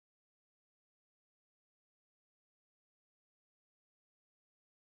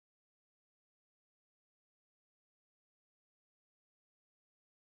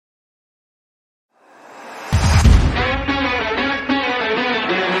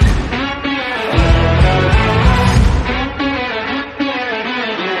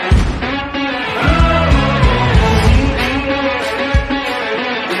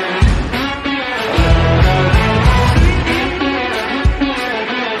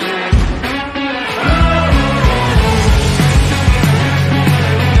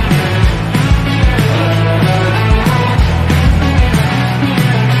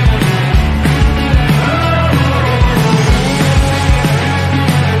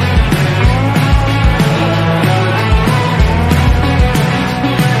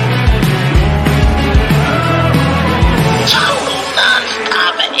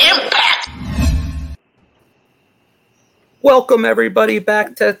Welcome everybody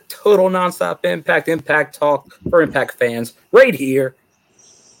back to Total Nonstop Impact Talk for Impact fans, right here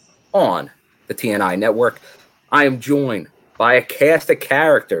on the TNI Network. I am joined by a cast of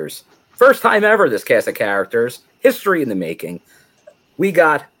characters. First time ever, this cast of characters. History in the making. We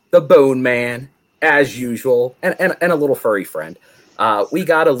got the Bone Man, as usual, and a little furry friend. We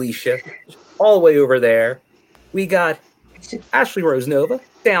got Alicia, all the way over there. We got Ashley Rose Nova,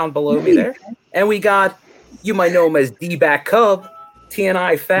 down below me there. And we got, you might know him as D-Back Cub,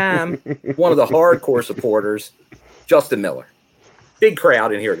 TNI fam, one of the hardcore supporters, Justin Miller. Big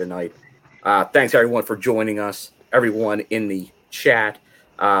crowd in here tonight. Thanks everyone for joining us. Everyone in the chat.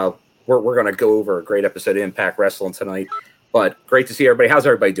 We're going to go over a great episode of Impact Wrestling tonight. But great to see everybody. How's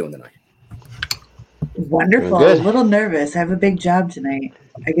everybody doing tonight? Wonderful. A little nervous. I have a big job tonight.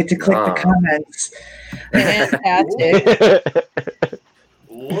 I get to click the comments. Fantastic.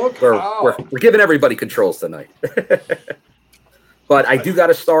 We're giving everybody controls tonight. But I do got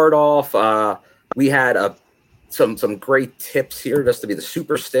to start off. We had some great tips here just to be the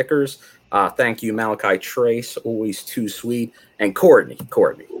super stickers. Thank you, Malachi Trace. Always too sweet. And Courtney.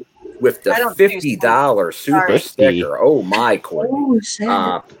 With the $50 super sticker. Oh, my, Courtney.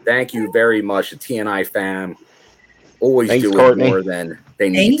 Thank you very much, the TNI fam. Always doing Courtney. More than they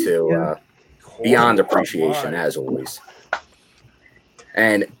need to. Beyond appreciation, as always.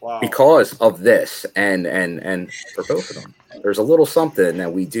 And because of this, and for both of them, there's a little something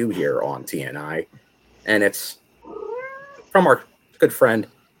that we do here on TNI, and it's from our good friend,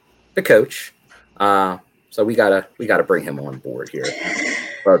 the coach. So we gotta bring him on board here.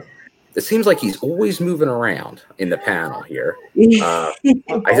 But it seems like he's always moving around in the panel here.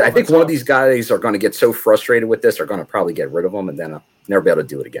 I think one of these guys are going to get so frustrated with this, they're going to probably get rid of him and then never be able to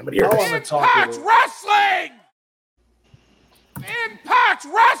do it again. But here, Impact Wrestling! Impact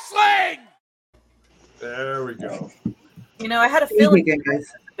Wrestling! There we go. You know, I had a feeling it was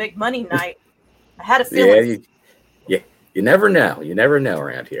a big money night. I had a feeling. You never know. You never know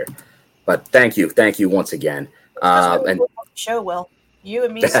around here. But thank you once again. And show Will, you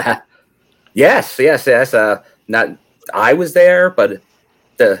and me. Yes. Not I was there, but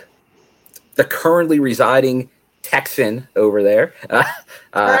the currently residing Texan over there,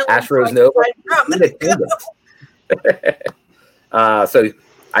 Astros Nova. So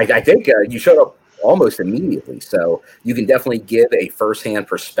I think you showed up almost immediately, so you can definitely give a firsthand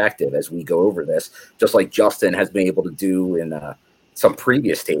perspective as we go over this, just like Justin has been able to do in some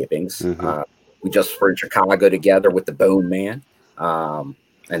previous tapings. Mm-hmm. We just were in Chicago together with the Bone Man.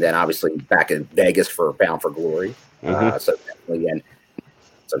 And then obviously back in Vegas for Bound for Glory. Mm-hmm.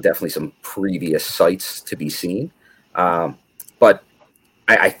 So definitely some previous sites to be seen. But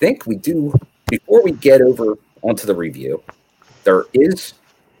I think we do, before we get over onto the review, there is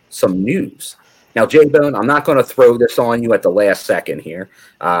some news. Now, J-Bone, I'm not going to throw this on you at the last second here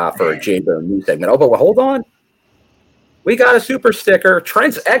for a J-Bone news segment. Oh, but hold on. We got a super sticker.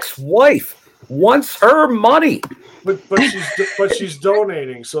 Trent's ex-wife wants her money. But she's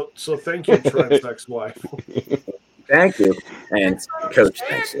donating, so thank you, Trent's ex-wife. Thank you, and Coach,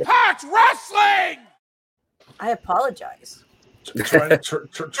 thanks. Impact Wrestling. I apologize. Trent's we'll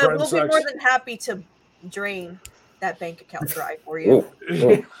be more than happy to drain that bank account dry for you.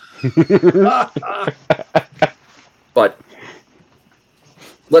 But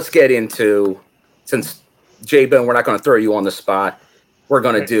let's get into, since J-Bone, we're not going to throw you on the spot. We're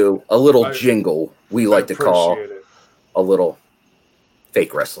going to do a little jingle we like to call a little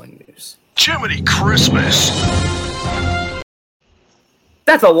fake wrestling news. Jiminy Christmas.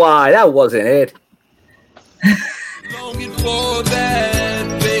 That's a lie. That wasn't it. Longing for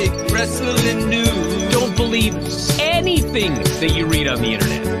that fake wrestling news. Don't believe anything that you read on the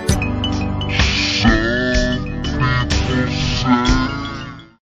internet.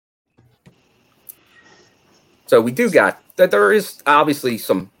 So we do got that. There is obviously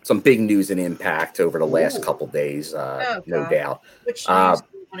some big news and Impact over the last couple days, no doubt. Which news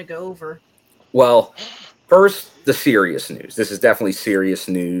do you want to go over? Well, first, the serious news. This is definitely serious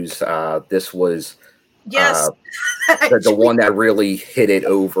news. This was the one that really hit it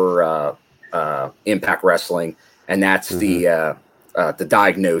over Impact Wrestling, and that's the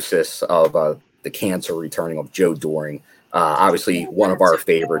diagnosis of the cancer returning of Joe Doering. Obviously, one of our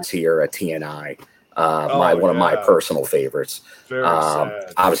favorites here at TNI. One of my personal favorites.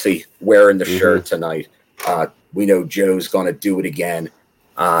 Obviously, wearing the shirt tonight. We know Joe's going to do it again.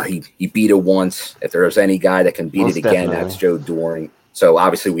 He beat it once. If there's any guy that can beat it again, that's Joe Doering. So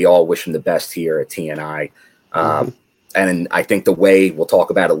obviously, we all wish him the best here at TNI. And I think the way we'll talk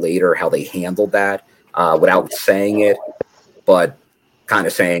about it later, how they handled that without saying it, but kind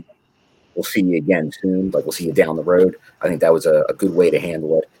of saying we'll see you again soon. Like we'll see you down the road. I think that was a good way to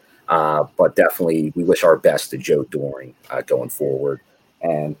handle it. But definitely, we wish our best to Joe Doering going forward.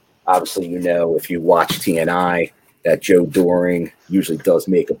 And obviously, if you watch TNI, that Joe Doering usually does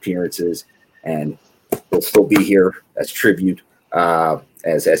make appearances, and he'll still be here as tribute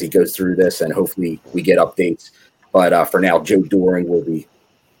as he goes through this, and hopefully we get updates. But for now, Joe Doering will be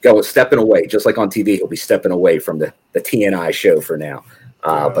stepping away, just like on TV. He'll be stepping away from the TNI show for now.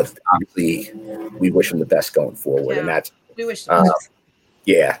 But obviously, we wish him the best going forward, and that's we wish him the best.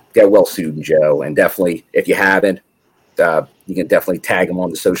 Yeah, get well soon, Joe. And definitely, if you haven't, you can definitely tag him on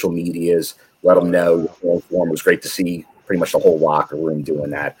the social medias. Let him know. It was great to see pretty much the whole locker room doing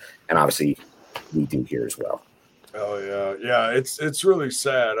that, and obviously, we do here as well. Oh yeah. It's really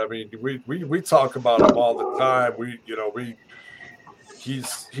sad. I mean, we talk about him all the time.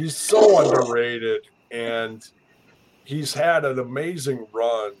 He's so underrated, and he's had an amazing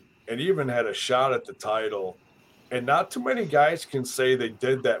run, and even had a shot at the title. And not too many guys can say they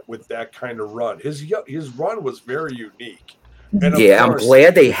did that with that kind of run. His run was very unique. And I'm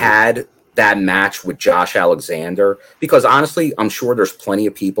glad they had that match with Josh Alexander, because honestly, I'm sure there's plenty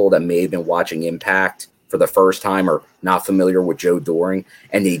of people that may have been watching Impact for the first time or not familiar with Joe Doering,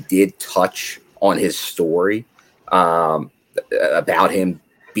 and they did touch on his story about him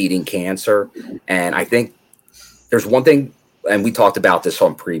beating cancer. And I think there's one thing, and we talked about this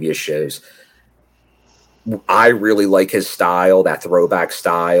on previous shows, I really like his style, that throwback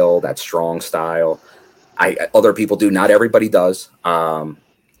style, that strong style. Other people do. Not everybody does.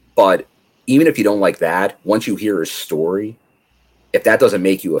 But even if you don't like that, once you hear his story, if that doesn't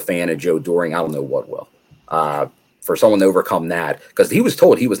make you a fan of Joe Doering, I don't know what will. For someone to overcome that, because he was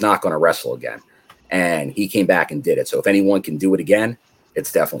told he was not going to wrestle again, and he came back and did it. So if anyone can do it again,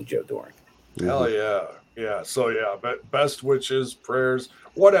 it's definitely Joe Doering. Hell yeah. Yeah. So yeah, best wishes, prayers,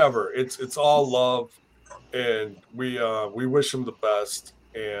 whatever. It's all love. And we wish him the best,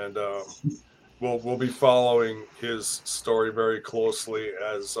 and we'll be following his story very closely,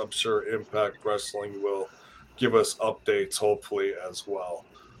 as I'm sure Impact Wrestling will give us updates, hopefully, as well.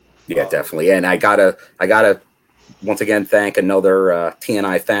 Yeah, definitely. And I gotta once again thank another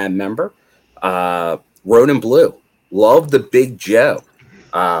TNI fan member, Ronan Blue. Love the Big Joe.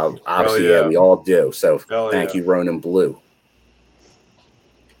 Obviously, yeah, we all do. So thank you, Ronan Blue.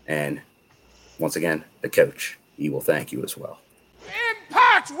 And once again, the coach, he will thank you as well.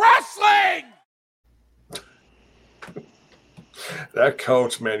 Impact Wrestling! That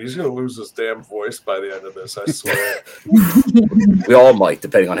coach, man, he's going to lose his damn voice by the end of this, I swear. We all might,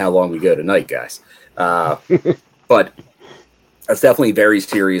 depending on how long we go tonight, guys. But that's definitely very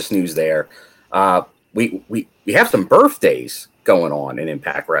serious news there. We have some birthdays going on in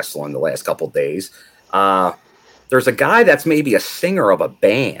Impact Wrestling the last couple of days. There's a guy that's maybe a singer of a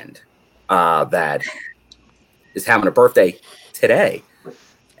band that is having a birthday today,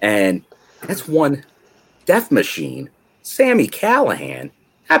 and that's one Death Machine, Sami Callihan.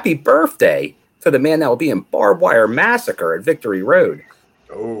 Happy birthday to the man that will be in Barbed Wire Massacre at Victory Road.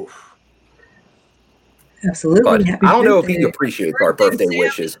 Oh, absolutely! But I don't know if he appreciates our birthday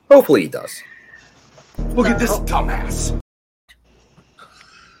wishes. Hopefully, he does. Look at this dumbass.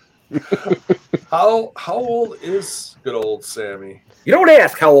 How old is good old Sammy? You don't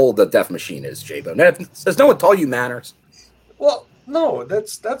ask how old the Death Machine is, J-Bone. There's no one told you matters. Well, no,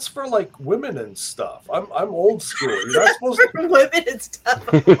 that's for like women and stuff. I'm old school. You're not supposed to women and stuff.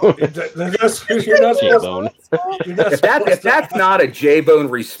 If that's not a J-Bone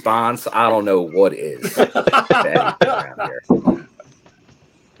response, I don't know what is. I've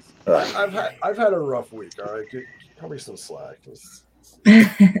had a rough week. All right, cut me some slack.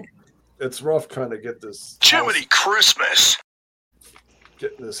 It's rough trying to get this. Jiminy Christmas.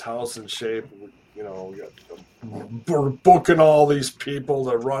 Getting this house in shape. We're booking all these people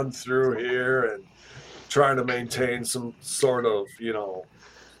to run through here and trying to maintain some sort of,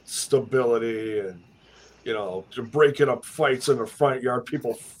 stability, and, breaking up fights in the front yard,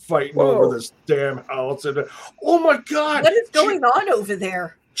 people fighting over this damn house. And oh my God. What is going on over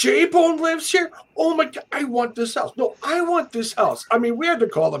there? J-Bone lives here? Oh my God, I want this house. No, I want this house. I mean, we had to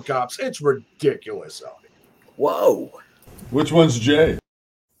call the cops. It's ridiculous out here. Whoa. Which one's Jay?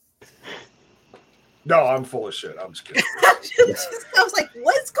 No, I'm full of shit. I'm just kidding. I was like,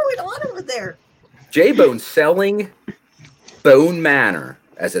 what's going on over there? J-Bone selling Bone Manor,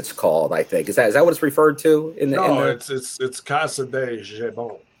 as it's called, I think. Is that what it's referred to? It's Casa de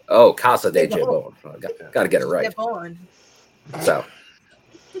J-Bone. Oh, Casa de J-Bone. Got to get it right. J-Bone. So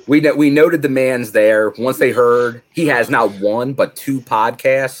we noted the man's there. Once they heard he has not one but two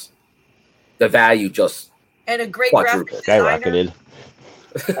podcasts, the value just and a great quadrupled. graphic designer. Skyrocketed.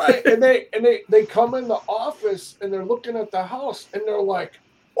 Right, and they come in the office and they're looking at the house and they're like,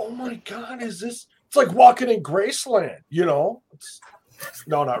 "Oh my God, is this?" It's like walking in Graceland, you know?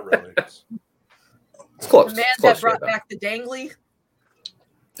 No, not really. It's close. The man It's close, that brought J-Bone. back the dangly.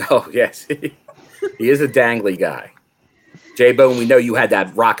 Oh, yes. He is a dangly guy. J-Bone, we know you had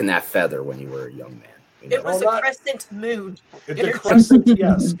that rocking that feather when you were a young man. It was a crescent moon. The crescent,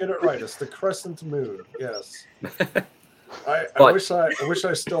 yes, get it right. It's the crescent moon. Yes. I wish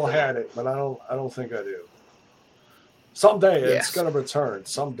I still had it, but I don't think I do. Someday it's gonna return.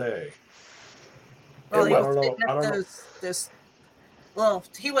 Someday. Well, I don't know. Well,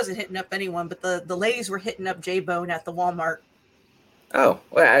 he wasn't hitting up anyone, but the ladies were hitting up J-Bone at the Walmart. Oh,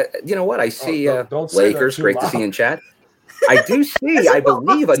 well, you know what? I see don't say Lakers. that too Great to loud. see you in chat. I do see, I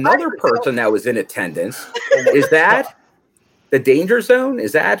believe, another person that was in attendance. Is that the Danger Zone?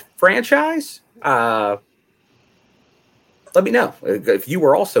 Is that franchise? Let me know if you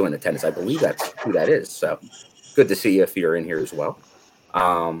were also in attendance. I believe that's who that is. So good to see you if you're in here as well.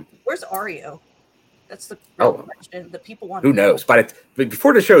 Where's Ario? That's the real question. The people want. Who knows? But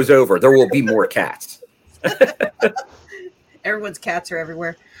before the show's over, there will be more cats. Everyone's cats are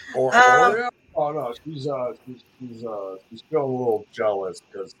everywhere. Oh no, she's feeling a little jealous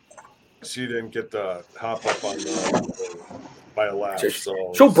because she didn't get to hop up on my lap.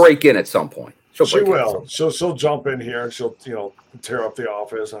 So she'll break in at some point. She will. She'll jump in here and she'll tear up the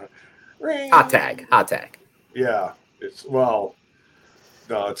office. Hot tag. Yeah, it's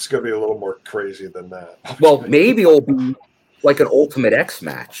gonna be a little more crazy than that. Well, maybe it'll be like an Ultimate X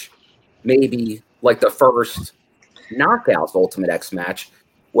match. Maybe like the first Knockouts Ultimate X match,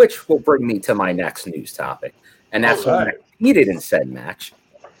 which will bring me to my next news topic. And that's when I competed in said match.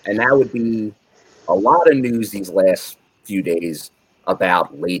 And that would be a lot of news these last few days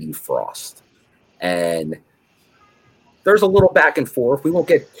about Lady Frost. And there's a little back and forth. We won't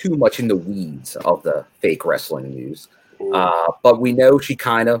get too much in the weeds of the fake wrestling news. But we know she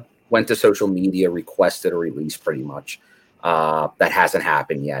kind of went to social media, requested a release pretty much. That hasn't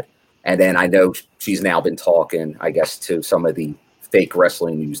happened yet. And then I know she's now been talking, I guess, to some of the fake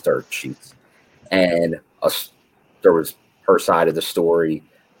wrestling news dirt sheets. And there was her side of the story.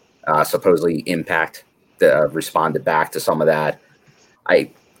 Supposedly Impact responded back to some of that.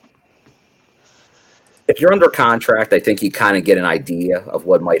 If you're under contract, I think you kind of get an idea of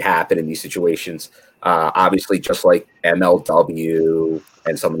what might happen in these situations. Obviously, just like MLW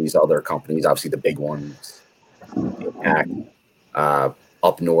and some of these other companies, obviously the big ones, Impact,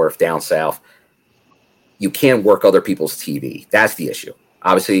 up north, down south, you can't work other people's TV. That's the issue.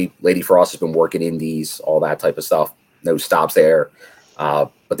 Obviously, Lady Frost has been working indies, all that type of stuff. No stops there.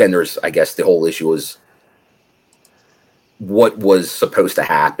 But then there's, I guess, the whole issue is what was supposed to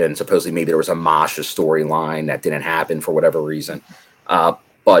happen. Supposedly, maybe there was a Masha storyline that didn't happen for whatever reason.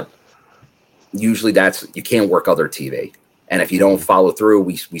 But usually you can't work other TV. And if you don't follow through,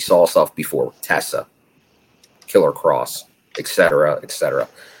 we saw stuff before, Tessa, Killer Cross, etc., etc.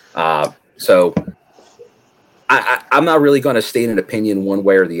 So I'm not really going to state an opinion one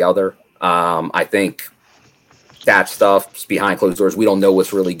way or the other. I think that stuff's behind closed doors. We don't know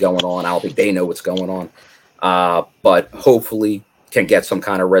what's really going on. I don't think they know what's going on. But hopefully can get some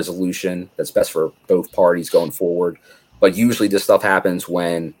kind of resolution that's best for both parties going forward. But usually this stuff happens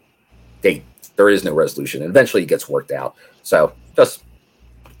when there is no resolution, and eventually it gets worked out. So just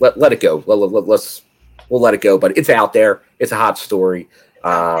let it go. We'll let it go. But it's out there. It's a hot story.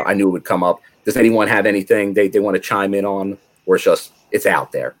 I knew it would come up. Does anyone have anything they want to chime in on, or it's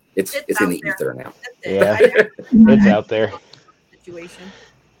out there? It's in the ether now. Yeah, it's out there. Situation.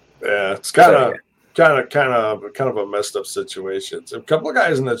 Yeah, it's kind of a messed up situation. A couple of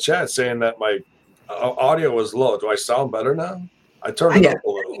guys in the chat saying that my audio was low. Do I sound better now? I turned it up a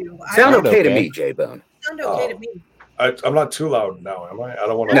little. Sound okay to me, J-Bone. Sound okay to me. I'm not too loud now, am I? I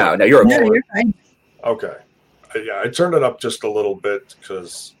don't want to. No, you're okay. No, you're fine. Okay. Yeah, I turned it up just a little bit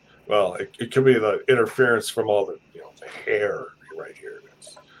because, well, it could be the interference from all the the hair right here.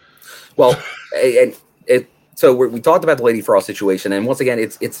 Well, so we talked about the Lady Frost situation, and once again,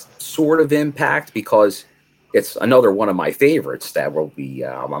 it's sort of Impact because it's another one of my favorites that will be.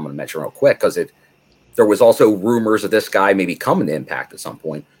 I'm going to mention real quick because there was also rumors of this guy maybe coming to Impact at some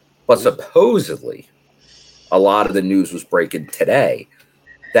point, but supposedly a lot of the news was breaking today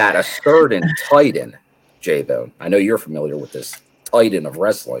that a certain Titan, J-Bone, I know you're familiar with this Titan of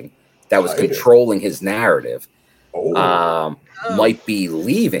wrestling that was controlling his narrative. Might be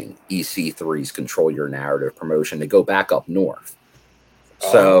leaving EC3's Control Your Narrative promotion to go back up north.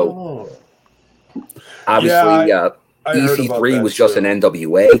 So obviously, EC3 was just an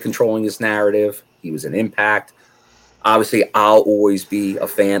NWA controlling his narrative. He was an Impact. Obviously, I'll always be a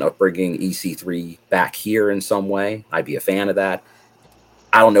fan of bringing EC3 back here in some way. I'd be a fan of that.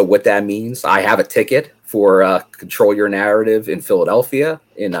 I don't know what that means. I have a ticket for Control Your Narrative in Philadelphia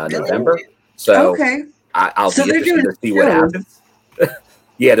in November. So Okay. I'll So be they're interested doing to see what shows. happens.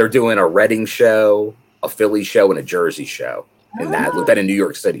 Yeah, they're doing a Reading show, a Philly show, and a Jersey show, and then a New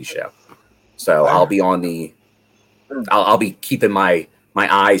York City show. So I'll be on the. I'll be keeping my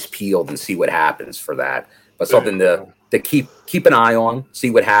eyes peeled and see what happens for that. But something to keep an eye on, see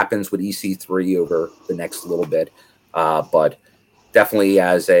what happens with EC3 over the next little bit. But definitely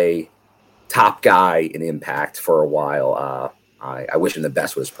as a top guy in Impact for a while, I wish him the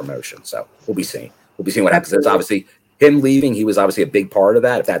best with his promotion. So we'll be seeing what happens. There's obviously him leaving. He was obviously a big part of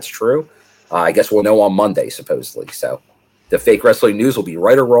that. If that's true, I guess we'll know on Monday, supposedly. So the fake wrestling news will be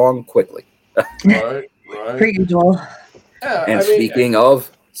right or wrong quickly. Right. Per usual. Yeah, And speaking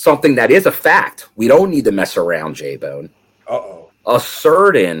of something that is a fact, we don't need to mess around, J-Bone. A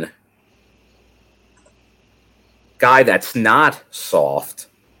certain guy that's not soft,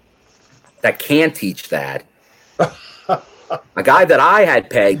 that can teach that, a guy that I had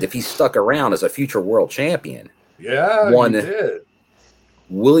pegged if he stuck around as a future world champion. Yeah, one he did.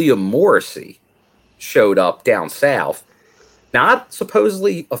 William Morrissey showed up down south, not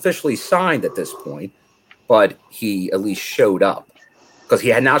supposedly officially signed at this point, but he at least showed up because he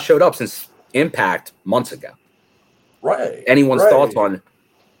had not showed up since Impact months ago. Right. Anyone's thoughts on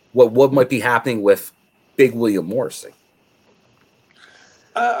what might be happening with Big William Morrissey?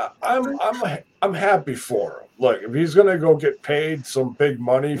 I'm happy for him. Look, if he's gonna go get paid some big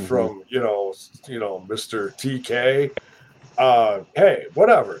money from Mr. TK, hey,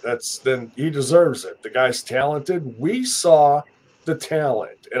 whatever. Then he deserves it. The guy's talented. We saw the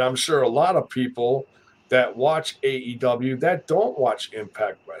talent, and I'm sure a lot of people that watch AEW that don't watch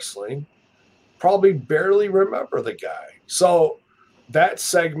Impact Wrestling probably barely remember the guy. So that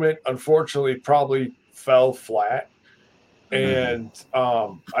segment, unfortunately, probably fell flat. And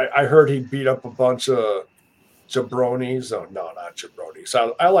I heard he beat up a bunch of jabronis. Oh no, not jabronis.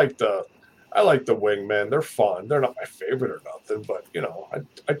 I like the wingmen. They're fun. They're not my favorite or nothing, but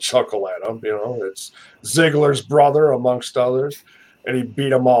I chuckle at them. It's Ziggler's brother amongst others, and he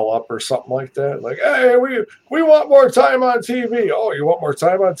beat them all up or something like that. Like, hey, we want more time on TV. Oh, you want more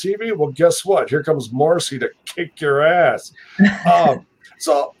time on TV? Well, guess what? Here comes Morrissey to kick your ass.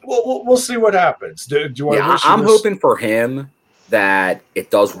 So we'll see what happens. Do you want to I'm hoping for him that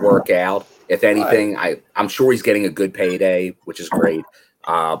it does work out. If anything, I'm sure he's getting a good payday, which is great.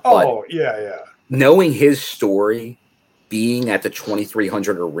 But knowing his story, being at the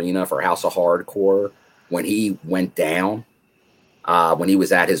 2300 Arena for House of Hardcore when he went down, when he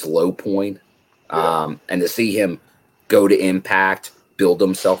was at his low point, and to see him go to Impact, build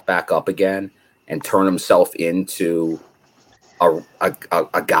himself back up again, and turn himself into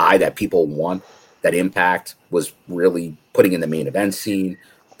a guy that people want, that Impact was really putting in the main event scene,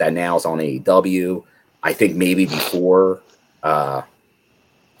 that now is on AEW. I think maybe before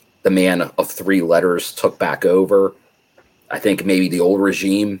the man of three letters took back over, I think maybe the old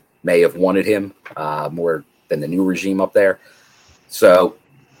regime may have wanted him more than the new regime up there. So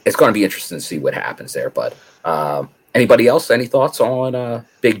it's going to be interesting to see what happens there. But anybody else? Any thoughts on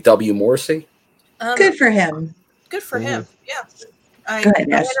Big W Morrissey? Good for him. Good for him. Yeah. I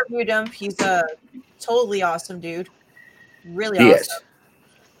Yes. interviewed him. He's a totally awesome dude. Really He awesome. is.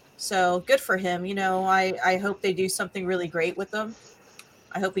 So good for him. I hope they do something really great with him.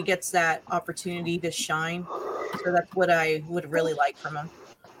 I hope he gets that opportunity to shine. So that's what I would really like from him.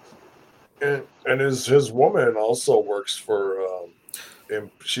 And his woman also works for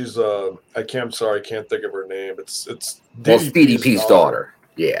she's I can't think of her name. It's DDP's daughter.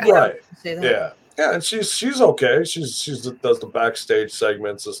 Yeah. Right. Say that. Yeah, and she's okay. She's does the backstage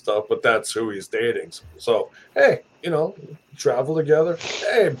segments and stuff, but that's who he's dating. So hey, travel together.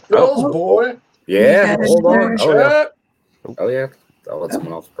 Hey, Bill's boy. Yeah. Hold on. Chat. Oh yeah. I'll let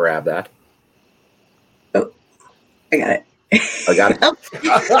someone else grab that. Oh, I got it. I got it.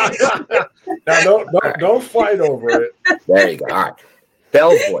 Now don't fight over it. There you go. All right.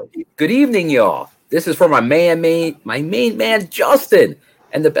 Bell's boy. Good evening, y'all. This is for my main man, Justin,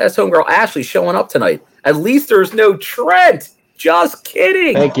 and the best homegirl, Ashley, showing up tonight. At least there's no Trent. Just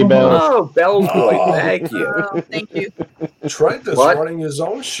kidding. Thank you, Bell. Oh, Bell's boy. Thank you. Oh, thank you. Trent is running his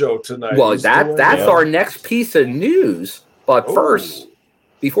own show tonight. Well, He's that's our next piece of news. But first,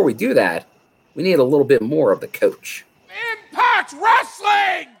 before we do that, we need a little bit more of the coach. Impact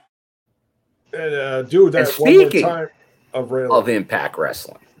Wrestling! And do that And one more speaking time of Impact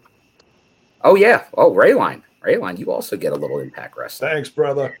Wrestling. Oh, yeah. Oh, Rayline, you also get a little Impact Wrestling. Thanks,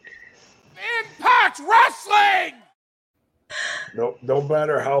 brother. Impact Wrestling! No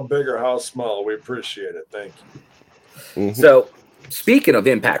matter how big or how small, we appreciate it. Thank you. Mhm. So, speaking of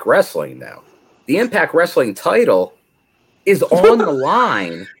Impact Wrestling, now the Impact Wrestling title is on the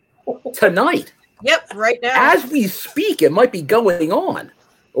line tonight. Yep, right now. As we speak, it might be going on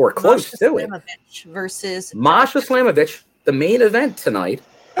or close Masha to it. Slamovich versus Masha Slamovich, the main event tonight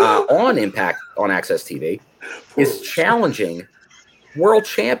on Impact on Access TV, is challenging world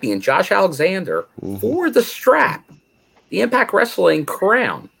champion Josh Alexander for the strap, the Impact Wrestling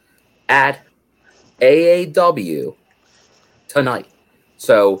crown, at AAW tonight.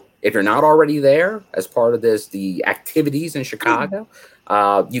 So if you're not already there as part of the activities in Chicago,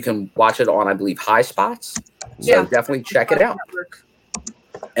 you can watch it on, I believe, High Spots. So definitely check it out.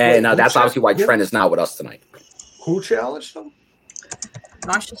 And that's obviously why Trent is not with us tonight. Who challenged him?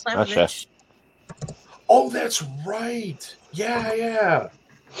 Masha Slamovich. Oh, that's right. Yeah.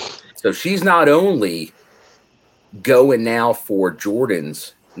 So she's not only going now for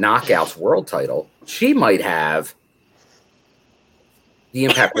Jordan's Knockouts World title, she might have the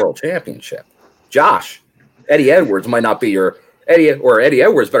Impact World Championship. Josh, Eddie Edwards might not be your Eddie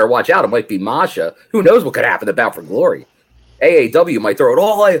Edwards better watch out. It might be Masha. Who knows what could happen to Bound for Glory? AAW might throw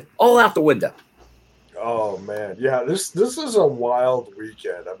it all out the window. Oh man, yeah. This is a wild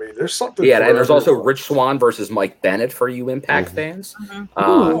weekend. I mean, there's something. Yeah, and there's also Rich Swann versus Mike Bennett for you Impact fans.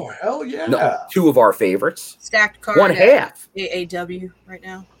 Oh hell yeah! Two of our favorites. Stacked card. One half AAW right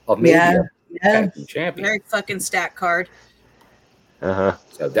now. of Mania champion. Very fucking stacked card.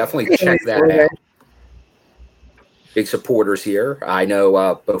 So definitely check that out. Big supporters here. I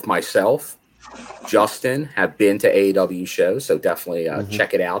know both myself, Justin have been to AAW shows, so definitely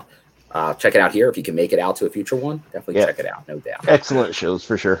check it out. Check it out here if you can make it out to a future one. Definitely check it out, no doubt. Excellent shows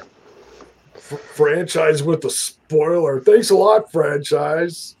for sure. Franchise with the spoiler. Thanks a lot,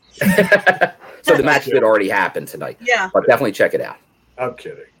 franchise. So the match did already happen tonight. Yeah, but definitely check it out. I'm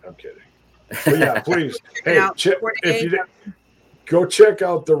kidding. But yeah, please. Hey, if you go check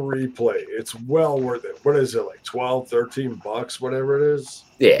out the replay. It's well worth it. What is it, like $12, $13, whatever it is?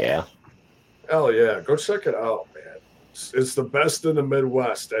 Yeah. Hell yeah. Go check it out, man. It's the best in the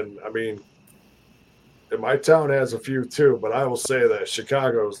Midwest. And I mean, and my town has a few too, but I will say that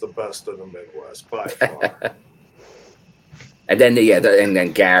Chicago is the best in the Midwest by far. And then and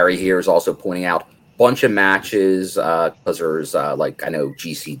then Gary here is also pointing out a bunch of matches because there's like I know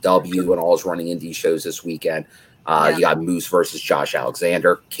GCW and all is running indie shows this weekend. You got Moose versus Josh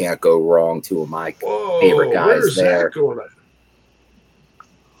Alexander. Can't go wrong. Two of my favorite guys there. That going on?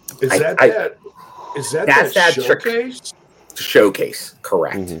 Is that showcase? Showcase,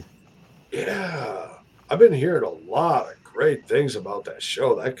 correct. Mm-hmm. Yeah. I've been hearing a lot of great things about that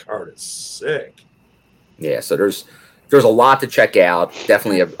show. That card is sick. Yeah, so there's a lot to check out.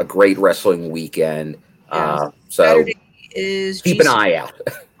 Definitely a great wrestling weekend. So Saturday is keep an eye out.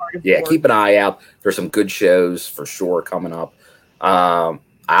 Yeah, keep an eye out. There's some good shows for sure coming up. I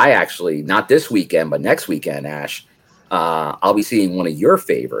actually, not this weekend, but next weekend, Ash, I'll be seeing one of your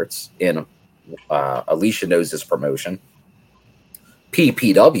favorites in Alicia knows this promotion.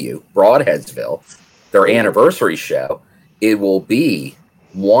 PPW, Broadheadsville, their anniversary show. It will be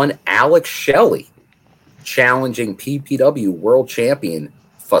one Alex Shelley challenging PPW World Champion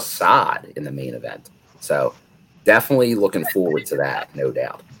Facade in the main event. So definitely looking forward to that, no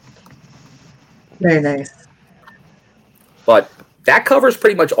doubt. Very nice. But that covers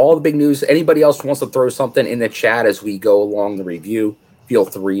pretty much all the big news. Anybody else wants to throw something in the chat as we go along the review, feel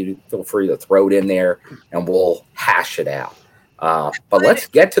free to throw it in there and we'll hash it out. But let's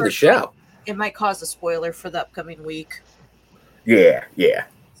get to the show. It might cause a spoiler for the upcoming week. Yeah.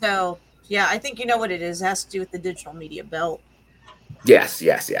 So, yeah, I think you know what it is. It has to do with the digital media belt. Yes.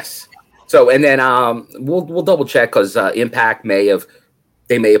 So, and then we'll double check because Impact may have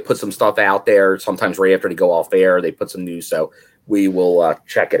put some stuff out there. Sometimes right after they go off air, they put some news. So we will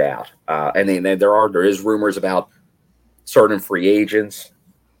check it out. And then there is rumors about certain free agents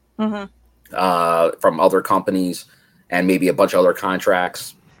from other companies and maybe a bunch of other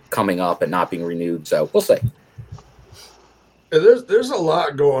contracts coming up and not being renewed. So we'll see. There's a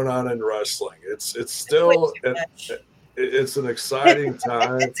lot going on in wrestling. It's still it's an exciting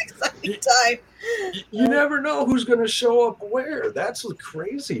time. It's exciting time. You never know who's going to show up where. That's the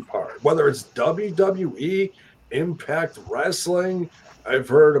crazy part. Whether it's WWE, Impact Wrestling, I've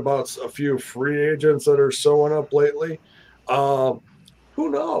heard about a few free agents that are showing up lately. Who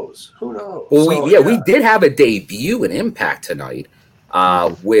knows? Well, we did have a debut in Impact tonight,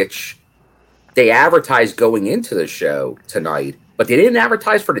 which they advertised going into the show tonight, but they didn't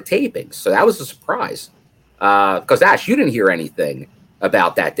advertise for the tapings. So that was a surprise. Because Ash, you didn't hear anything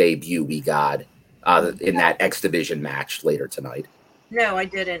about that debut we got in that X Division match later tonight. No, I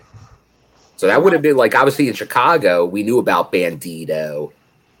didn't. So that would have been like, obviously in Chicago, we knew about Bandito,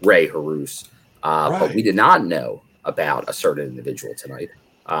 Ray Harus, but we did not know about a certain individual tonight.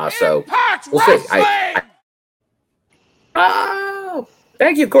 So we'll see. Oh,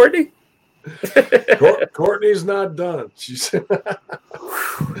 thank you, Courtney. Courtney's not done. She's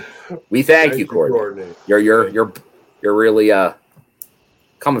we thank you, Courtney. You're really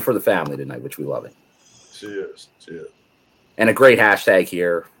coming for the family tonight, which we love it. She is. And a great hashtag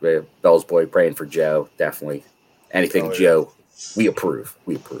here, Bell's Boy praying for Joe. Definitely, anything Joe, we approve.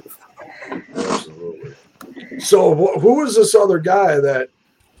 Absolutely. So who was this other guy? The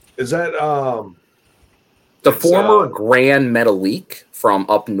former Grand Metalik from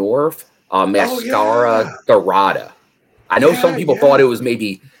up north, Mascara Dorado. I know some people thought it was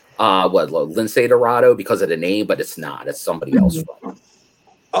maybe Lindsay Dorado because of the name, but it's not. It's somebody else.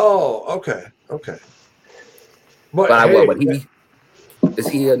 Oh, okay. But Is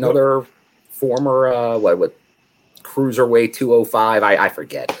he another former Cruiserweight 205? I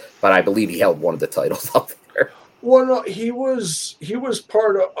forget, but I believe he held one of the titles up there. Well, no, he was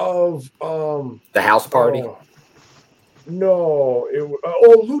part of the House Party. No,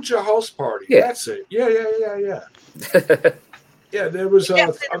 Lucha House Party. Yeah. That's it. Yeah. Yeah, there was. You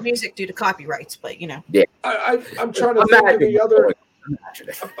can't say the music due to copyrights, but you know. Yeah, I'm trying to think of the other.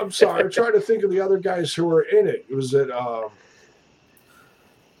 I'm sorry. I'm trying to think of the other guys who were in it. Was it? I'm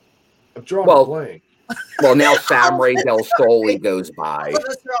drawing a blank. Well, now Samurai Del Soli goes by.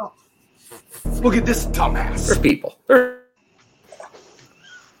 Look at this dumbass. There's people.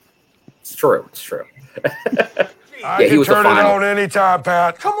 It's true. I can turn it on anytime,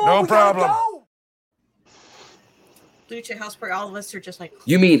 Pat. Come on, no problem. Lucha House Party. All of us are just like.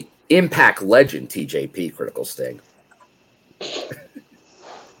 You mean Impact legend TJP Critical Sting?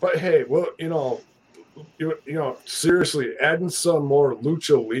 But hey, well, you know, seriously, adding some more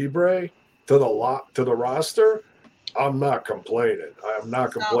Lucha Libre to the roster, I'm not complaining. I'm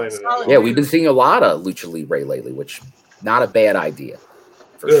not complaining at all. Yeah, we've been seeing a lot of Lucha Libre lately, which not a bad idea.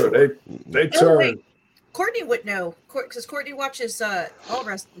 Dude, they turn. Courtney would know because Courtney watches all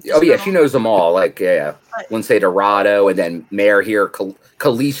wrestling. Oh yeah, she knows them all. Like Lindsay Dorado, and then Mayor here,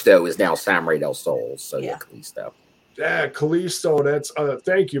 Kalisto is now Samurai Del Sol. So yeah, Kalisto. Yeah, Kalisto. That's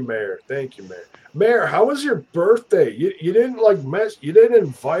thank you, Mayor. Mayor, how was your birthday? You didn't you didn't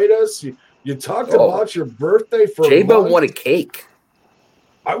invite us. You talked about your birthday for J-Bo wanted cake.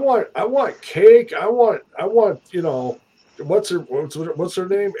 I want cake. I want what's her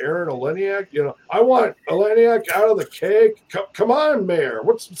name? Erin Oleniak. I want Oleniak out of the cake. Come on, Mayor.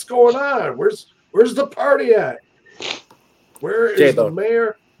 What's going on? Where's the party at? Where is J-Bo. the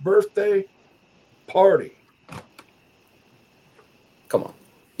mayor birthday party? Come on.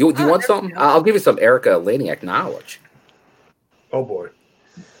 You want something? I'll give you some Erica Laniak knowledge. Oh boy.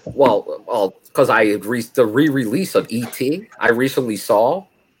 Well, because the re-release of E.T. I recently saw.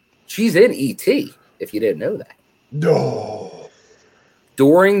 She's in E.T. If you didn't know that. No.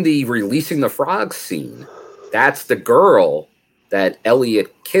 During the releasing the frog scene, that's the girl that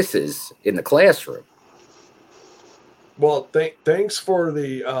Elliot kisses in the classroom. Well, thanks for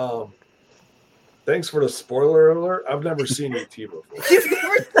the spoiler alert. I've never seen E.T. before. You've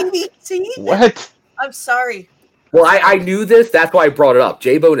never seen E.T.? What? I'm sorry. Well, I knew this. That's why I brought it up.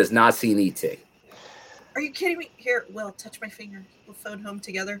 J-Bone has not seen E.T. Are you kidding me? Here, Will, touch my finger. We'll phone home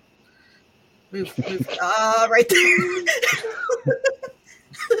together. Move. Right there.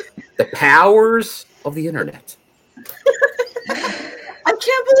 The powers of the internet. I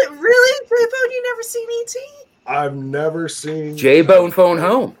can't believe, really? J-Bone, you never seen E.T.? I've never seen J-Bone phone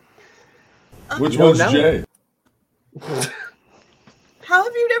home. Which one's Jay? How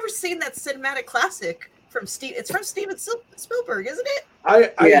have you never seen that cinematic classic from Steve? It's from Steven Spielberg, isn't it?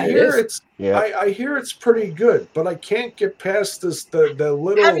 I hear it's pretty good, but I can't get past this the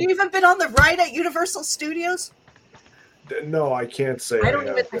little. Have you even been on the ride at Universal Studios? No, I can't say. I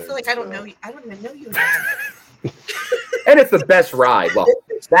feel like I don't know you. I don't even know you. And it's the best ride. Well,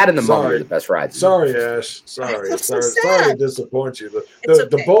 that and the Mummy are the best rides. Sorry, Ash. Sorry to disappoint you.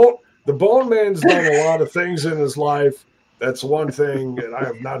 The Bone Man's done a lot of things in his life. That's one thing that I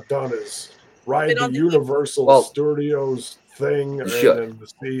have not done is ride the Universal Studios thing and then the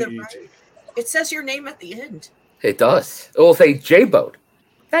CET. It says your name at the end. It does. It will say J-Bone.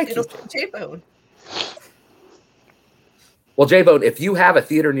 It'll say J-Bone. Well, J-Bone, if you have a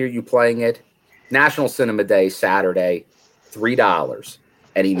theater near you playing it, National Cinema Day, Saturday, $3.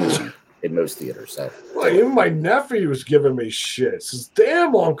 Any movie in most theaters. So, well, even my nephew was giving me shit. Says,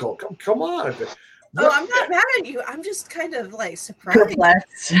 "Damn, Uncle, come on." Oh, I'm not mad at you. I'm just kind of like surprised.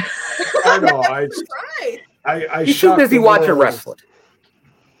 Perplexed. I know. You're too busy watching wrestling.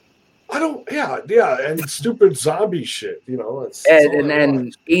 I don't. Yeah, and stupid zombie shit. It's and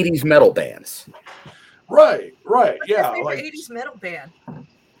then 80s metal bands. Right. What's Yeah, your favorite like 80s metal band?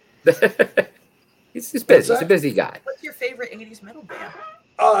 He's busy. He's a busy guy. What's your favorite 80s metal band?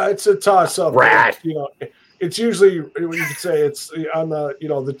 It's a toss up. Rat. It's usually you could say it's on the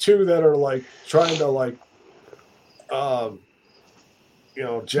the two that are like trying to like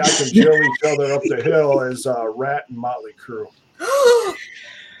Jack and Jill each other up the hill is Rat and Motley Crue.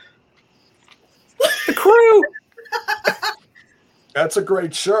 The Crew. That's a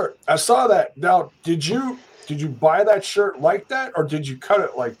great shirt. I saw that. Now, did you buy that shirt like that, or did you cut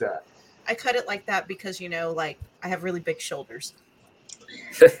it like that? I cut it like that because like I have really big shoulders.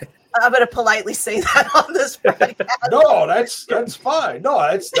 I'm gonna politely say that on this podcast. No, that's fine. No,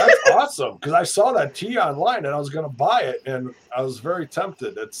 that's awesome because I saw that tee online and I was gonna buy it and I was very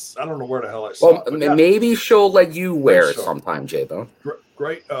tempted. I don't know where the hell I saw it. Well, maybe she'll let you wear it sometime, J-Bone.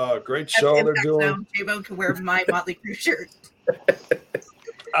 Great show they're doing. J-Bone can wear my Motley Crue shirt.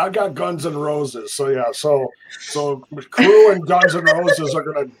 I got Guns N' Roses, so yeah, so Crew and Guns N' Roses are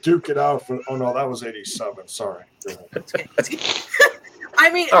gonna duke it out. Oh no, that was '87. Sorry. I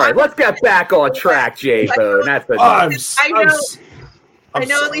mean, all right, let's get back on track, J-Bone. That's I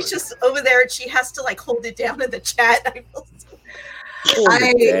know Alicia's over there, and she has to like hold it down in the chat.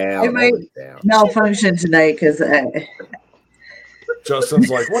 I might malfunction tonight because Justin's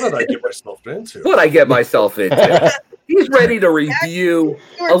like, what did I get myself into? What did I get myself into? He's ready to review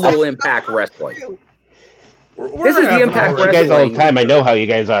a little Impact Wrestling. This is the Impact Wrestling. You guys all the time. I know how you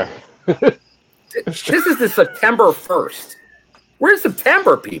guys are. This is the September 1st. We're in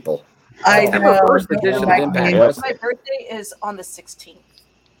September, people. September 1st edition of Impact Wrestling. My birthday is on the 16th.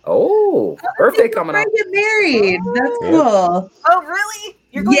 Oh, birthday coming up. I get married. That's cool. Oh, really?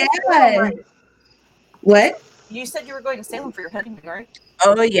 You're going to Salem, right? What? You said you were going to Salem for your honeymoon, right?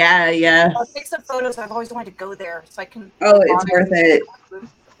 Oh, yeah. I'll take some photos. I've always wanted to go there so I can. Oh, it's worth it.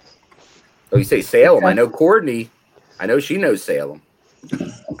 Oh, you say Salem. I know Courtney. I know she knows Salem.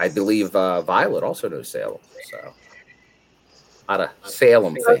 I believe Violet also knows Salem. So, a lot of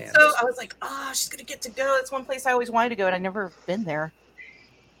Salem fans. So I was like, she's going to get to go. It's one place I always wanted to go, and I've never been there.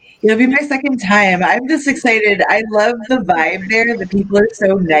 It'll be my second time. I'm just excited. I love the vibe there. The people are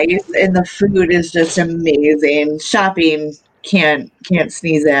so nice, and the food is just amazing. Shopping can't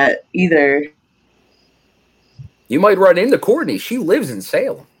sneeze at either. You might run into Courtney. She lives in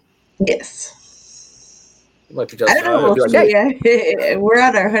Salem. Yes. You might be just, I don't know. Hey. We're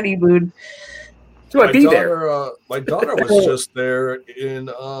on our honeymoon. She might be there. My daughter was just there in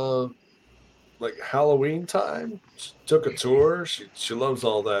like Halloween time. She took a tour. She loves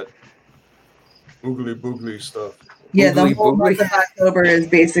all that oogly boogly stuff. Yeah, the whole month of October is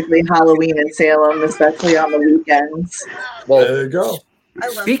basically Halloween in Salem, especially on the weekends. Well, there you go.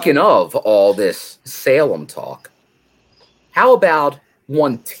 Speaking of all this Salem talk, how about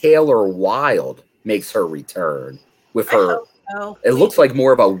one Taylor Wilde makes her return with her? It looks like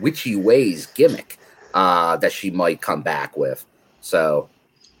more of a Witchy Ways gimmick that she might come back with. So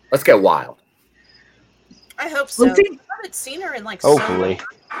let's get wild. I hope so. I haven't seen her in like hopefully.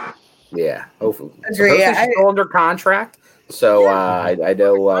 Yeah, hopefully. Agree. She's still under contract, so I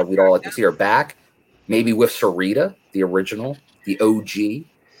know we'd all like to see her back. Maybe with Sarita, the original, the OG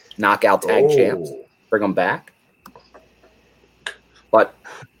knockout tag champs. Bring them back. But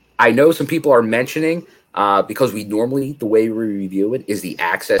I know some people are mentioning, because we normally, the way we review it is the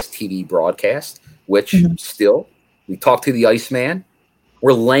Access TV broadcast, which still, we talked to the Iceman.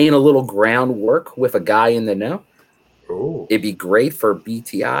 We're laying a little groundwork with a guy in the know. Ooh. It'd be great for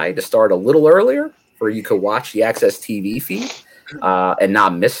BTI to start a little earlier, where you could watch the Access TV feed and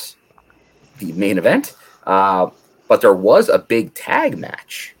not miss the main event. But there was a big tag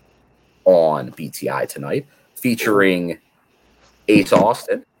match on BTI tonight featuring Ace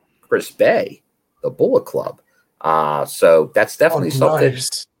Austin, Chris Bay, the Bullet Club. So that's definitely something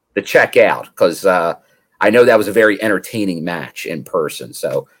to check out, because I know that was a very entertaining match in person.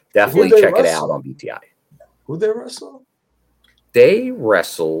 So definitely check it out on BTI. Who they wrestle? They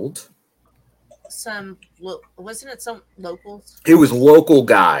wrestled wasn't it some locals? It was local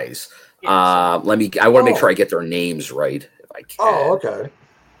guys. Yes. I want to make sure I get their names right if I can. Oh, okay.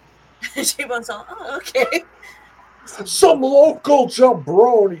 She was all, okay. Some local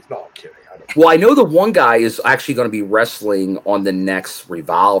jabroni. No, I'm kidding. Well, I know the one guy is actually going to be wrestling on the next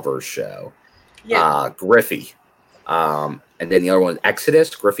Revolver show. Yeah. Griffey. And then the other one,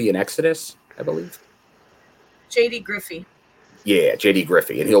 Exodus, Griffey and Exodus, I believe. JD Griffey. Yeah, JD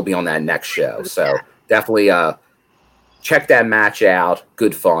Griffey, and he'll be on that next show. So definitely check that match out.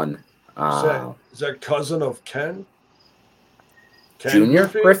 Good fun. Is that cousin of Ken? Junior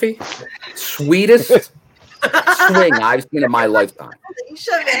Griffey? Sweetest swing I've seen in my lifetime. He's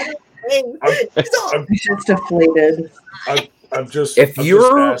just deflated. I'm just asking.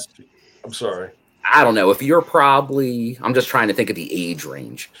 I'm sorry. I don't know. If you're probably, I'm just trying to think of the age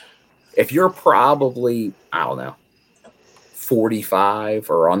range. If you're probably, I don't know, 45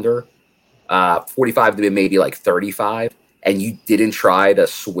 or under, 45 to maybe like 35, and you didn't try to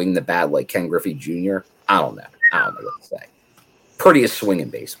swing the bat like Ken Griffey Jr., I don't know what to say. Prettiest swing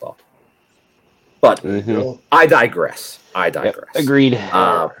in baseball. But I digress. Agreed.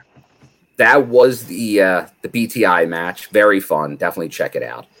 That was the BTI match. Very fun. Definitely check it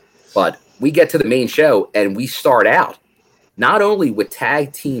out. But we get to the main show, and we start out not only with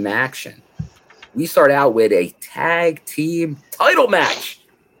tag team action, we start out with a tag team title match.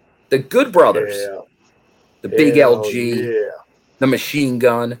 The Good Brothers, the Big LG, the Machine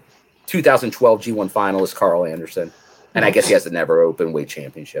Gun, 2012 G1 finalist Carl Anderson. And I guess he has the never open weight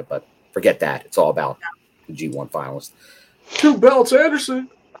championship, but forget that. It's all about the G1 finalist. Two belts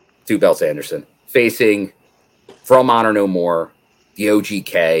Anderson. Facing from Honor No More, the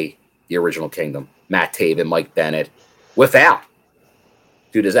OGK, the Original Kingdom, Matt Taven, Mike Bennett, without,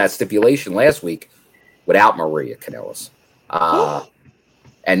 due to that stipulation last week, without Maria Kanellis.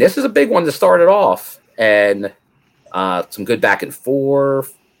 And this is a big one to start it off. And some good back and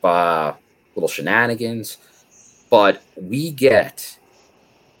forth, little shenanigans. But we get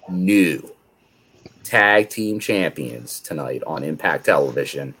new tag team champions tonight on Impact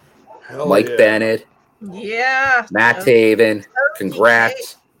Television. Mike Bennett. Yeah. Matt Taven.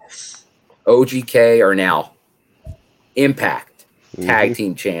 Congrats. OGK are now Impact tag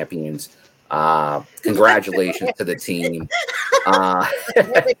team champions. Congratulations to the team. God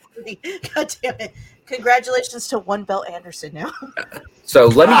damn it. Congratulations to One Belt Anderson now. So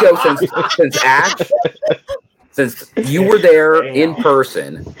let me go since Ash, since you were there in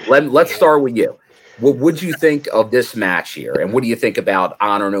person, let's start with you. What would you think of this match here? And what do you think about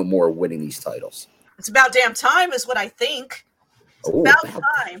Honor No More winning these titles? It's about damn time is what I think. It's about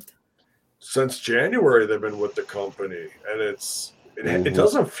time. Since January, they've been with the company, and it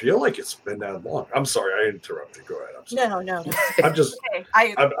doesn't feel like it's been that long. I'm sorry, I interrupted. Go ahead. I'm sorry. No. I'm just, okay.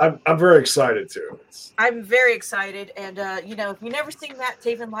 I'm very excited too. I'm very excited, and if you never seen Matt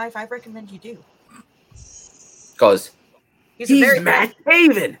Taven live, I recommend you do. Because he's Matt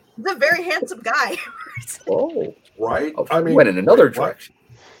Taven. He's a very handsome guy. Oh, right. I mean, went in another direction.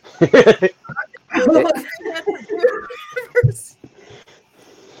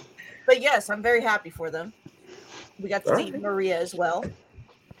 But yes, I'm very happy for them. We got to see Maria as well.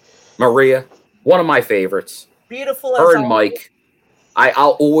 Maria, one of my favorites. Beautiful. Her and Mike.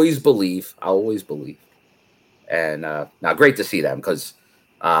 I'll always believe. And now, great to see them because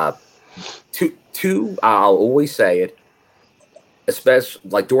two. I'll always say it. Especially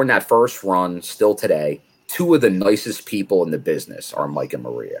like during that first run, still today, two of the nicest people in the business are Mike and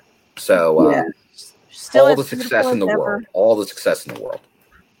Maria. So all the success in the world. All the success in the world.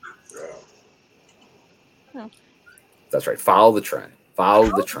 That's right. Follow the trend. Follow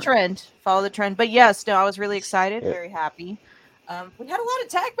the trend. But yes, no, I was really excited, very happy. We had a lot of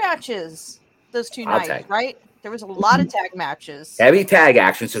tag matches those two nights, right? There was a lot of tag matches. Heavy tag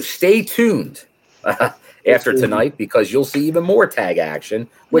action. So stay tuned after tonight because you'll see even more tag action,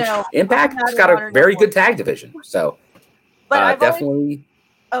 which Impact has got a very good tag division. So definitely.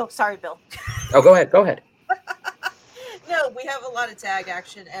 Oh, sorry, Bill. Oh, go ahead. No, we have a lot of tag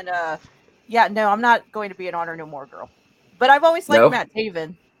action. And I'm not going to be an Honor No More girl. But I've always liked Matt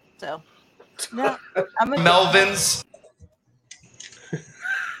Taven. So, no. I'm Melvin's.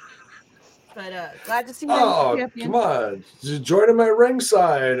 But glad to see you. Oh, come on. Just join him at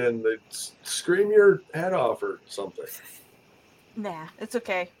ringside and scream your head off or something. Nah, it's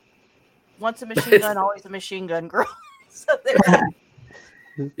okay. Once a machine gun, always a machine gun girl. So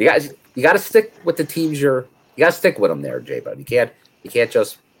you got to stick with the teams you got to stick with them there, J-Bud. You can't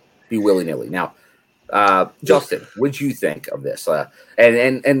just be willy-nilly. Now, Justin, what did you think of this?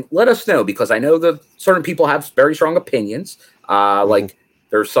 And let us know because I know that certain people have very strong opinions. Like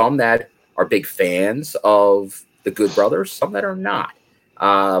there's some that are big fans of the Good Brothers, some that are not.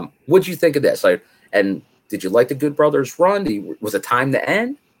 What did you think of this? And did you like the Good Brothers run? Was it time to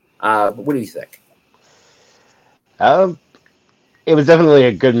end? What do you think? It was definitely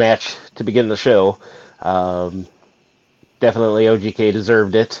a good match to begin the show. Definitely OGK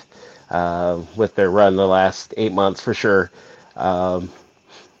deserved it with their run the last 8 months for sure.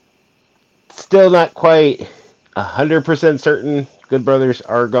 Still not quite 100% certain Good Brothers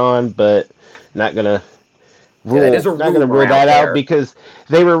are gone, but not gonna rule, it is a not gonna rumor rule that out out there. because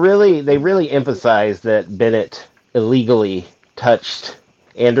they really emphasized that Bennett illegally touched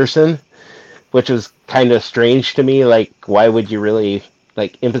Anderson, which was kind of strange to me. Like, why would you really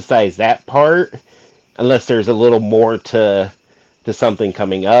like emphasize that part unless there's a little more to something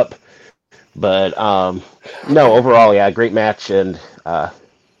coming up? But no, overall, yeah, great match, and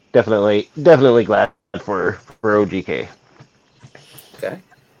definitely glad for OGK. Okay,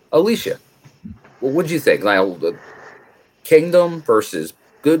 Alicia, well, what did you think? Like, Kingdom versus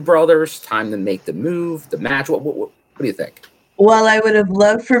Good Brothers, time to make the move, the match. What do you think? Well, I would have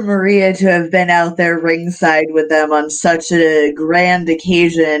loved for Maria to have been out there ringside with them on such a grand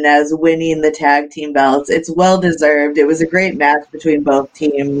occasion as winning the tag team belts. It's well deserved. It was a great match between both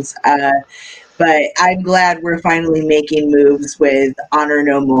teams. But I'm glad we're finally making moves with Honor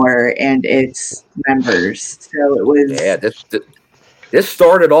No More and its members. So it was. Yeah, this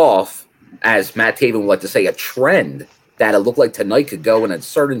started off, as Matt Taven would like to say, a trend that it looked like tonight could go in a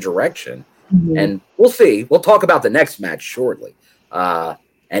certain direction. Mhm. And we'll see. We'll talk about the next match shortly. And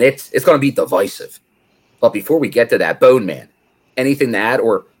it's going to be divisive. But before we get to that, Bone Man, anything to add,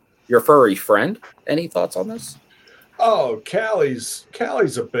 or your furry friend? Any thoughts on this? Oh, Callie's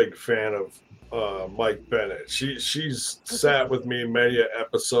a big fan of Mike Bennett. She's sat with me many an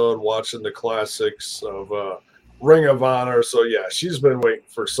episode watching the classics of Ring of Honor. So yeah, she's been waiting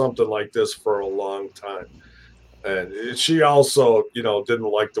for something like this for a long time. And she also, didn't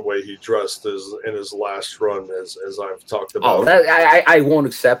like the way he dressed in his last run, as I've talked about. Oh, I won't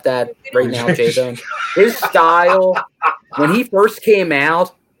accept that right now, J-Bone. His style, when he first came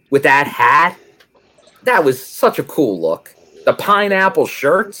out with that hat, that was such a cool look. The pineapple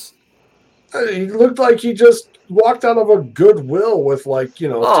shirts. He looked like he just walked out of a Goodwill with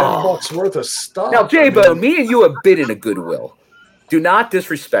 $10 worth of stuff. Now, J-Bone, me and you have been in a Goodwill. Do not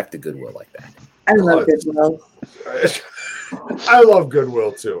disrespect the Goodwill like that. I love Goodwill. I love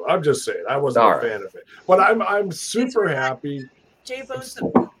Goodwill too. I'm just saying, I wasn't All a fan of it, but I'm super happy. J-Bone's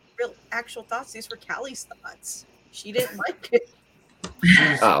real actual thoughts. These were Callie's thoughts. She didn't like it.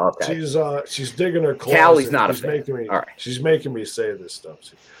 She's digging her claws. Callie's not a fan. She's making me say this stuff.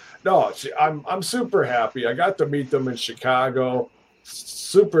 No, I'm super happy. I got to meet them in Chicago.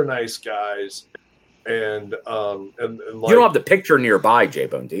 Super nice guys, and like, you don't have the picture nearby,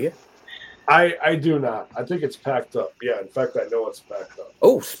 J-Bone, do you? I do not. I think it's packed up. Yeah, in fact, I know it's packed up.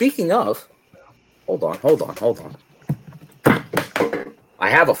 Oh, speaking of, hold on. I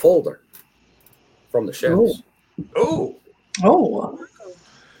have a folder from the shows. Oh.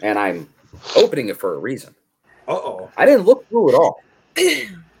 And I'm opening it for a reason. Uh-oh. I didn't look through it all,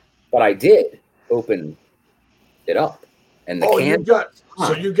 but I did open it up. And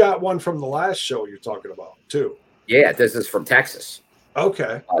you got one from the last show you're talking about too. Yeah, this is from Texas.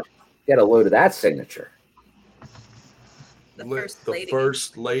 Okay. Get a load of that signature. The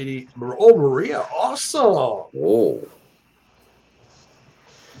first lady. Oh, Maria. Awesome. Oh.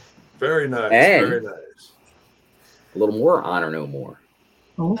 Very nice. And very nice. A little more Honor No More.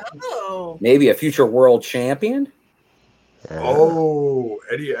 Oh. Maybe a future world champion. Oh,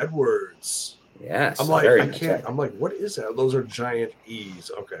 Eddie Edwards. Yes. I'm like, I'm like, what is that? Those are giant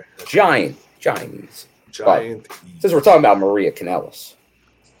E's. Okay. Giant E's. Giant E's. Since we're talking about Maria Kanellis.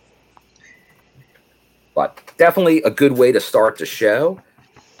 But definitely a good way to start the show.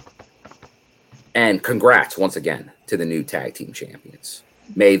 And congrats once again to the new tag team champions.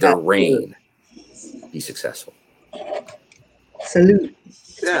 May their reign be successful. Salute.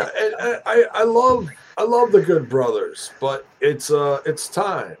 Yeah, and I love the Good Brothers, but it's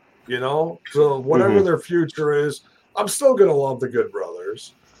time, So whatever their future is, I'm still gonna love the Good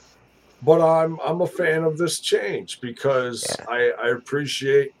Brothers. But I'm a fan of this change because I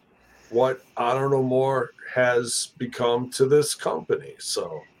appreciate what Honor No More has become to this company.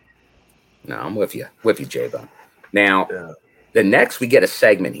 So, no, I'm with you, J-Bone. Now, the next we get a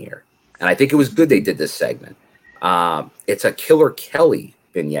segment here, and I think it was good they did this segment. It's a Killer Kelly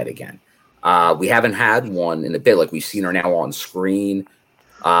vignette again. We haven't had one in a bit, like we've seen her now on screen.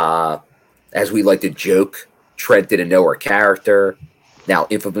 As we like to joke, Trent didn't know her character, now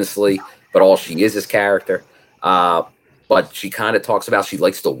infamously, but all she is character. But she kind of talks about she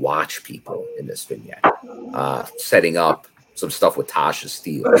likes to watch people in this vignette, setting up some stuff with Tasha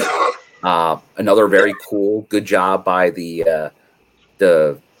Steelz. Another very cool, good job by the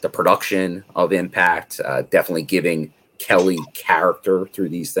production of Impact, definitely giving Kelly character through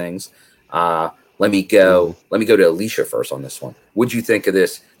these things. Let me go to Alicia first on this one. What'd you think of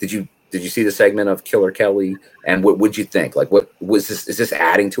this? Did you see the segment of Killer Kelly? And what would you think? Like, what was this? Is this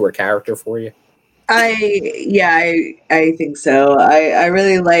adding to her character for you? I think so. I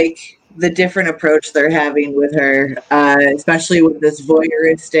really like the different approach they're having with her, especially with this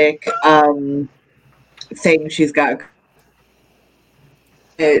voyeuristic thing she's got.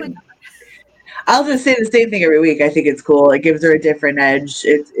 I'll just say the same thing every week. I think it's cool. It gives her a different edge.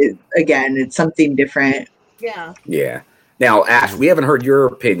 It's something different. Yeah. Yeah. Now, Ash, we haven't heard your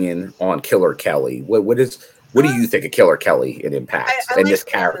opinion on Killer Kelly. What do you think of Killer Kelly in Impact and this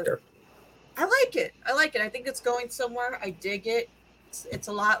character? I like it. I think it's going somewhere. I dig it. It's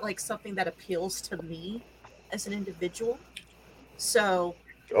a lot like something that appeals to me as an individual. So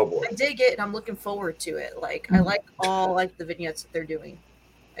I dig it, and I'm looking forward to it. Like I like all the vignettes that they're doing.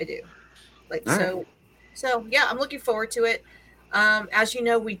 I do. So yeah, I'm looking forward to it. As you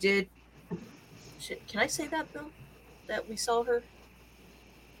know, we did. Can I say that, Bill? That we saw her?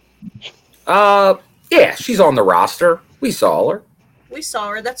 Yeah, she's on the roster. We saw her.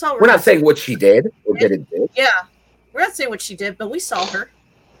 That's all. We're not saying what she did or didn't do. Yeah, we're not saying what she did, but we saw her.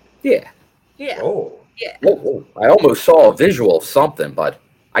 Yeah. Yeah. Oh. Yeah. Whoa. I almost saw a visual of something, but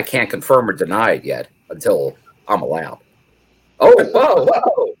I can't confirm or deny it yet until I'm allowed. Oh,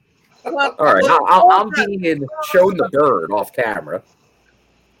 whoa. All right, I'm being shown the bird off camera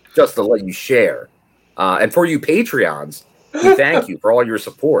just to let you share. And for you Patreons, we thank you for all your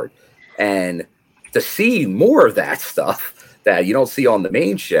support. And to see more of that stuff that you don't see on the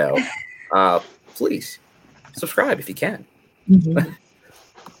main show, please subscribe if you can. Mm-hmm.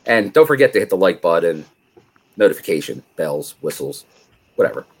 And don't forget to hit the like button, notification, bells, whistles,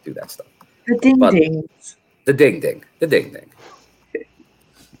 whatever. Do that stuff. The ding-dings. The ding-ding.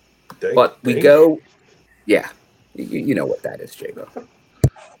 But we go, yeah, you know what that is, Jago.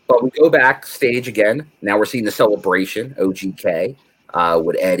 But we go backstage again. Now we're seeing the celebration, OGK,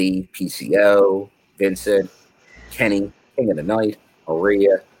 with Eddie, PCO, Vincent, Kenny, King of the Night,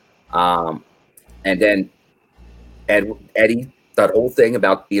 Maria. And then Eddie, that whole thing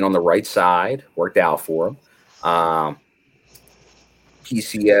about being on the right side worked out for him.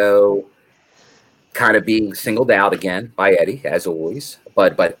 PCO kind of being singled out again by Eddie, as always.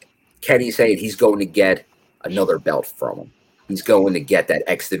 But Kenny saying he's going to get another belt from him. He's going to get that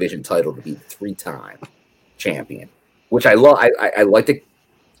X Division title to be 3-time champion, which I love. I like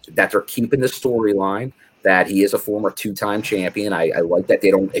that they're keeping the storyline that he is a former 2-time champion. I like that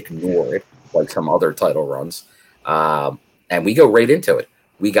they don't ignore it like some other title runs. And we go right into it.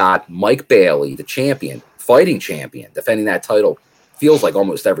 We got Mike Bailey, the champion, fighting champion, defending that title, feels like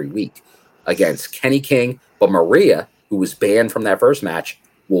almost every week, against Kenny King. But Maria, who was banned from that first match,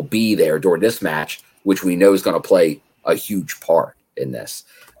 will be there during this match, which we know is going to play a huge part in this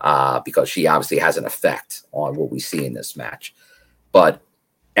because she obviously has an effect on what we see in this match. But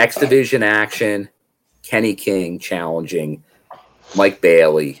X Division action, Kenny King challenging Mike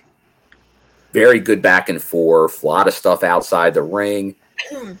Bailey. Very good back and forth. A lot of stuff outside the ring.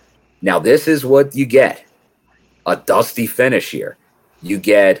 Now, this is what you get. A dusty finish here. You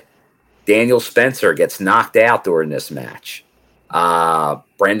get Daniel Spencer gets knocked out during this match.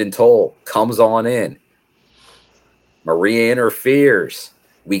 Brendan Toll comes on in. Maria interferes.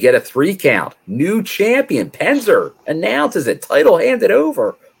 We get a 3 count. New champion, Penzer, announces it. Title handed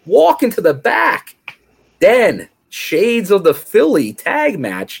over. Walk into the back. Then, Shades of the Philly tag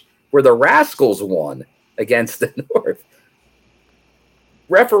match where the Rascals won against the North.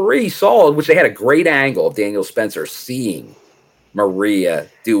 Referee saw it, which they had a great angle of Daniel Spencer seeing Maria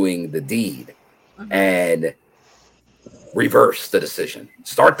doing the deed and reverse the decision.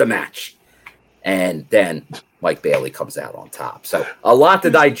 Start the match. And then Mike Bailey comes out on top. So a lot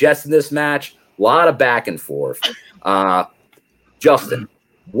to digest in this match. A lot of back and forth. Justin,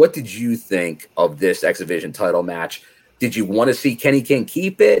 what did you think of this X Division title match? Did you want to see Kenny King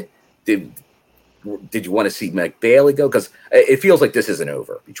keep it? Did you want to see Mike Bailey go? Because it feels like this isn't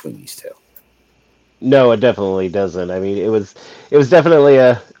over between these two. No, it definitely doesn't. I mean, it was definitely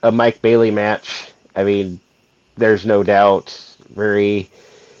a Mike Bailey match. I mean, there's no doubt. Very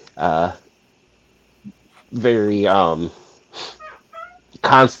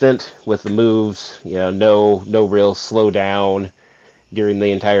constant with the moves. You know, no real slowdown during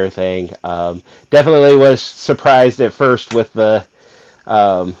the entire thing. Definitely was surprised at first with the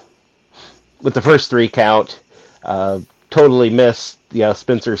first 3 count. Totally missed,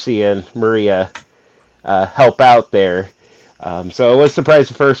 Spencer seeing Maria help out there. So I was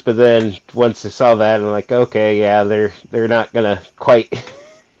surprised at first, but then once I saw that, I'm like, okay, yeah, they're not gonna quite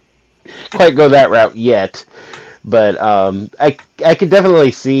go that route yet. But I could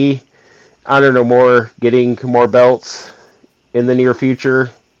definitely see Honor No More getting more belts in the near future,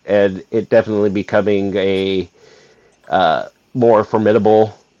 and it definitely becoming a more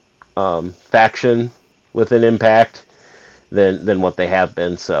formidable faction within Impact than what they have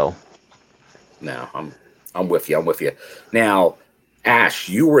been. So, no, I'm with you. I'm with you. Now, Ash,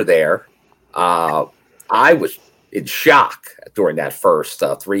 you were there. I was in shock during that first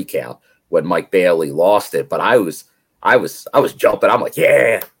 3 count when Mike Bailey lost it, but I was jumping. I'm like,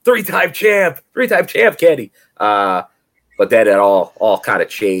 yeah, 3-time champ, Kenny. But then it all kind of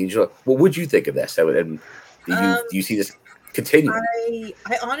changed. What would you think of this? And do you see this continuing?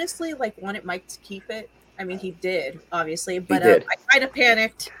 I honestly wanted Mike to keep it. I mean, he did, obviously, but did. I kind of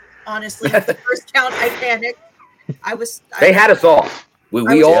panicked. Honestly, at the first count, I panicked. They had us all.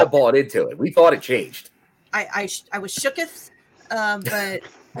 We all bought into it. We thought it changed. I was shooketh, but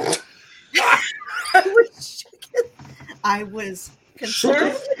I was shooketh. I was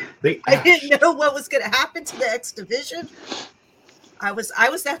concerned. I didn't know what was going to happen to the X division. I was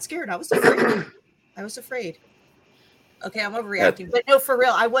that scared. I was afraid. Okay, I'm overreacting, but no, for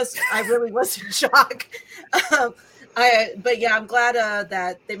real, I really was in shock. But yeah, I'm glad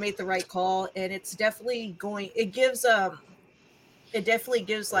that they made the right call, and it's definitely it definitely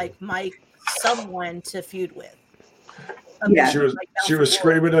gives like Mike someone to feud with. Yeah, she was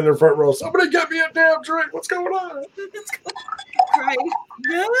screaming in the front row, "Somebody get me a damn drink! What's going on?" Right.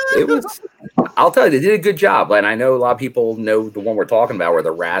 No. It was. I'll tell you, they did a good job, and I know a lot of people know the one we're talking about, where the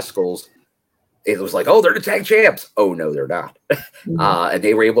Rascals. It was like, oh, they're the tag champs. Oh no, they're not. And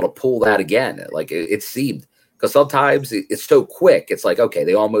they were able to pull that again. Like it seemed, because sometimes it's so quick. It's like, okay,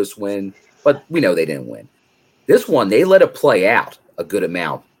 they almost win, but we know they didn't win. This one, they let it play out a good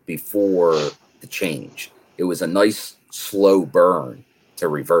amount before the change. It was a nice slow burn to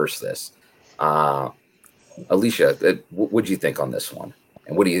reverse this. Alicia, what do you think on this one?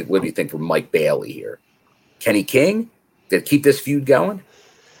 And what do you think from Mike Bailey here? Kenny King, did keep this feud going?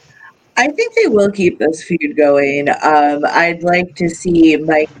 I think they will keep this feud going. I'd like to see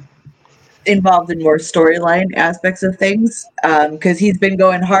Mike involved in more storyline aspects of things, because he's been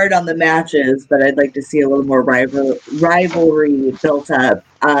going hard on the matches, but I'd like to see a little more rivalry built up.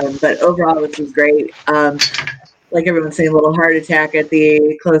 But overall, this was great. Like everyone's saying, a little heart attack at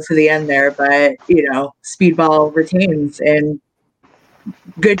the close to the end there, but Speedball retains, and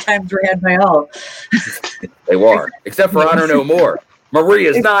good times were had by all. They were, except for Honor No More.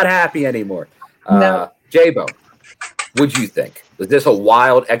 Maria's not happy anymore. No. J-Bone, what'd you think? Was this a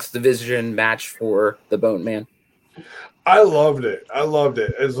wild X Division match for the Bone Man? I loved it.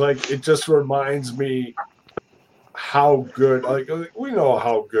 It's like, it just reminds me how good, we know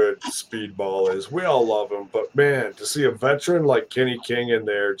how good Speedball is. We all love him, but man, to see a veteran like Kenny King in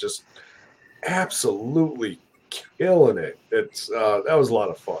there just absolutely killing it. It's that was a lot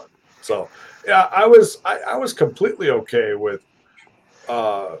of fun. So yeah, I was completely okay with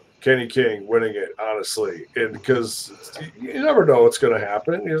Kenny King winning it, honestly, and because you never know what's going to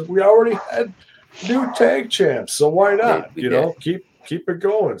happen. We already had new tag champs, so why not? Keep it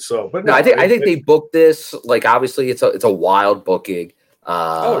going. So, but no, I think they booked this like, obviously it's a wild booking.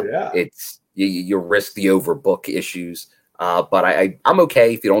 It's you risk the overbook issues, but I'm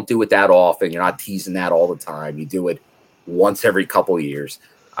okay if you don't do it that often. You're not teasing that all the time. You do it once every couple of years,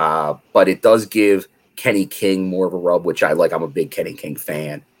 but it does give Kenny King more of a rub, which I like. I'm a big Kenny King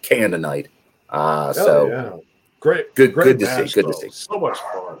fan. King of the night. Great. Good to match, see. Good to see. So much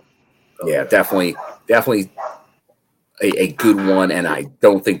fun. Yeah, definitely a good one, and I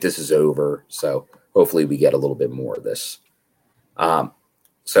don't think this is over. So hopefully we get a little bit more of this.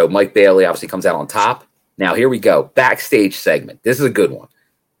 So Mike Bailey obviously comes out on top. Now here we go. Backstage segment. This is a good one.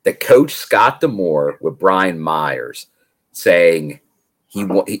 The coach Scott D'Amore with Brian Myers saying he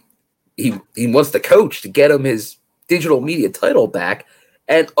wants the coach to get him his digital media title back,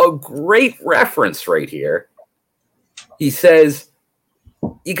 and a great reference right here. He says,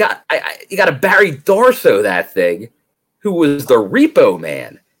 "You got to Barry Darso that thing, who was the Repo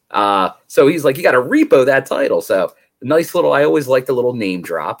Man." So he's like, "You got to repo that title." So nice little. I always like the little name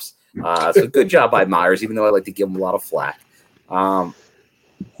drops. So good job by Myers, even though I like to give him a lot of flack. But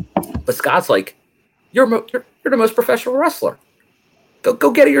Scott's like, "You're the most professional wrestler.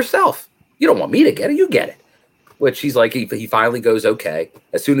 Go get it yourself. You don't want me to get it. You get it." Which he's like, he finally goes, okay.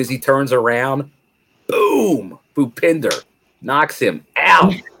 As soon as he turns around, boom, Bhupinder knocks him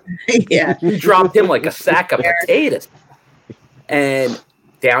out. Yeah. He dropped him like a sack of potatoes. And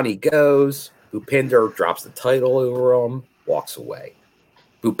down he goes. Bhupinder drops the title over him, walks away.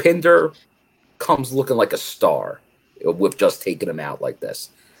 Bhupinder comes looking like a star with just taking him out like this.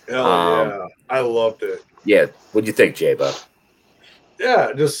 Yeah, I loved it. Yeah, what'd you think, J-Bo?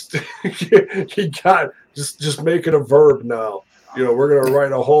 Yeah, just he got just make it a verb now. We're gonna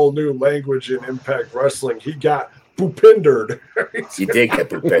write a whole new language in Impact Wrestling. He got Bhupindered. You did get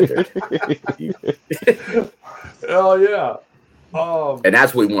Bhupindered. Hell yeah. And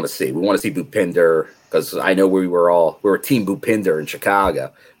that's what we want to see. We want to see Bhupinder, because I know we were Team Bhupinder in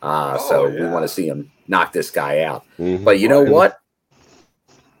Chicago. So we want to see him knock this guy out. Mm-hmm. But you know what?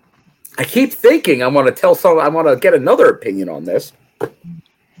 I keep thinking I want to get another opinion on this,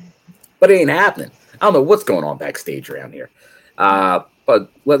 but it ain't happening. I don't know what's going on backstage around here.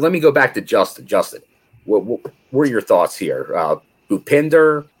 But let me go back to Justin. Justin, what were your thoughts here?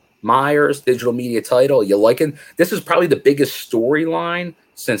 Bhupinder, Myers, digital media title. You liking? This is probably the biggest storyline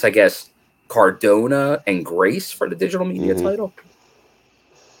since, I guess, Cardona and Grace for the digital media title.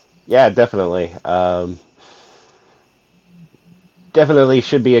 Yeah, definitely. Definitely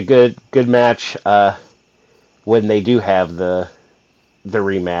should be a good match when they do have the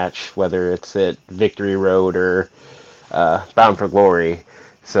rematch, whether it's at Victory Road or Bound for Glory.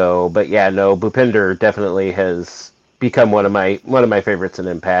 So, but yeah, no, Bhupinder definitely has become one of my favorites in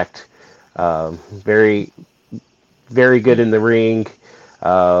Impact. Very, very good in the ring.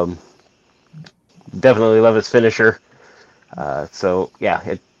 Definitely love his finisher. So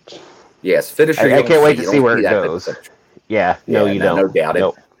yeah, yes, finisher. I can't wait to see where it goes. Yeah, no, you don't. No doubt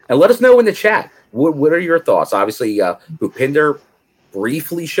nope. it. And let us know in the chat. What are your thoughts? Obviously, Bhupinder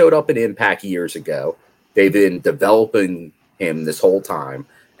briefly showed up in Impact years ago. They've been developing him this whole time,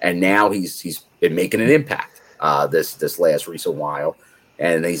 and now he's been making an impact this last recent while.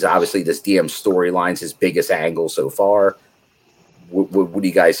 And he's obviously this DM storyline's his biggest angle so far. What do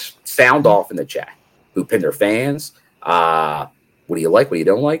you guys sound off in the chat? Bhupinder fans, what do you like? What do you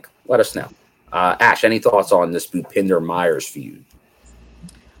don't like? Let us know. Ash, any thoughts on this Bhupinder Myers feud?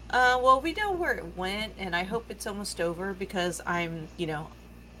 Well, we know where it went, and I hope it's almost over because I'm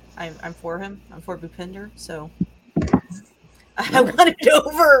for him. I'm for Bhupinder, so I want it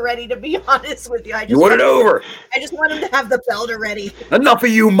over already. To be honest with you, You want it over? I just want him to have the belt already. Enough of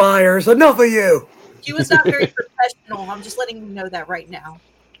you, Myers. Enough of you. He was not very professional. I'm just letting you know that right now.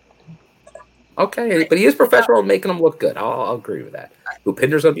 Okay, but he is professional and making him look good. I'll agree with that.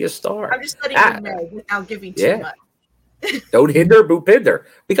 Bhupinder's going to be a star. I'm just letting you know without giving too much. Don't hinder Bhupinder.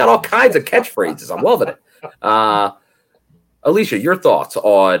 We got all kinds of catchphrases. I'm loving it. Alicia, your thoughts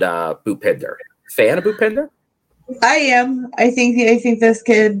on Bhupinder? Fan of Bhupinder? I am. I think this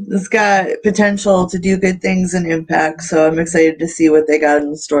kid has got potential to do good things in Impact, so I'm excited to see what they got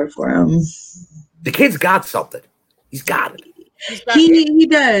in store for him. The kid's got something. He's got it. He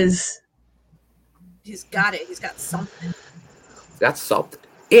does. He's got it. He's got something. That's something.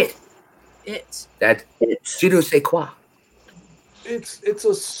 That je ne sais quoi. It's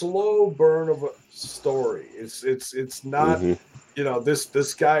a slow burn of a story. It's not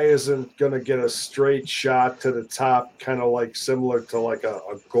this guy isn't gonna get a straight shot to the top, kind of like similar to like a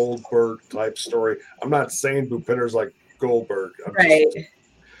Goldberg type story. I'm not saying Bhupinder's like Goldberg.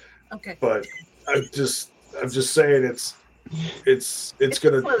 Okay. But I'm just saying it's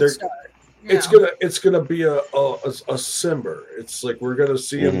gonna be a simmer. It's like we're gonna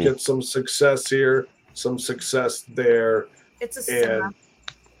see him get some success here, some success there. It's a simmer.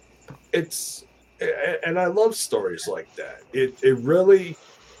 And I love stories like that. It really,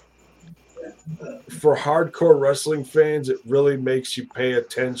 for hardcore wrestling fans, it really makes you pay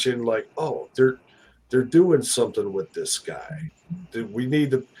attention. Like, oh, they're doing something with this guy. We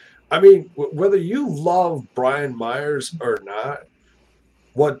need to. I mean, whether you love Brian Myers or not,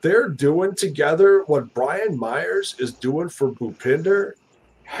 what they're doing together, what Brian Myers is doing for Bhupinder,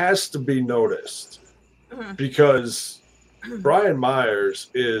 has to be noticed because Brian Myers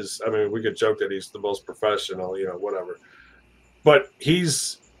is, I mean, we could joke that he's the most professional, whatever, but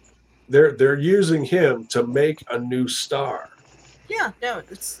they're using him to make a new star. Yeah, no,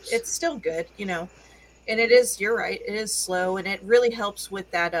 it's still good, and it is, you're right, it is slow, and it really helps with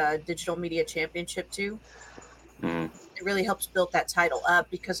that digital media championship too. It really helps build that title up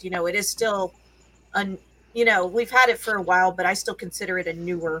because, it is still, we've had it for a while, but I still consider it a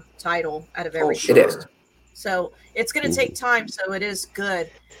newer title out of every It is. So it's going to take time. So it is good,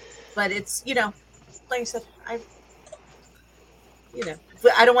 but it's, like I said, I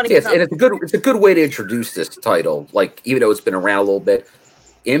don't want to give up. And it's a good way to introduce this title. Like, even though it's been around a little bit,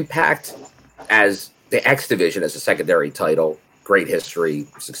 Impact as the X Division as a secondary title, great history,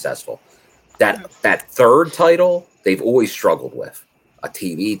 successful. That third title, they've always struggled with. A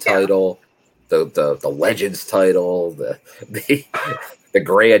TV title, the Legends title, the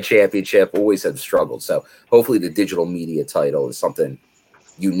Grand Championship, always have struggled. So hopefully the digital media title is something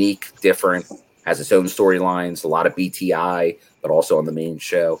unique, different, has its own storylines, a lot of BTI, but also on the main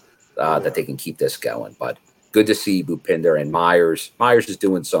show that they can keep this going. But good to see Bhupinder and Myers. Myers is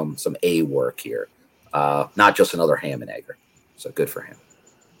doing some A work here. not just another ham and egger. So good for him.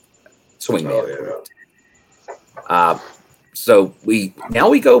 Swing man. So we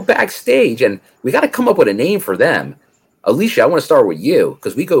go backstage, and we got to come up with a name for them. Alicia, I want to start with you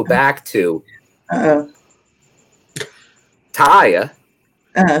because we go back to Taya,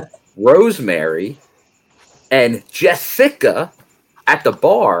 Rosemary, and Jessica at the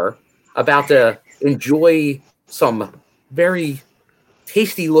bar about to enjoy some very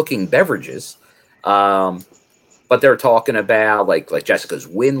tasty looking beverages. But they're talking about like Jessica's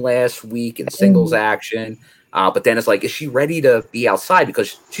win last week in singles action. But then it's like, is she ready to be outside?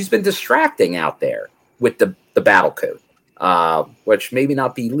 Because she's been distracting out there with the battle code, which maybe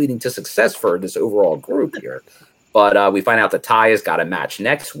not be leading to success for this overall group here. But we find out that Taya's got a match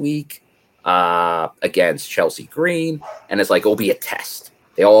next week against Chelsea Green. And it's like, it'll be a test.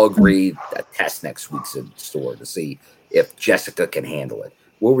 They all agreed a test next week's in store to see if Jessica can handle it.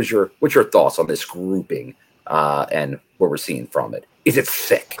 What's your thoughts on this grouping and what we're seeing from it? Is it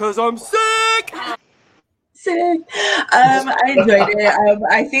sick? Because I'm sick! Sick. I enjoyed it.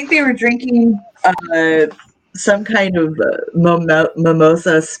 I think they were drinking some kind of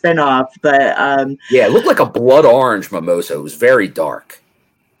mimosa spinoff, but yeah, it looked like a blood orange mimosa. It was very dark.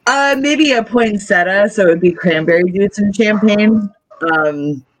 Maybe a poinsettia, so it would be cranberry juice and champagne.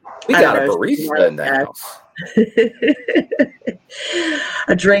 We got a barista in the house.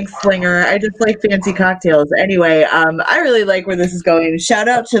 A drink slinger. I just like fancy cocktails. Anyway, I really like where this is going. Shout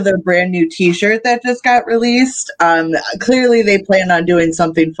out to the brand new t-shirt that just got released. Clearly they plan on doing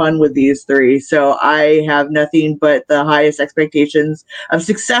something fun with these three, so I have nothing but the highest expectations of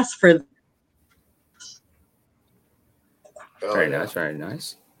success for them. Very nice, very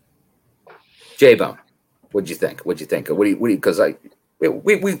nice. J-Bone, what'd you think? What do you because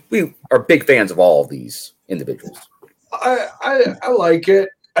we are big fans of all of these individuals. I like it.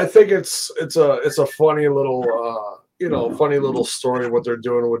 I think it's a funny little funny little story what they're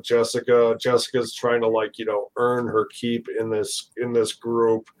doing with Jessica. Jessica's trying to earn her keep in this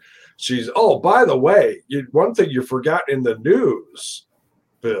group. She's by the way, one thing you forgot in the news,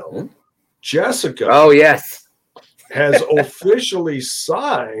 Bill, Jessica. Oh yes, has officially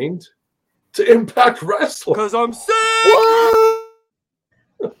signed to Impact Wrestling. Because I'm sick.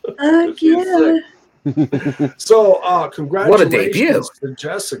 Yeah. So congratulations what a debut to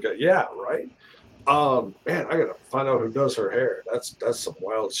Jessica. Yeah, right. Man, I gotta find out who does her hair. That's some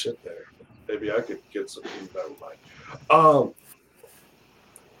wild shit there. Maybe I could get some feedback. But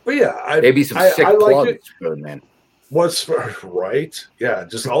yeah, maybe some sick plugs, like man. What's right? Yeah,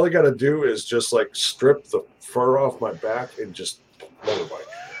 just all I gotta do is just strip the fur off my back and just never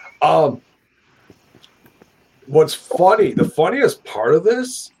mind. What's funny, the funniest part of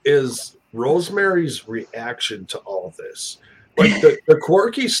this is Rosemary's reaction to all this. The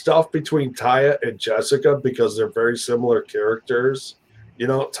quirky stuff between Taya and Jessica, because they're very similar characters.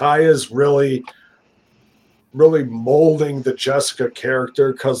 Taya's really molding the Jessica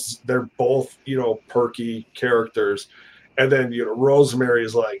character because they're both, perky characters. And then, Rosemary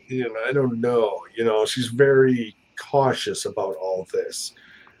is like, I don't know. She's very cautious about all this,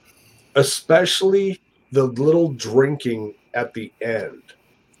 especially the little drinking at the end.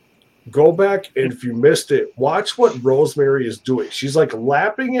 Go back, and if you missed it, watch what Rosemary is doing. She's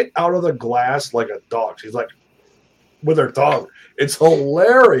lapping it out of the glass like a dog. She's with her tongue. It's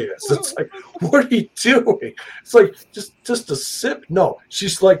hilarious. It's what are you doing? It's just a sip. No,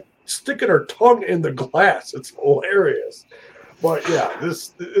 she's sticking her tongue in the glass. It's hilarious. But yeah,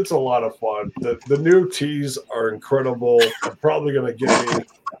 it's a lot of fun. The new teas are incredible. I'm probably gonna get me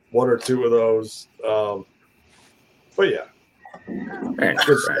one or two of those. But yeah. Very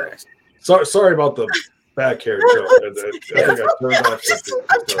nice. Sorry about the back hair joke. I think I turned off.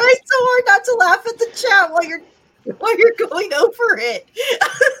 I'm trying so hard not to laugh at the chat while you're going over it.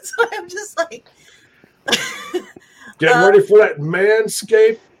 So I'm just getting ready for that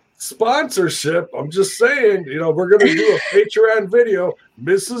Manscaped sponsorship. I'm just saying, we're gonna do a Patreon video.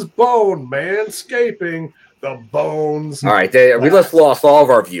 Mrs. Bone manscaping the bones. All right, we just lost all of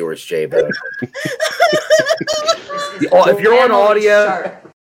our viewers, J-Bone. If you're on audio,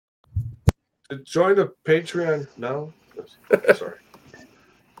 join the Patreon. No, sorry.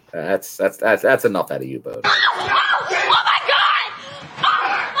 That's enough out of you, Bone. Oh my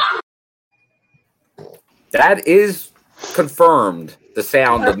God! That is confirmed. The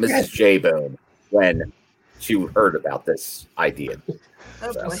sound of Mrs. J-Bone when she heard about this idea.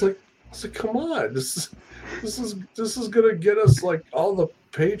 So come on, this is gonna get us all the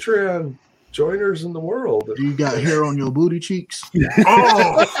Patreon joiners in the world. You got hair on your booty cheeks.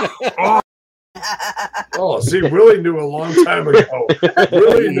 Oh, see, Willie knew a long time ago.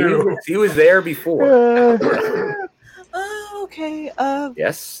 Willie knew. He was there before. Oh, okay.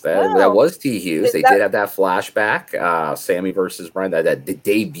 Yes, that was T. Hughes. They did have that flashback. Sammy versus Brian, that the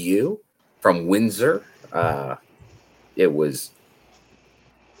debut from Windsor. It was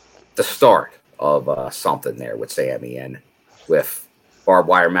the start of something there with Sammy, and with Barbed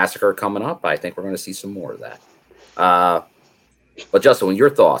Wire Massacre coming up, I think we're going to see some more of that. But Justin, your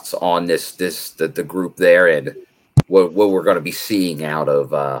thoughts on the group there, and what we're going to be seeing out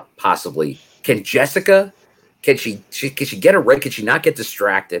of possibly? Can Jessica? Can she get a break? Can she not get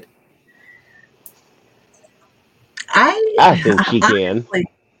distracted? I think she can.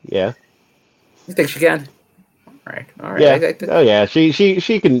 Yeah. You think she can? All right. Yeah. Oh yeah. She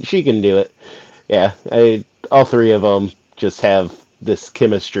can do it. Yeah. All three of them just have this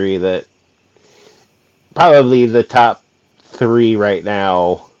chemistry that probably the top three right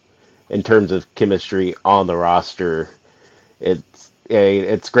now in terms of chemistry on the roster.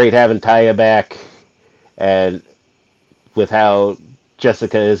 It's great having Taya back, and with how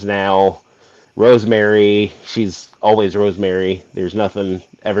Jessica is now, Rosemary, she's always Rosemary. There's nothing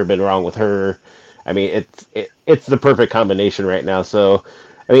ever been wrong with her. I mean, it's the perfect combination right now. So,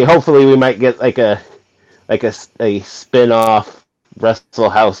 I mean, hopefully we might get like a spin-off Wrestle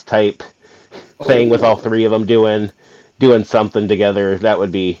House type thing with all three of them doing something together. That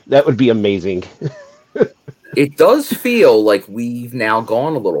would be amazing. It does feel like we've now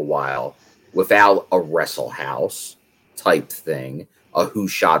gone a little while without a Wrestle House type thing, a Who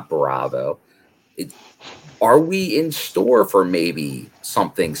Shot Bravo. Are we in store for maybe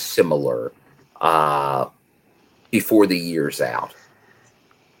something similar before the year's out?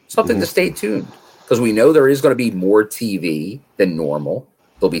 Something to stay tuned, because we know there is going to be more TV than normal.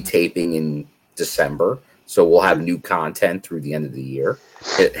 They'll be taping in December, so we'll have new content through the end of the year,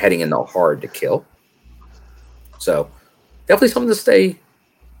 heading into Hard to Kill. So definitely something to stay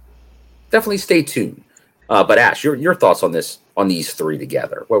tuned. But Ash, your thoughts on these three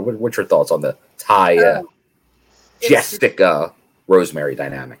together? What's your thoughts on the Taya, Jessica, Rosemary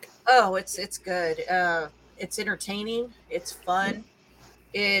dynamic? Oh, it's good. It's entertaining. It's fun.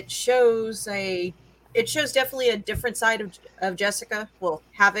 It shows definitely a different side of Jessica. Well,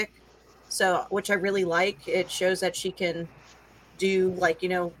 Havoc. So, which I really like. It shows that she can do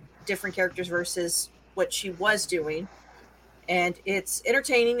different characters versus what she was doing, and it's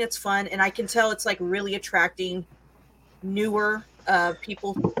entertaining. It's fun, and I can tell it's really attracting newer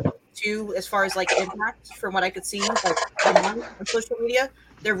people too, as far as Impact. From what I could see, on social media,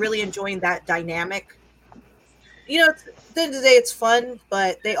 they're really enjoying that dynamic. At the end of the day, it's fun,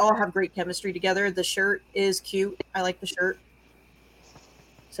 but they all have great chemistry together. The shirt is cute. I like the shirt.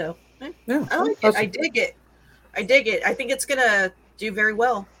 So yeah, I like it. I dig it. I think it's gonna do very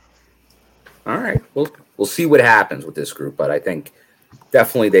well. All right, we'll see what happens with this group, but I think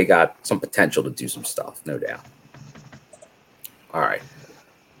definitely they got some potential to do some stuff, no doubt. All right,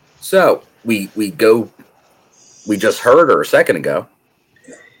 so we just heard her a second ago.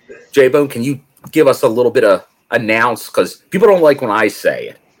 J-Bone, can you give us a little bit of announce, because people don't like when I say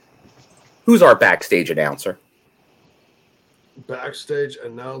it. Who's our backstage announcer? Backstage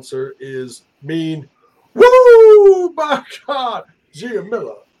announcer is Mean. Woo! My God, Gia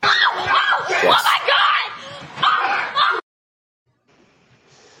Miller. Yes. Oh my God!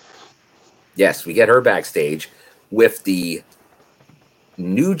 Yes, we get her backstage with the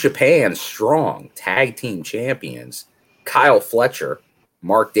New Japan Strong Tag Team Champions, Kyle Fletcher,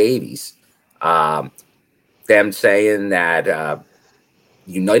 Mark Davies. Them saying that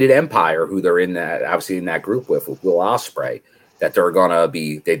United Empire, who they're obviously in that group with Will Ospreay, that they're gonna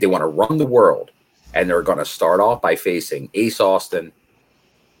be they want to run the world, and they're gonna start off by facing Ace Austin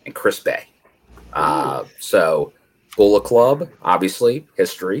and Chris Bay. So Bullet Club, obviously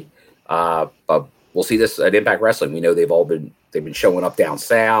history, but we'll see this at Impact Wrestling. We know they've been showing up down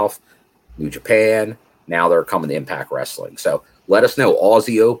south, New Japan. Now they're coming to Impact Wrestling. So let us know.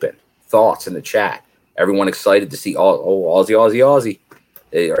 Aussie Open thoughts in the chat. Everyone excited to see Aussie.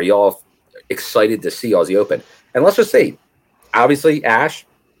 Are y'all excited to see Aussie Open? And let's just say, obviously, Ash,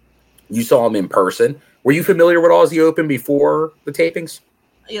 you saw him in person. Were you familiar with Aussie Open before the tapings?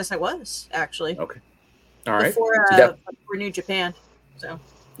 Yes, I was, actually. Okay. All right. Before New Japan. So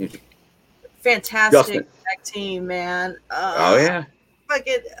fantastic tag team, man. Oh yeah.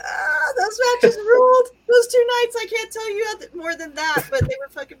 Fucking those matches ruled. Those 2 nights, I can't tell you more than that, but they were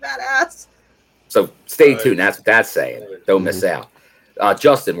fucking badass. So stay tuned. That's what that's saying. Don't miss out.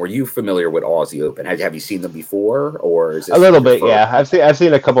 Justin, were you familiar with Aussie Open? Have you seen them before, or is this a little bit? Yeah, I've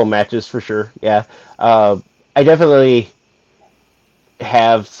seen a couple matches for sure. Yeah, I definitely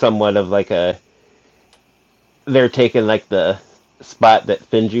have somewhat of like a they're taking like the spot that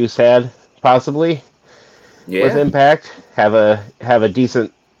Finjuice had, possibly. Yeah. With Impact, have a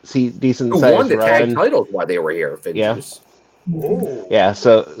decent Who size won the tag run. titles while they were here? Finjuice. Yeah.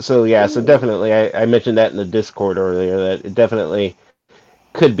 So definitely, I mentioned that in the Discord earlier that it definitely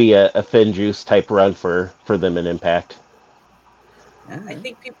could be a Finjuice type run for them in Impact. I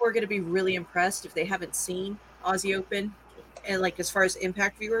think people are going to be really impressed if they haven't seen Aussie Open, and like as far as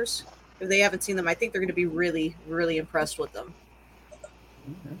Impact viewers, if they haven't seen them, I think they're going to be really, really impressed with them.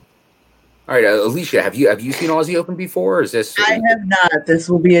 All right, Alicia, have you seen Aussie Open before? Or is this? I have not. This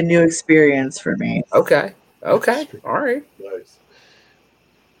will be a new experience for me. Okay. All right. Nice.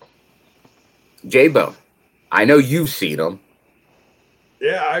 J-Bone, I know you've seen them.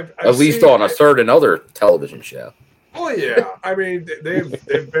 Yeah, I've at least on a certain other television show. Oh yeah, I mean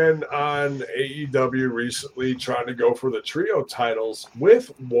they've been on AEW recently, trying to go for the trio titles with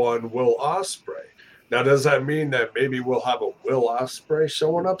one Will Ospreay. Now, does that mean that maybe we'll have a Will Ospreay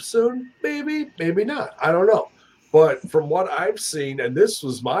showing up soon? Maybe, maybe not. I don't know. But from what I've seen, and this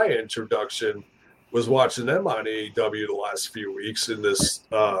was my introduction, was watching them on AEW the last few weeks in this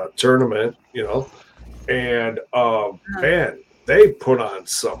tournament, and man, they put on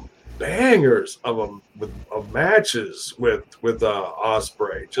some bangers of matches with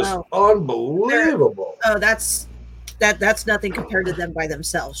Ospreay, just unbelievable. That's nothing compared to them by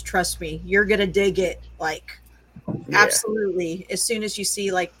themselves. Trust me, you're gonna dig it. Absolutely. As soon as you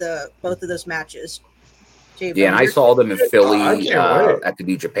see both of those matches. Yeah, and I saw them in Philly at the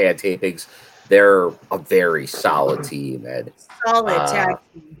New Japan tapings. They're a very solid team, Ed. Solid tag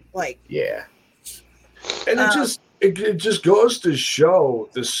team, yeah. And it just goes to show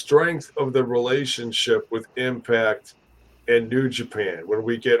the strength of the relationship with Impact and New Japan. When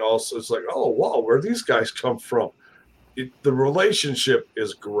we get also, it's like, oh wow, where these guys come from? The relationship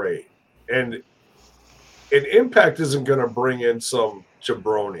is great, and Impact isn't going to bring in some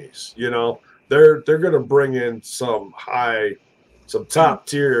jabronis. They're going to bring in some top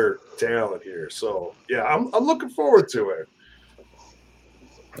tier talent here. So yeah, I'm looking forward to it.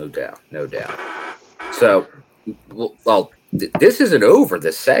 No doubt. So, well, this isn't over,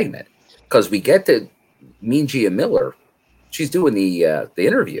 this segment, because we get to Mean Gia Miller. She's doing the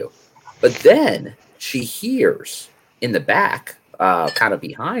interview, but then she hears in the back, kind of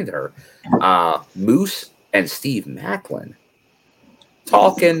behind her, Moose and Steve Maclin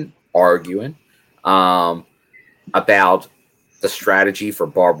talking, arguing about the strategy for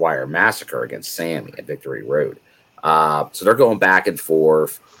Barbed Wire Massacre against Sammy at Victory Road. So they're going back and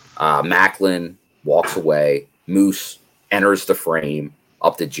forth. Maclin walks away. Moose enters the frame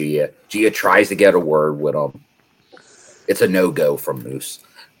up to Gia. Gia tries to get a word with him. It's a no-go from Moose.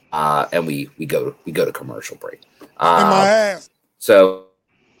 And we go to commercial break. So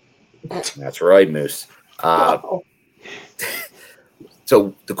that's right, Moose.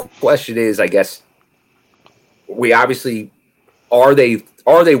 So the question is, I guess, we obviously are they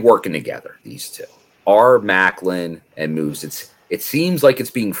working together? These two are Maclin and Moose. It seems like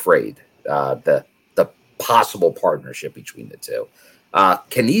it's being frayed. The possible partnership between the two.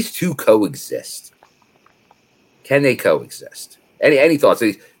 Can these two coexist? Can they coexist? Any thoughts?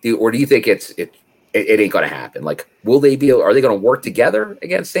 Or do you think it ain't going to happen? Like, are they going to work together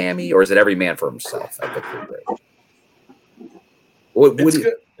against Sammy, or is it every man for himself? I think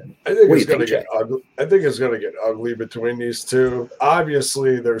it's going to get ugly. I think it's going to get ugly between these two.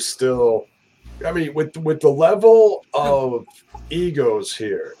 Obviously, there's still, with the level of egos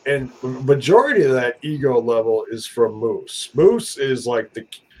here, and majority of that ego level is from Moose. Moose is like the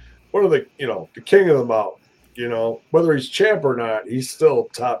king of the mountain. Whether he's champ or not, he's still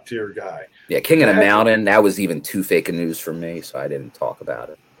top tier guy. Yeah, King of the Mountain. That was even too fake a news for me, so I didn't talk about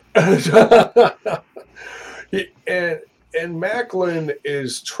it. And Maclin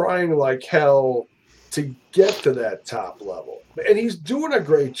is trying like hell to get to that top level, and he's doing a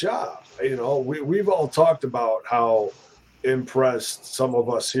great job. We've all talked about how impressed some of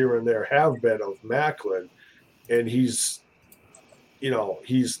us here and there have been of Maclin, and he's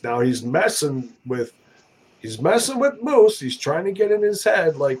messing with Moose. He's trying to get in his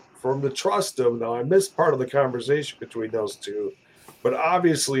head, for him to trust him. Now, I missed part of the conversation between those two, but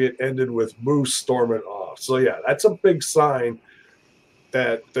obviously it ended with Moose storming off. So yeah, that's a big sign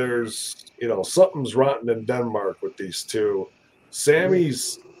that there's, something's rotten in Denmark with these two.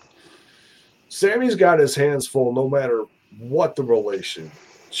 Sammy's got his hands full no matter what the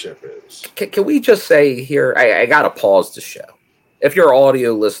relationship is. Can we just say here, I got to pause the show. If you're an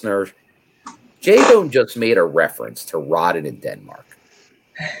audio listener, J-Bone just made a reference to Rotten in Denmark.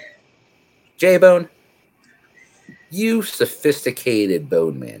 J-Bone, you sophisticated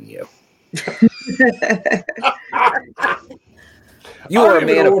bone man, you. You are a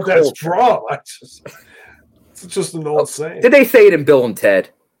man of culture. That's from. It's just an old saying. Did they say it in Bill and Ted?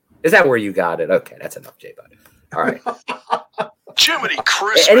 Is that where you got it? Okay, that's enough, J-Bud. All right. Jiminy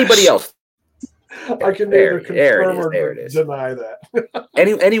Christmas. Anybody else? I can neither confirm or deny that.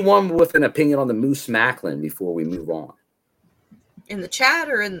 Anyone with an opinion on the Moose Macklin before we move on? In the chat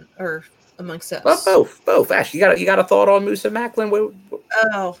or amongst us? Both. Ash, you got a thought on Moose and Macklin?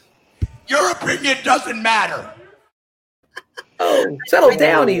 Oh, your opinion doesn't matter. Oh, settle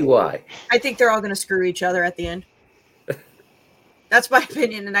down, EY. I think they're all going to screw each other at the end. That's my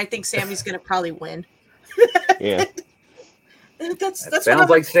opinion, and I think Sammy's going to probably win. Yeah. That sounds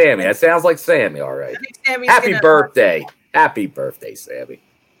like Sammy. That sounds like Sammy, all right. Happy birthday. Happy birthday, Sammy.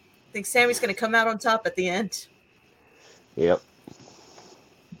 I think Sammy's going to come out on top at the end. Yep.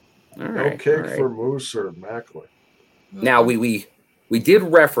 All right, no cake for Moose or Macklin. Now, we did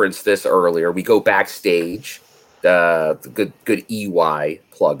reference this earlier. We go backstage. The good EY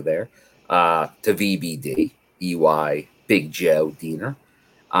plug there to VBD. EY, Big Joe Diener.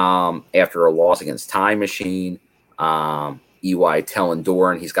 After a loss against Time Machine, EY telling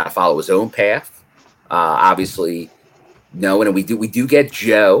Doran he's got to follow his own path. Obviously, knowing, and we do get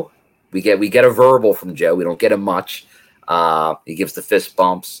Joe. We get a verbal from Joe. We don't get him much. He gives the fist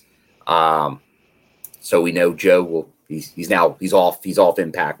bumps. So we know Joe will. He's off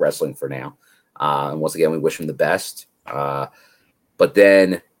Impact Wrestling for now. And once again, we wish him the best. But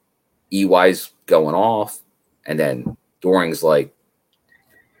then EY's going off, and then Doring's like,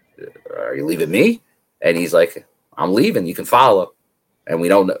 "Are you leaving me?" And he's like, "I'm leaving. You can follow." And we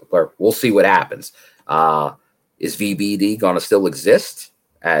don't know, or we'll see what happens. Is VBD going to still exist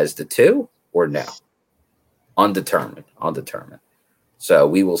as the two, or no? Undetermined. So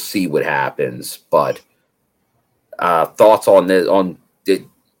we will see what happens. But thoughts on this? Did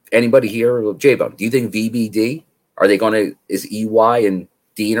anybody here, J-Bone, do you think VBD, is EY and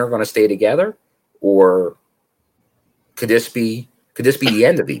Diener going to stay together, or could this be the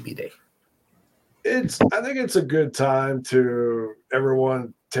end of VBD? I think it's a good time to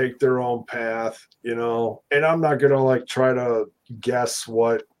everyone take their own path, and I'm not going to try to guess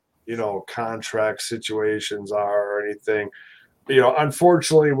what, contract situations are or anything.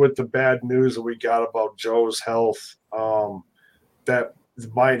 Unfortunately, with the bad news that we got about Joe's health, that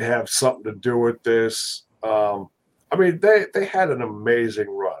might have something to do with this. They had an amazing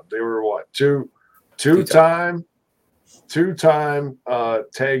run. They were two-time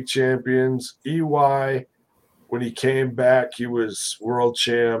tag champions. EY, when he came back, he was world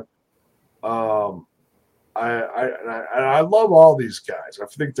champ. I love all these guys. I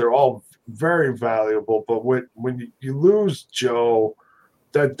think they're all very valuable. But when you lose Joe,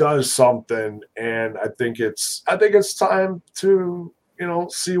 that does something, and I think it's time to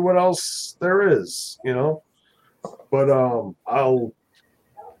see what else there is. But I'll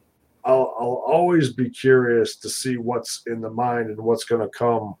always be curious to see what's in the mind and what's going to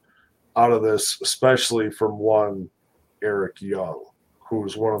come out of this, especially from one Eric Young,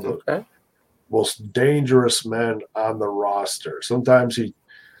 who's one of the most dangerous men on the roster. Sometimes he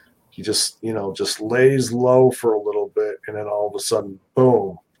just lays low for a little bit, and then all of a sudden,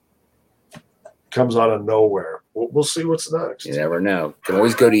 boom, comes out of nowhere. We'll see what's next. You never know. Can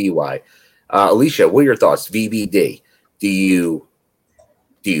always go to EY. Alicia, what are your thoughts? VBD. Do you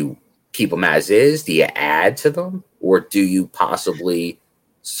keep them as is? Do you add to them, or do you possibly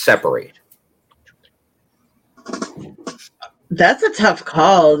separate? That's a tough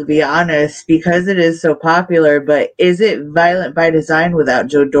call, to be honest, because it is so popular. But is it Violent by Design without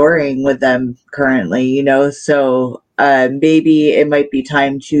Joe Doring with them currently? So maybe it might be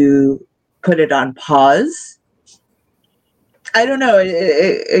time to put it on pause. I don't know.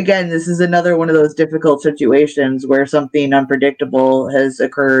 Again, this is another one of those difficult situations where something unpredictable has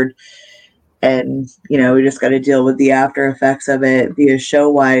occurred, and we just got to deal with the after effects of it via show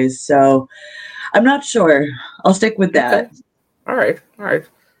wise. So I'm not sure. I'll stick with that. Okay. All right.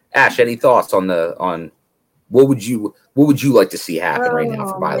 Ash, any thoughts on what would you like to see happen right now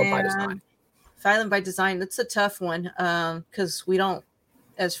for Violent by Design? Violent by Design, that's a tough one because we don't,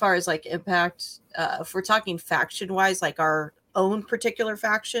 as far as Impact, if we're talking faction wise, our own particular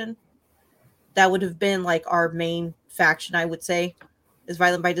faction, that would have been our main faction, I would say, is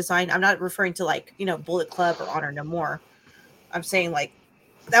Violent by Design. I'm not referring to Bullet Club or Honor No More. I'm saying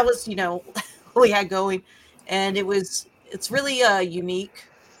that was what we had going, and it's really unique,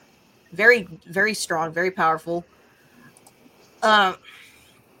 very, very strong, very powerful.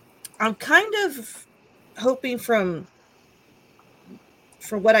 I'm kind of hoping from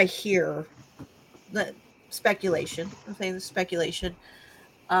what I hear, the speculation. I'm saying the speculation.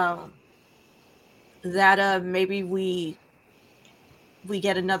 that maybe we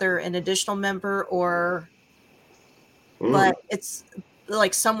get an additional member, or but it's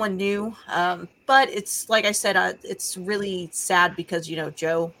like someone new. But it's like I said, it's really sad because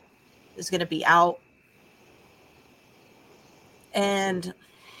Joe is going to be out, and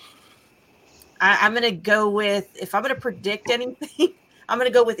I'm going to go with, if I'm going to predict anything, I'm going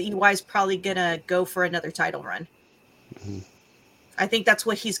to go with EY's probably going to go for another title run. Mm-hmm. I think that's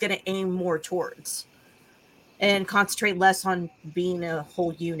what he's going to aim more towards and concentrate less on being a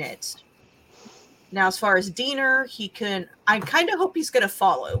whole unit. Now, as far as Diener, I kind of hope he's going to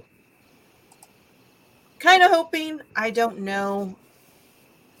follow. Kind of hoping. I don't know.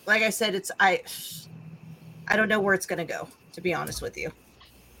 Like I said, I don't know where it's going to go, to be honest with you.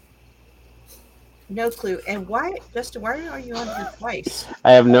 No clue. And why, Justin, why are you on here twice?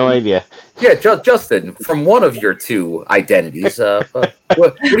 I have no idea. Yeah, Justin, from one of your two identities,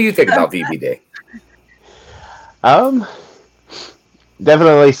 what do you think about VBD?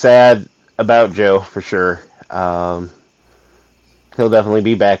 Definitely sad about Joe, for sure. He'll definitely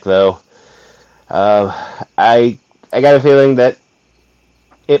be back, though. I got a feeling that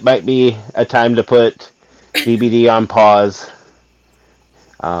it might be a time to put VBD on pause,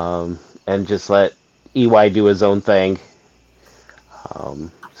 and just let EY do his own thing.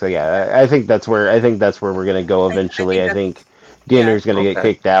 So yeah, I think that's where we're gonna go eventually. I think Diener's gonna get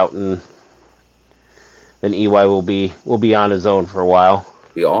kicked out, and then EY will be on his own for a while.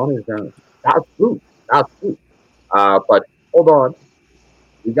 Be on his own. Not true. But hold on,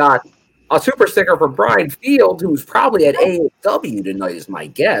 we got a super sticker from Brian Field, who's probably at AEW tonight, is my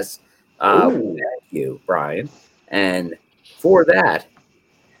guess. Thank you, Brian. And for that,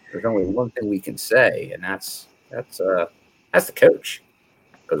 there's only one thing we can say, and that's the coach,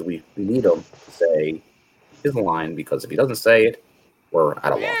 because we need him to say his line, because if he doesn't say it, we're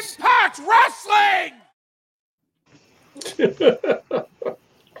at a loss. Impact Wrestling.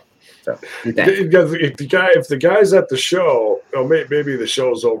 So, if the guy's at the show, maybe the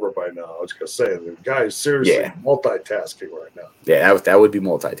show's over by now. I was gonna say the guy's seriously multitasking right now. Yeah, that would be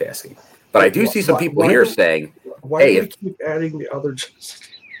multitasking. But I do see some people here saying, "Why do you keep adding the other?"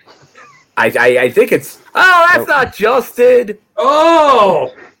 I think it's that's not Justin.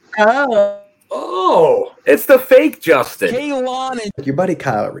 Oh, it's the fake Justin. Kaylon and your buddy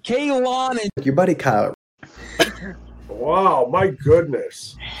Kyle. Wow, my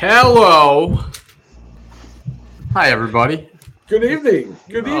goodness. Hello. Hi, everybody. Good evening.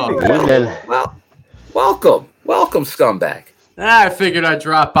 Good evening. Well, welcome, scumbag. I figured I'd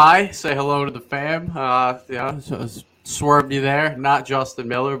drop by, say hello to the fam. Swerve you there. Not Justin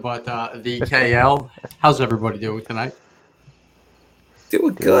Miller, but the KL. How's everybody doing tonight?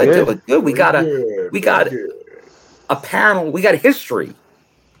 Doing good. We got a panel. We got history.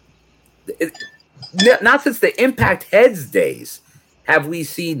 Not since the Impact Heads days have we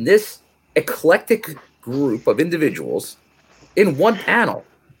seen this eclectic group of individuals in one panel.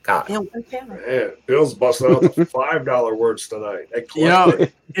 God. Man, Bill's busting out the $5 words tonight.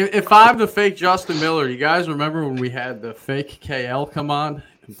 If I'm the fake Justin Miller, you guys remember when we had the fake KL come on?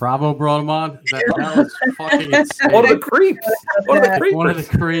 Bravo brought him on. That was fucking insane. One of the creeps. One of the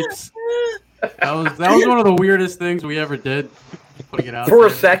creeps. That was one of the weirdest things we ever did. Putting it out for there.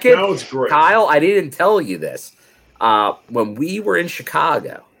 A second, that was great. Kyle, I didn't tell you this. When we were in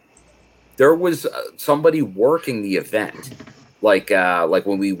Chicago, there was somebody working the event. Like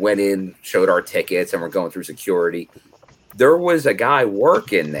when we went in, showed our tickets, and we're going through security. There was a guy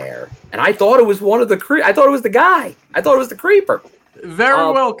working there, and I thought it was one of the I thought it was the guy. I thought it was the creeper.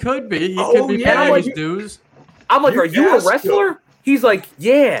 Very well could be. He could be paying his dues. I'm like, are you a wrestler? He's like,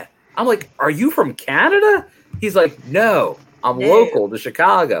 yeah. I'm like, are you from Canada? He's like, no, I'm local to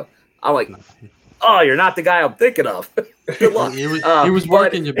Chicago. I'm like, oh, you're not the guy I'm thinking of. Good luck. He was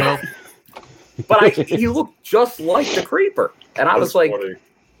working you, Bill. But he looked just like the creeper, and I was like, funny.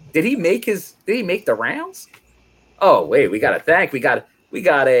 Did he make the rounds? Oh wait, we got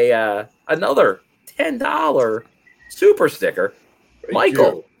a another $10 super sticker.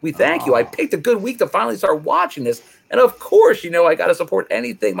 Michael, we thank you. I picked a good week to finally start watching this. And of course, I got to support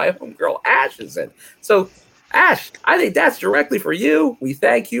anything my homegirl Ash is in. So, Ash, I think that's directly for you. We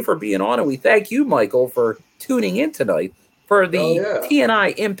thank you for being on, and we thank you, Michael, for tuning in tonight for the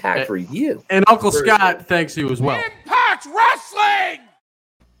TNI Impact review. And Uncle Scott thanks you as well. Impact Wrestling!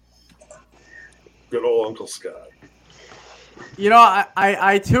 Good old Uncle Scott.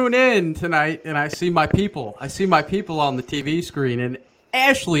 I tune in tonight and I see my people. I see my people on the TV screen. And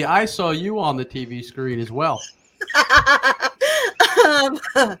Ashley, I saw you on the TV screen as well.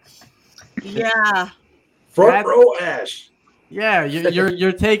 Yeah. Front row Ash. Yeah,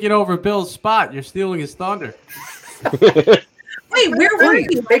 you're taking over Bill's spot. You're stealing his thunder. Wait, where were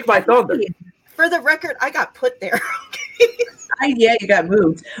you? Take my thunder. For the record, I got put there. Yeah, you got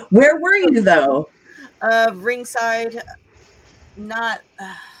moved. Where were you though? Ringside, not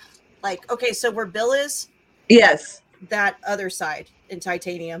okay. So where Bill is? Yes. That other side in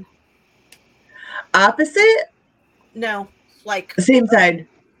titanium. Opposite? No, same side.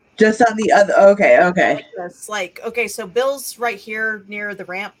 Just on the other. Okay. It's okay. So Bill's right here near the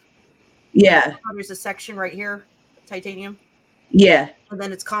ramp. Yeah. There's a section right here, titanium. Yeah. And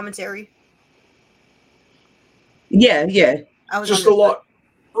then it's commentary. Yeah. I was just a lot.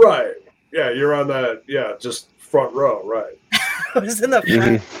 Right. Yeah, you're on that. Yeah, just front row. Right. I was in the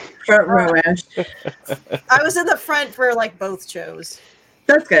front. Front row, Ash. I was in the front for both shows.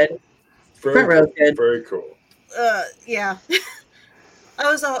 That's good. Front row's good. Very cool. Yeah.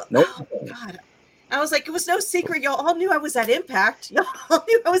 I was all. Nope. Oh God. I was like, it was no secret. Y'all all knew I was at Impact. Y'all all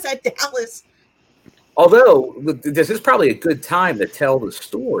knew I was at Dallas. Although this is probably a good time to tell the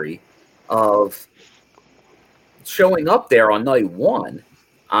story of showing up there on night one,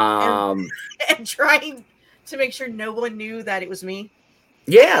 and trying to make sure no one knew that it was me.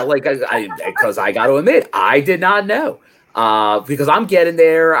 Yeah, because I got to admit, I did not know. Because I'm getting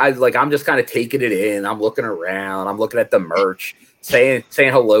there, I'm just kind of taking it in. I'm looking around. I'm looking at the merch, saying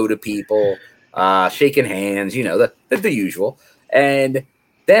hello to people, shaking hands. The usual. And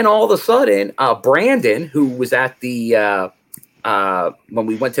then all of a sudden, Brandon, who was at the when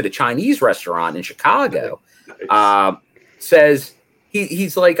we went to the Chinese restaurant in Chicago, says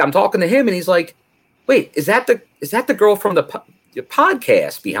he's like, I'm talking to him, and he's like, "Wait, is that the girl from the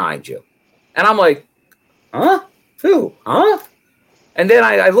podcast behind you?" And I'm like, "Huh? Who? Huh?" And then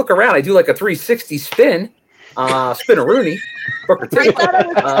I look around. I do a 360 spin, spin-a-rooney. I seriously thought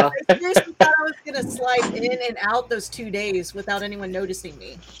I was gonna slide in and out those 2 days without anyone noticing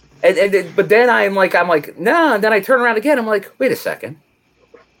me. But then I'm like, no. And then I turn around again. I'm like, wait a second.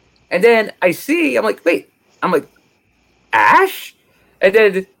 And then I see. I'm like, wait. I'm like, Ash. And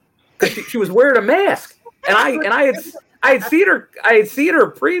then she was wearing a mask, and I had seen her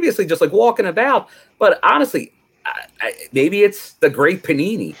previously, just walking about. But honestly, maybe it's the great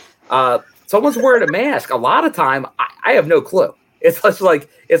Panini. Someone's wearing a mask. A lot of time, I have no clue. It's just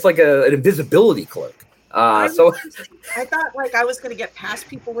an invisibility cloak. I thought I was gonna get past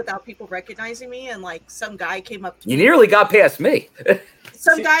people without people recognizing me, and some guy came up to me. You nearly got past me.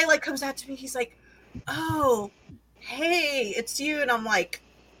 Some guy comes out to me. He's like, "Oh, hey, it's you," and I'm like,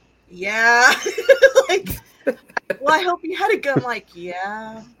 "Yeah." Well, I hope you had a gun. I'm like,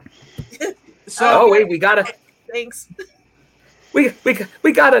 "Yeah." So wait, we gotta. Thanks. We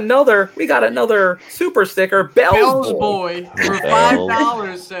got another super sticker. Bell's Boy for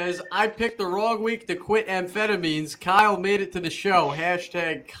 $5 says, "I picked the wrong week to quit amphetamines. Kyle made it to the show.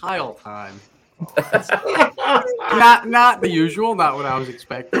 # Kyle time." not the usual, not what I was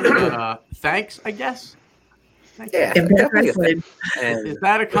expecting. But, thanks, I guess. Yeah, is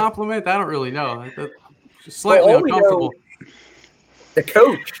that a compliment? I don't really know. Just slightly uncomfortable. The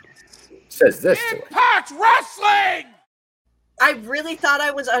coach says this. Impact Wrestling. I really thought I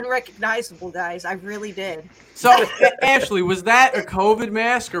was unrecognizable, guys. I really did. So, Ashley, was that a COVID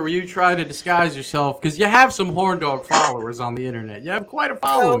mask, or were you trying to disguise yourself? Because you have some horn dog followers on the internet. You have quite a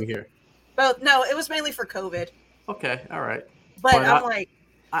following here. Both. No, it was mainly for COVID. Okay, all right. But I'm like,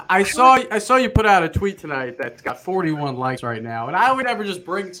 I saw you put out a tweet tonight that's got 41 likes right now, and I would never just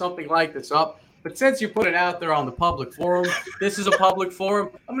bring something like this up. But since you put it out there on the public forum, this is a public forum,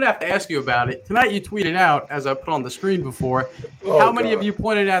 I'm going to have to ask you about it. Tonight you tweeted out, as I put on the screen before, how many of you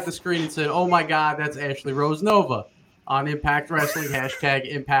pointed at the screen and said, "Oh my God, that's Ashley Rose Nova" on Impact Wrestling, #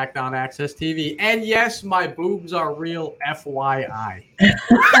 Impact on Access TV. And yes, my boobs are real, FYI.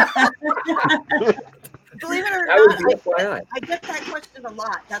 Believe it or not, I get that question a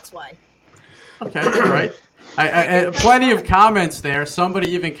lot. That's why. Okay, all right. I plenty of comments there. Somebody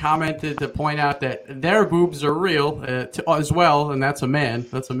even commented to point out that their boobs are real as well, and that's a man.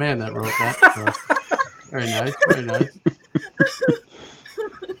 That's a man that wrote that. So, very nice, very nice.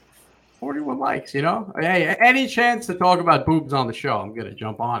 41 likes, Hey, any chance to talk about boobs on the show, I'm going to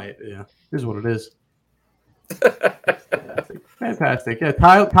jump on it. Yeah, here's what it is. Fantastic. Yeah,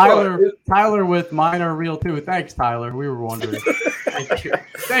 Tyler with mine are real too. Thanks, Tyler. We were wondering.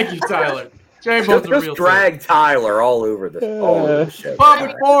 Thank you, Tyler. Just drag Tyler all over the show.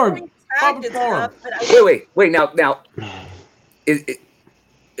 Public forum. Public forum. Wait. Now,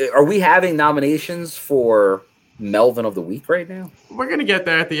 are we having nominations for Melvin of the Week right now? We're gonna get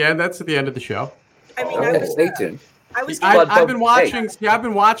there at the end. That's at the end of the show. I mean, stay tuned. I've been watching. Hey. Yeah, I've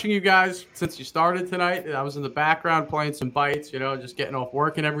been watching you guys since you started tonight. I was in the background playing some bites, just getting off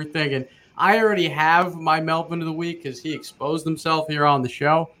work and everything. And I already have my Melvin of the week because he exposed himself here on the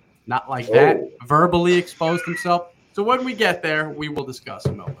show. Not like that, verbally exposed himself. So when we get there, we will discuss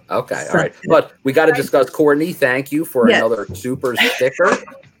him. Okay, all right. But we got to discuss Courtney. Thank you for another super sticker.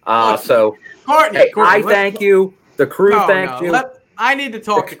 So, Courtney, I thank you. The crew thank you. I need to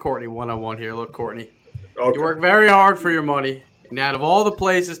talk to Courtney one-on-one here. Look, Courtney, you work very hard for your money. And out of all the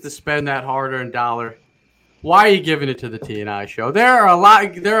places to spend that hard-earned dollar, why are you giving it to the T&I show? There are a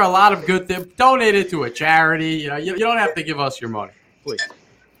lot of good things. Donate it to a charity. You don't have to give us your money, please.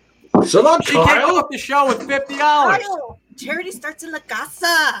 Shut up, She came off the show with $50. Kyle, charity starts in La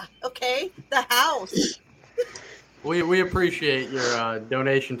Casa, okay? The house. We appreciate your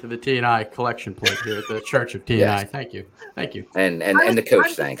donation to the T&I collection plate here at the Church of T&I. Yes. Thank you. And the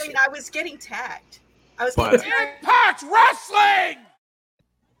coach thanks you. I was getting tagged. Impact Wrestling!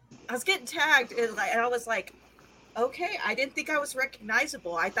 I was getting tagged, and I was like, okay, I didn't think I was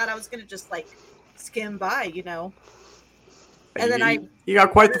recognizable. I thought I was going to just, skim by, And then you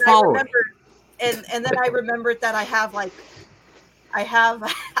got quite the following. And then I remembered that I have I have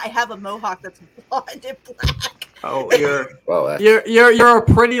a mohawk that's blonde and black. Oh, you're a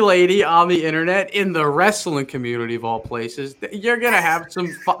pretty lady on the internet in the wrestling community of all places. You're gonna have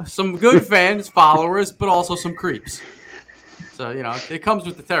some good fans, followers, but also some creeps. So it comes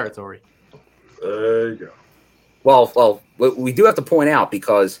with the territory. There you go. Well, we do have to point out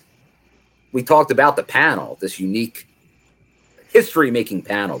because we talked about the panel, this unique history-making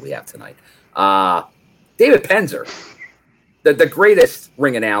panel we have tonight. David Penzer, the greatest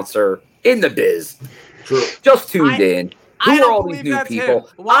ring announcer in the biz, just tuned in. Who are all these new people?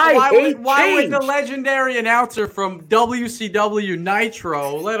 Why would the legendary announcer from WCW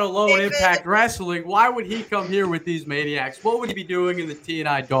Nitro, let alone Impact Wrestling, why would he come here with these maniacs? What would he be doing in the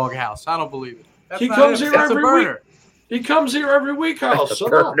T&I doghouse? I don't believe it. He comes here every week. He comes here every week, Kyle.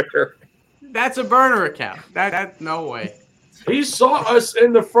 Shut up. That's a burner account. That no way. He saw us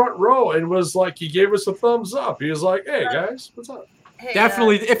in the front row and was like, he gave us a thumbs up. He was like, hey, guys, what's up? Hey,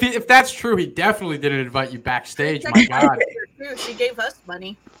 definitely, if that's true, he definitely didn't invite you backstage. My God. She gave us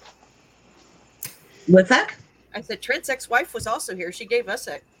money. What's that? I said Trent's ex-wife was also here. She gave us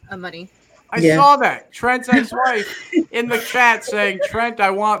money. I saw that. Trent's ex-wife in the chat saying, Trent,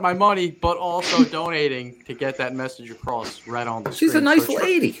 I want my money, but also donating to get that message across right on the screen. She's a nice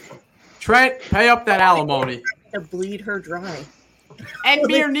lady. Trent, pay up that alimony. To bleed her dry. And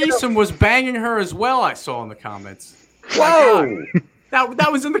Mir Neeson was banging her as well, I saw in the comments. Whoa!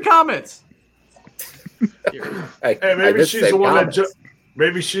 That was in the comments. Hey, maybe she's the one that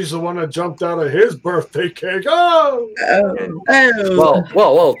maybe she's the one that jumped out of his birthday cake. Oh!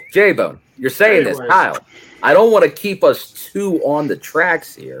 Well, J-Bone, you're saying this, Kyle. I don't want to keep us too on the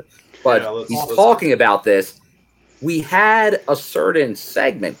tracks here, but he's talking about this. We had a certain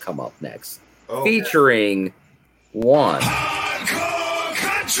segment come up next, featuring one.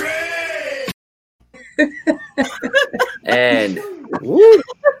 And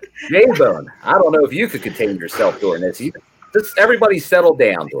J-Bone, I don't know if you could contain yourself during this. Just everybody settle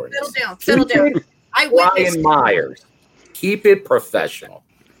down during this. Settle down. Ryan Myers, keep it professional.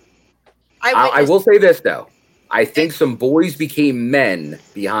 I will say this, though. I think some boys became men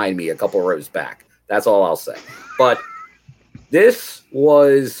behind me a couple rows back. That's all I'll say. But this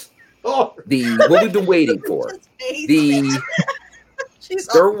was what we've been waiting for.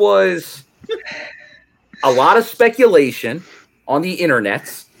 There was a lot of speculation on the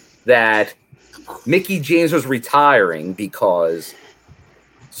internet that Mickie James was retiring because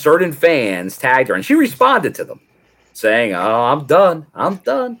certain fans tagged her, and she responded to them saying, "Oh, I'm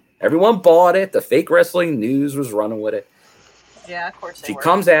done. Everyone bought it. The fake wrestling news was running with it." Yeah, of course. She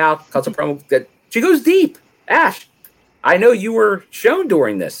comes out, cuts a promo. She goes deep. Ash, I know you were shown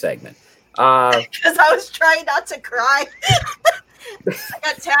during this segment. Because I was trying not to cry. I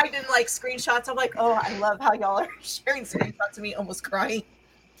got tagged in screenshots. I'm like, oh, I love how y'all are sharing screenshots of me almost crying.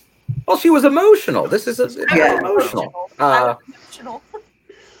 Well, she was emotional. This is emotional. Emotional.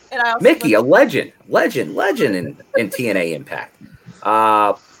 And I also Mickie, a legend in TNA Impact.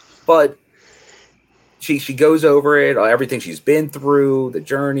 But she goes over it, everything she's been through, the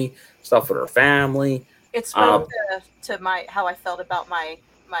journey, stuff with her family. It spoke to how I felt about my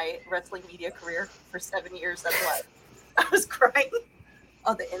wrestling media career for 7 years. That's why I was crying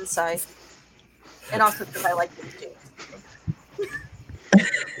on the inside, and also because I like this too.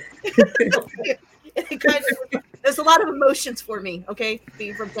 There's a lot of emotions for me. Okay,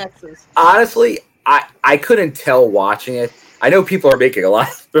 being from Texas. Honestly, I couldn't tell watching it. I know people are making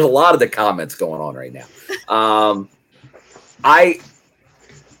there's a lot of the comments going on right now. I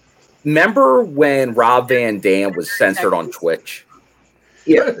remember when Rob Van Dam was censored on Twitch.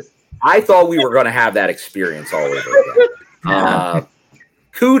 Yeah. I thought we were going to have that experience all over again.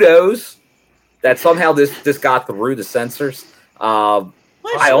 Kudos that somehow this got through the censors. I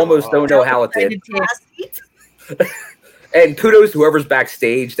almost don't know how it did. And kudos to whoever's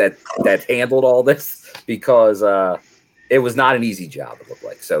backstage that handled all this, because it was not an easy job, it looked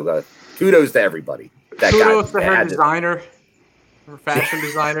like. So kudos to everybody. Kudos to her designer, her fashion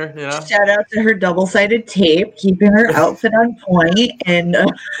designer. Shout out to her double-sided tape, keeping her outfit on point. And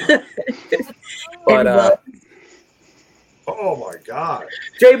oh my God,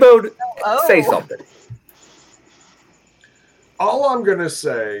 J-Bone, say something. All I'm gonna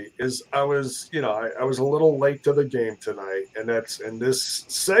say is I was a little late to the game tonight, and this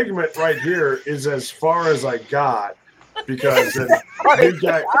segment right here is as far as I got, because big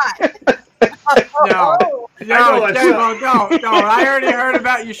guy. No, don't. I already heard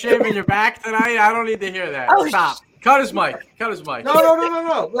about you shaving your back tonight. I don't need to hear that. Stop. Cut his mic.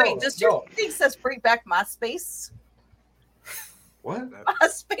 No. Wait, does your thing says bring back MySpace? What?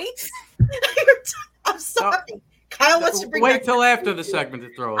 MySpace? I'm sorry. Kyle wants to bring Wait till after the segment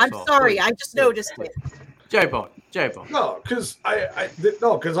to throw us I'm off. sorry, Please. I just noticed it. J-Bone. No, because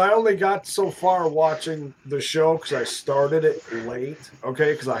I only got so far watching the show because I started it late.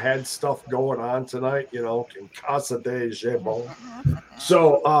 Okay, because I had stuff going on tonight. In Casa de J-Bone.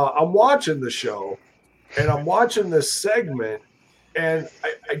 So I'm watching the show, and I'm watching this segment, and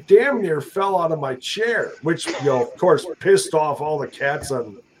I damn near fell out of my chair, which of course pissed off all the cats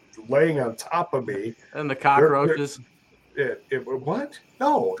laying on top of me, and the cockroaches. What?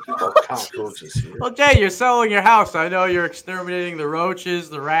 No, there's no cockroaches here. Well, Jay, you're selling your house. I know you're exterminating the roaches,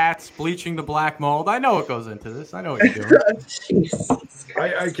 the rats, bleaching the black mold. I know what goes into this. I know what you're doing.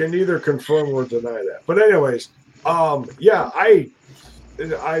 I can neither confirm or deny that. But anyways, I'm going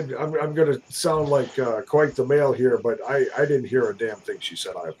to sound like quite the male here, but I didn't hear a damn thing she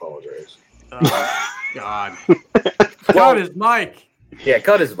said. I apologize. God. Cut his mic. Yeah,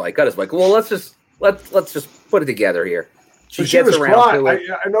 cut his mic. Well, let's just put it together here. She gets was around crying.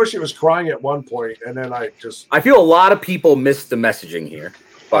 To it. I know she was crying at one point, and then I feel a lot of people missed the messaging here,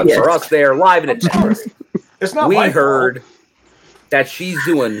 but for us there live in the chat, it's not. We heard that she's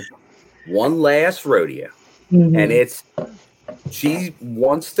doing one last rodeo, and she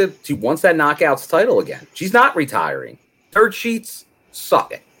wants that Knockouts title again. She's not retiring. Third sheets,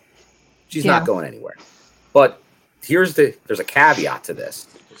 suck it. She's not going anywhere. But there's a caveat to this.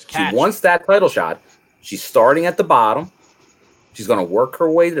 She wants that title shot. She's starting at the bottom. She's going to work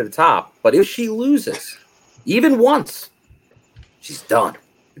her way to the top. But if she loses, even once, she's done.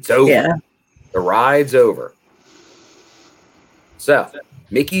 It's over. Yeah. The ride's over. So,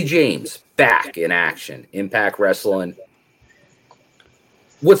 Mickie James back in action. Impact Wrestling.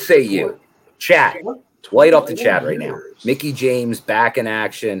 What say you? Chat. Light up the chat right now. Mickie James back in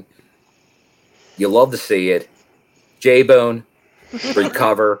action. You love to see it. J-Bone,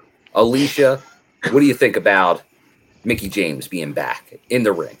 recover. Alicia, what do you think about Mickie James being back in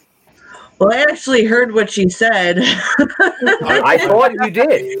the ring? Well, I actually heard what she said. I thought you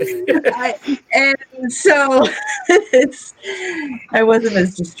did. And so I wasn't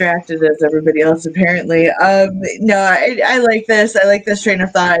as distracted as everybody else, apparently. No, I like this. I like this train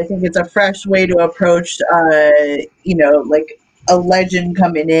of thought. I think it's a fresh way to approach, like a legend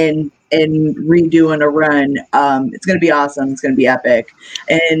coming in and redoing a run. It's going to be awesome. It's going to be epic.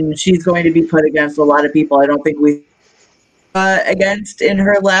 And she's going to be put against a lot of people I don't think we against in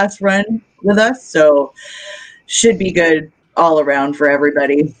her last run with us. So should be good all around for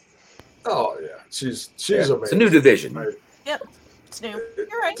everybody. Oh, yeah. She's amazing. It's a new division. Right? Yep. It's new. You're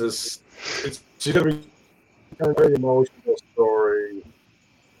right. She's going to be a very emotional story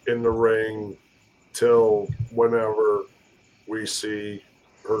in the ring till whenever we see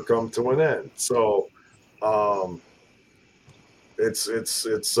her come to an end. So it's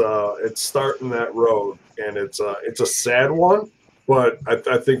starting that road, and it's a sad one, but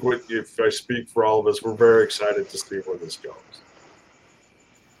I think if I speak for all of us, we're very excited to see where this goes.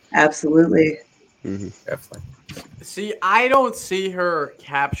 Absolutely. Mm-hmm. Definitely. See, I don't see her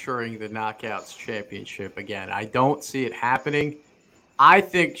capturing the Knockouts Championship again. I don't see it happening. I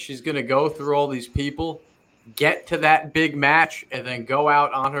think she's going to go through all these people, get to that big match, and then go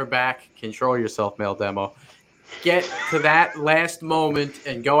out on her back. Control yourself, male demo. Get to that last moment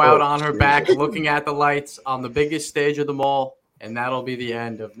and go out on her back, looking at the lights on the biggest stage of them all, and that'll be the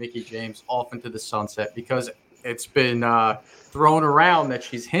end of Mickie James off into the sunset, because it's been thrown around that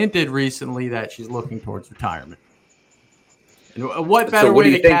she's hinted recently that she's looking towards retirement. And what better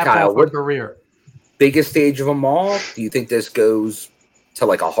way to cap off her career? biggest stage of them all, do you think this goes to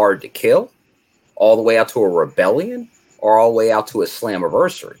like a hard to kill, all the way out to a rebellion, or all the way out to a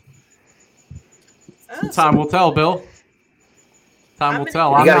Slammiversary? Time will tell, Bill. Time will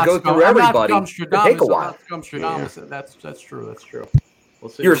tell. You got to go through everybody. Take a while. That's true. That's true. We'll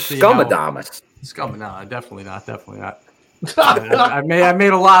see. You're Scumadamus. No, definitely not. Definitely not. I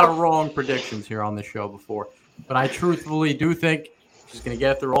made a lot of wrong predictions here on the show before, but I truthfully do think she's going to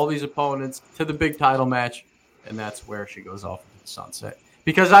get through all these opponents to the big title match, and that's where she goes off into the sunset.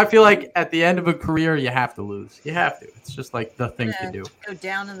 Because I feel like at the end of a career, you have to lose. You have to. It's just like the thing to do. Go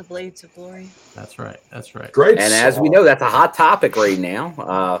down in the blades of glory. That's right. That's right. Great. And as we know, that's a hot topic right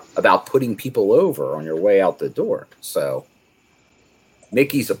now about putting people over on your way out the door. So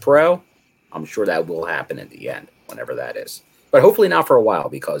Nikki's a pro. I'm sure that will happen in the end, whenever that is. But hopefully not for a while,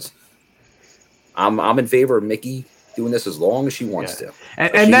 because I'm in favor of Mickie doing this as long as she wants to.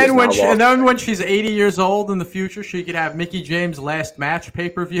 And then when she's 80 years old in the future, she could have Mickie James' last match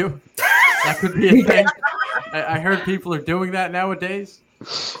pay-per-view. That could be a thing. I heard people are doing that nowadays.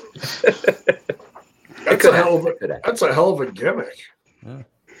 That's a hell of a gimmick. Yeah.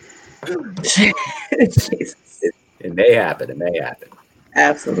 It may happen. It may happen.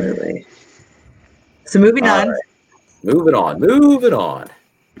 Absolutely. So moving on. Right. Moving on.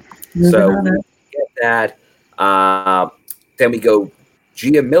 So get that. Then we go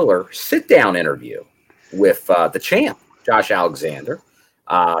Gia Miller sit-down interview with the champ, Josh Alexander,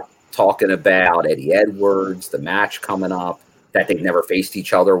 talking about Eddie Edwards, the match coming up, that they've never faced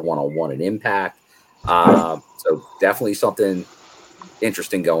each other one-on-one in Impact. So definitely something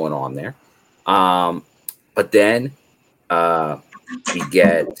interesting going on there. But then we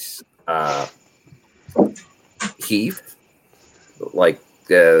get Heath, like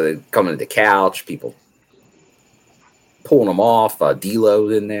coming to the couch, people pulling them off,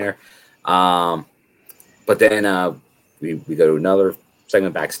 D-Lo's in there. But then we go to another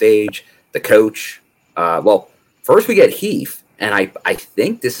segment backstage. The coach, first we get Heath, and I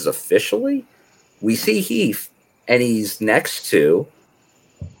think this is officially, we see Heath, and he's next to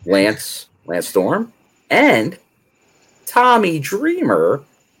Lance Storm and Tommy Dreamer,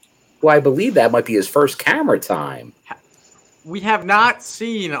 who I believe that might be his first camera time. We have not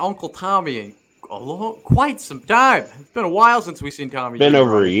seen Uncle Tommy in quite some time. It's been a while since we've seen Tommy. Been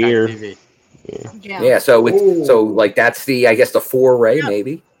over a year. Yeah. So it's like that's the foray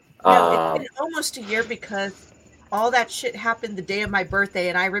maybe. No, it's been almost a year, because all that shit happened the day of my birthday,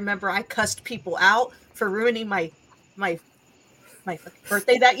 and I remember I cussed people out for ruining my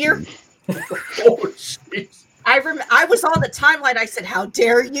birthday that year. I was on the timeline. I said, "How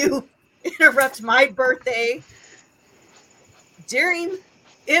dare you interrupt my birthday during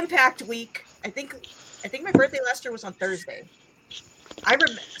Impact Week?" I think my birthday last year was on Thursday. I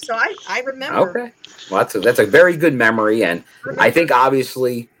remember. Okay, well, that's a very good memory, and I think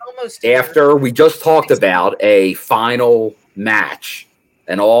obviously after we just talked about a final match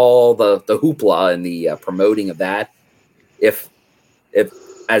and all the hoopla and the promoting of that, if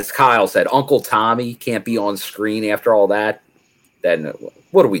as Kyle said, Uncle Tommy can't be on screen after all that, then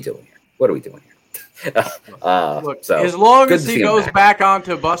what are we doing here? Look, as long as he goes back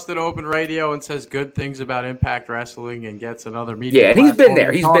onto Busted Open Radio and says good things about Impact Wrestling and gets another media, and he's been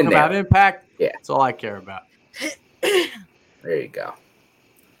there. He's been there about Impact. Yeah, that's all I care about. There you go.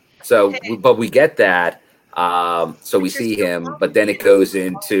 So, but we get that. So we see him, but then it goes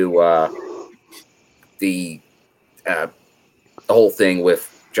into the whole thing with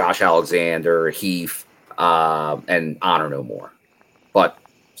Josh Alexander, Heath, and Honor No More. But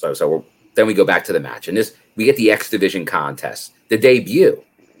then we go back to the match, and we get the X Division contest, the debut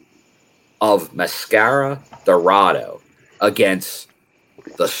of Mascara Dorado against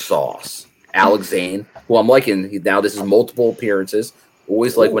the Sauce, Alex Zane, who I'm liking now. This is multiple appearances.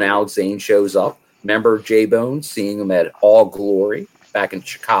 Always like when Alex Zane shows up. Remember J-Bone, seeing him at All Glory back in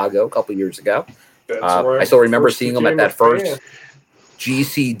Chicago a couple years ago. I still remember seeing him at that first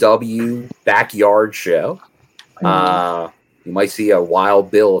GCW backyard show. You might see a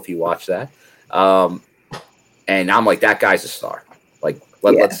Wild Bill if you watch that. And I'm like, that guy's a star. Like,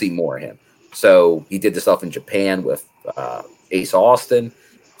 let's see more of him. So he did the stuff in Japan with Ace Austin.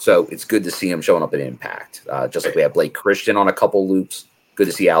 So it's good to see him showing up at Impact. Just like we have Blake Christian on a couple loops. Good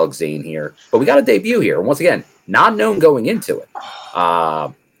to see Alex Zane here. But we got a debut here. And once again, not known going into it.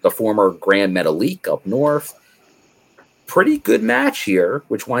 The former Grand Metalik up north. Pretty good match here,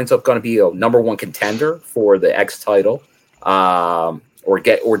 which winds up going to be a number one contender for the X title. Or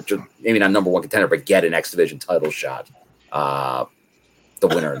maybe not number one contender, but get an X Division title shot. The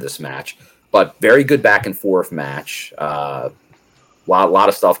winner of this match. But very good back and forth match. A lot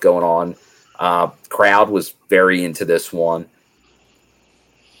of stuff going on. Crowd was very into this one.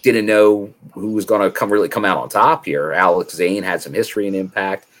 Didn't know who was going to come out on top here. Alex Zane had some history and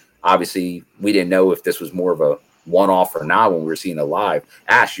Impact. Obviously, we didn't know if this was more of a one-off or not when we were seeing it live.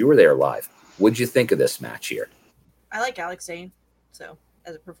 Ash, you were there live. What'd you think of this match here? I like Alex Zane, so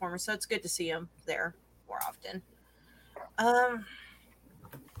as a performer, so it's good to see him there more often. I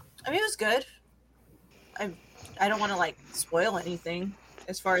mean, it was good. I don't want to like spoil anything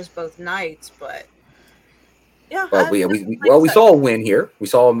as far as both nights, but yeah. Well, we saw a win here. We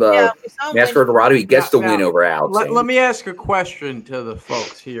saw him. Master Dorado. He gets the win over Alex. Let me ask a question to the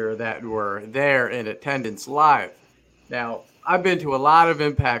folks here that were there in attendance live. Now, I've been to a lot of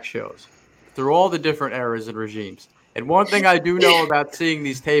Impact shows through all the different eras and regimes, and one thing I do know about seeing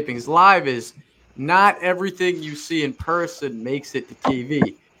these tapings live is not everything you see in person makes it to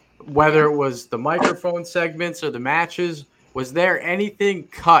TV. Whether it was the microphone segments or the matches. Was there anything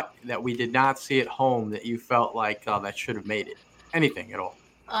cut that we did not see at home that you felt like that should have made it? Anything at all?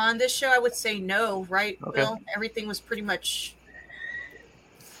 On this show, I would say no, right, okay. Bill? Everything was pretty much...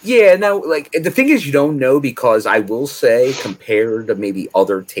 Yeah, no, like, the thing is you don't know because I will say, compared to maybe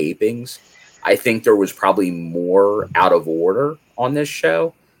other tapings, I think there was probably more out of order on this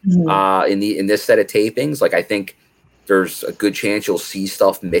show in this set of tapings. Like, I think there's a good chance you'll see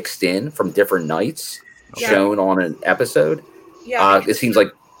stuff mixed in from different nights. Shown on an episode. It seems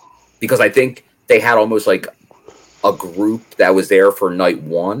like because I think they had almost like a group that was there for night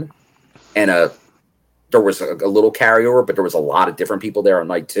one, and there was a little carryover, but there was a lot of different people there on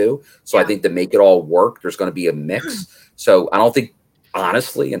night two. So I think to make it all work, there's going to be a mix. So I don't think,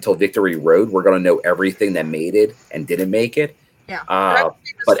 honestly, until Victory Road, we're going to know everything that made it and didn't make it. But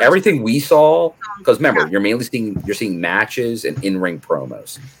everything we saw, because remember, you're seeing matches and in-ring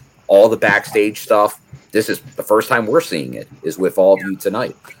promos, all the backstage stuff. This is the first time we're seeing it is with all of you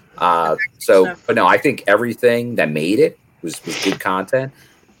tonight. But no, I think everything that made it was good content.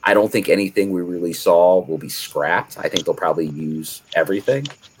 I don't think anything we really saw will be scrapped. I think they'll probably use everything.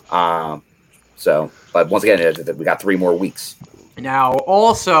 But once again, we got 3 more weeks. Now,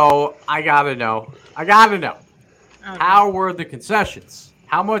 also, I gotta know. How were the concessions?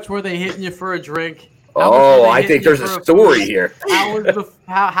 How much were they hitting you for a drink? I think there's a story here.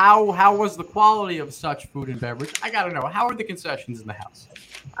 How was the quality of such food and beverage? I gotta know. How are the concessions in the house?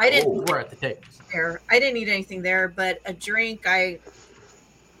 We're at the tables. I didn't eat anything there, but a drink.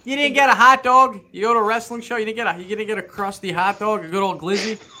 You didn't get a hot dog. You go to a wrestling show. You didn't get a crusty hot dog, a good old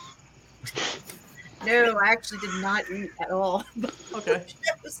glizzy. No, I actually did not eat at all. Okay,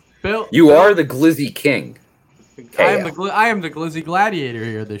 Bill, you are the glizzy king. I am the glizzy gladiator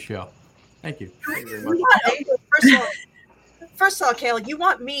here at this show. Thank you. First of all, Kayla, you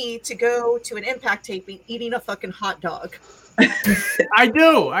want me to go to an Impact taping eating a fucking hot dog? I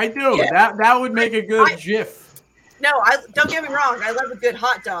do. Yeah. That would make a good GIF. No, don't get me wrong. I love a good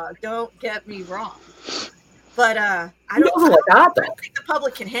hot dog. Don't get me wrong. But I don't think the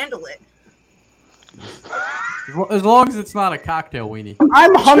public can handle it. As long as it's not a cocktail weenie.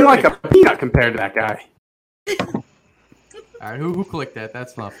 I'm hung like a peanut compared to that guy. All right, who clicked that?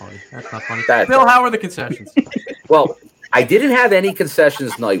 That's not funny. Bill, how are the concessions? Well, I didn't have any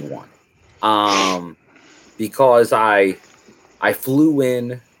concessions night one, because I flew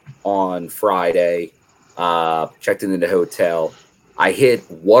in on Friday, checked into the hotel. I hit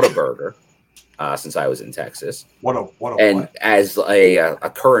Whataburger since I was in Texas. And as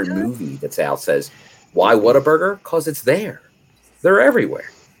a current movie that's out says, why Whataburger? Because it's there. They're everywhere.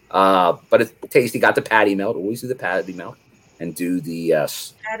 But it's tasty. Got the patty melt. Always do the patty melt. And do the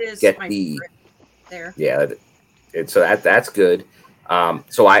that is my favorite there. Yeah, so that's good.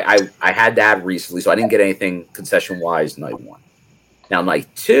 So I had that recently, so I didn't get anything concession wise night one. Now night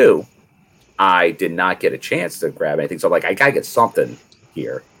two, I did not get a chance to grab anything, so I'm like I gotta get something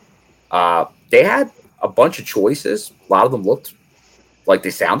here. They had a bunch of choices. A lot of them looked like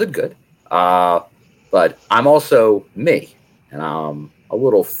they sounded good, but I'm also me, and I'm a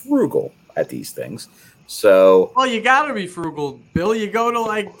little frugal at these things. So, well, you gotta be frugal, Bill. You go to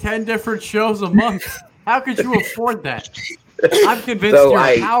like 10 different shows a month. How could you afford that? I'm convinced you're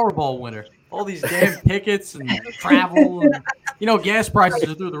a Powerball winner. All these damn tickets and travel, and, gas prices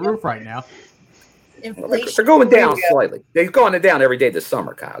are through the roof right now. They're going down slightly. They're going down every day this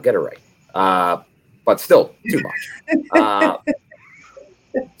summer, Kyle. Get it right. But still, too much.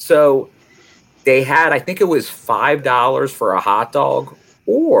 So they had, I think it was $5 for a hot dog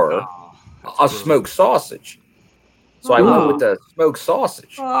or a smoked sausage. So I went with the smoked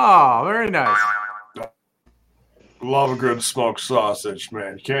sausage. Oh, very nice. Love a good smoked sausage,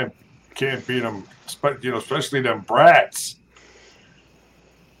 man. Can't beat them, especially them brats.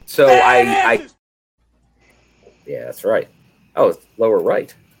 So I yeah, that's right. Oh, it's lower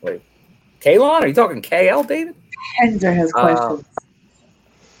right. Wait, Kalon, are you talking KL, David? Henzer has questions.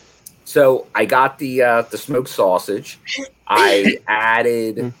 So I got the smoked sausage. I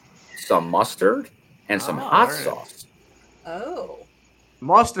added some mustard and some hot sauce. Oh.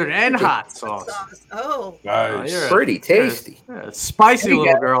 Mustard and hot sauce. Oh. Nice. You're pretty tasty. You're a spicy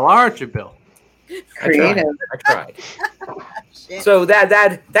little girl, aren't you, Bill? Creative. I tried. So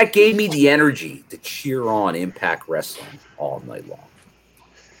that gave me the energy to cheer on Impact Wrestling all night long.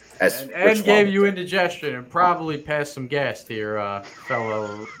 And gave you indigestion and probably passed some gas to your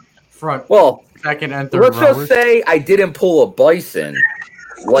fellow front. Well, second and third let's rowers. just say I didn't pull a Bison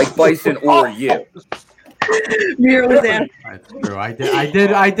like Bison or you. Mira was in. That's true. I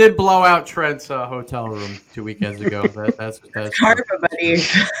did blow out Trent's hotel room 2 weekends ago. That's Karma, buddy.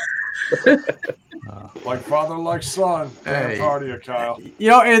 Like father, like son. Hey. Proud of you, Kyle. You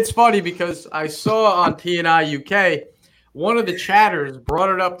know, it's funny because I saw on TNI UK one of the chatters brought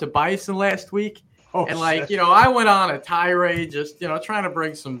it up to Bison last week. And I went on a tirade, just, trying to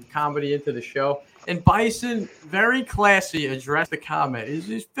bring some comedy into the show. And Bison, very classy, addressed the comment.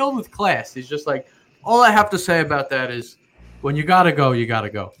 He's filled with class. He's just like, all I have to say about that is, when you gotta go, you gotta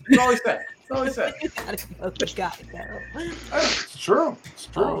go. That's all he said. That's all he said. You gotta go. It's true. It's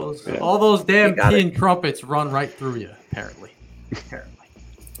true. All those damn tin trumpets run right through you, apparently.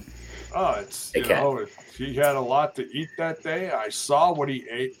 Oh, it's he had a lot to eat that day. I saw what he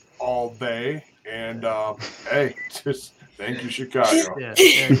ate all day, and hey, just thank you, Chicago. Yeah.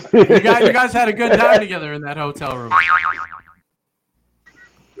 You guys had a good time together in that hotel room.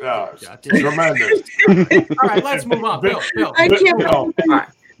 Yeah, tremendous. All right, let's move on. Bill. I can't. All right.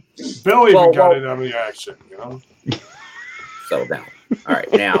 Bill even got in on the action, Settle down. All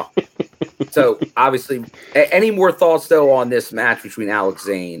right, now. So obviously, any more thoughts though on this match between Alex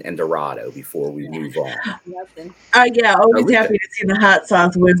Zane and Dorado before we move on? Nothing. Yeah, always happy to see the hot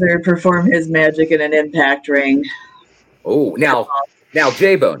sauce wizard perform his magic in an Impact ring. Oh, now,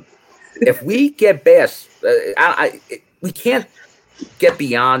 J-Bone, if we get past, we can't get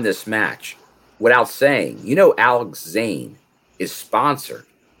beyond this match without saying, Alex Zane is sponsored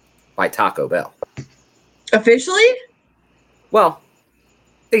by Taco Bell. Officially? Well,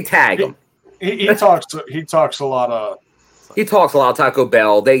 they tag him. He talks a lot of. He talks a lot of Taco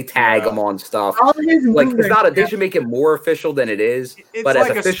Bell. They tag him on stuff. All his it's not. They should make it more official than it is. It's but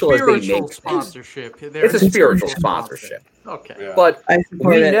like as official as they make sponsorship. It's a spiritual sponsorship. Okay, yeah. But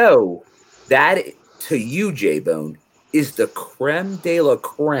we know that to you, J-Bone, is the creme de la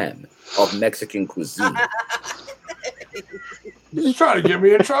creme of Mexican cuisine. He's trying to get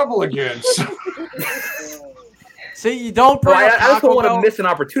me in trouble again. See, you don't bring up I just don't want Bell. to miss an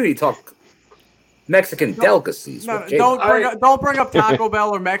opportunity to talk Mexican delicacies. No, don't bring up Taco Bell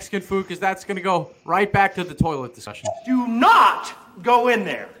or Mexican food because that's going to go right back to the toilet discussion. Do not go in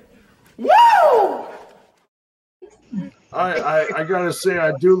there. Woo! I gotta say,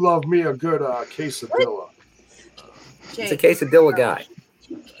 I do love me a good quesadilla. It's a quesadilla guy.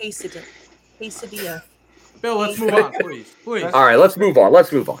 Quesadilla. Bill, let's move on, please. All right, let's move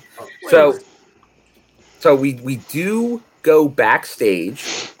on. So we do go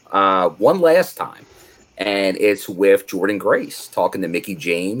backstage one last time, and it's with Jordynne Grace talking to Mickie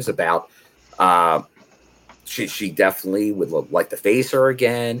James about she definitely would like to face her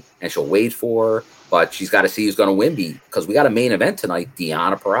again, and she'll wait for her, but she's got to see who's going to win because we got a main event tonight.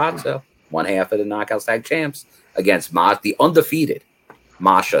 Deonna Purrazzo, one half of the Knockouts Tag Champs, against the undefeated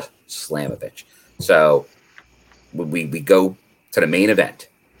Masha Slamovich. So we go to the main event.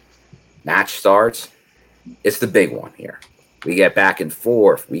 Match starts. It's the big one here. We get back and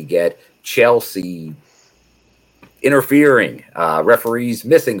forth. We get Chelsea interfering, referees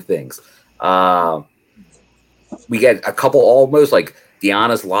missing things. We get a couple almost like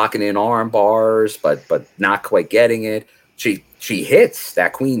Deonna's locking in arm bars, but not quite getting it. She hits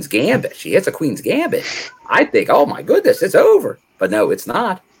that Queen's Gambit. She hits a Queen's Gambit. I think, oh my goodness, it's over. But no, it's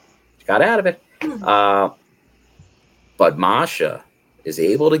not. She got out of it. But Masha is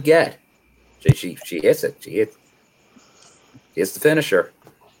able to get. She hits it. She hits the finisher.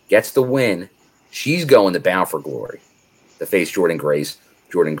 Gets the win. She's going to Bound for Glory to face Jordynne Grace.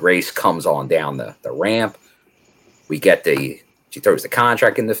 Jordynne Grace comes on down the ramp. We get she throws the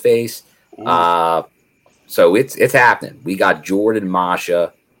contract in the face. So it's happening. We got Jordan,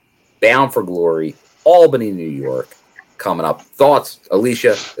 Masha, Bound for Glory, Albany, New York, coming up. Thoughts,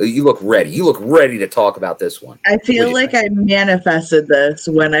 Alicia? You look ready. You look ready to talk about this one. I feel like I manifested this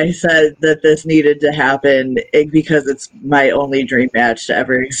when I said that this needed to happen because it's my only dream match to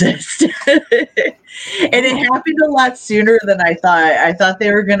ever exist. And it happened a lot sooner than I thought. I thought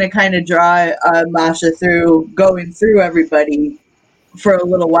they were going to kind of draw Masha going through everybody for a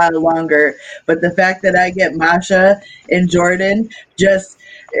little while longer. But the fact that I get Masha and Jordan just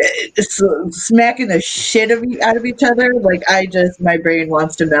smacking the shit out of each other, like my brain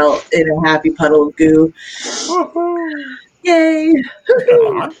wants to melt in a happy puddle of goo. Yay!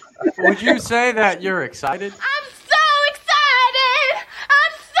 Would you say that you're excited? I'm so excited!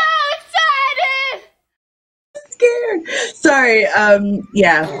 I'm so excited! Scared. Sorry.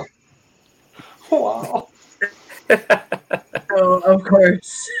 Yeah. Wow. Oh, of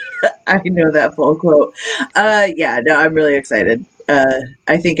course. I know that full quote. Yeah, no, I'm really excited.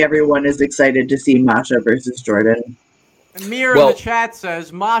 I think everyone is excited to see Masha versus Jordan. Amir in the chat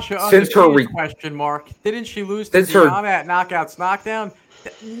says Masha undefeated, question mark. Didn't she lose to Diana at Knockouts Knockdown?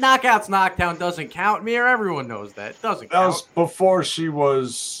 Knockouts Knockdown doesn't count, Mir. Everyone knows that. It doesn't count. That was before she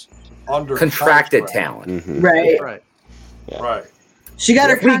was under contracted talent. Mm-hmm. Right. Right. Yeah. Right. She got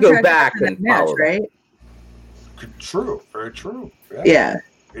her contract we go back in that match, right? True. Very true. Yeah.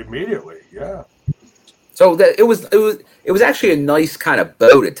 Immediately. Yeah. So it was actually a nice kind of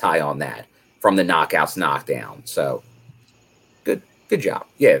bow to tie on that from the Knockouts Knockdown. So good job.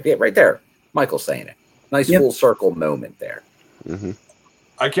 Yeah, right there. Michael's saying it. Nice full circle moment there. Mm-hmm.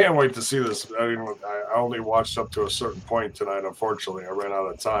 I can't wait to see this. I only watched up to a certain point tonight. Unfortunately, I ran out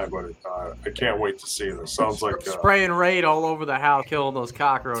of time, but I can't wait to see this. Sounds like spray and raid all over the house, killing those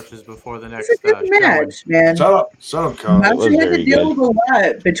cockroaches before the next match, man. Shut up, Con. Masha had to deal with a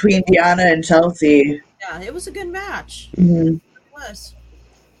lot between Diana and Chelsea. Yeah, it was a good match. Mm-hmm. It was.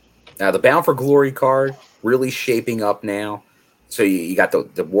 Now the Bound for Glory card really shaping up now. So you got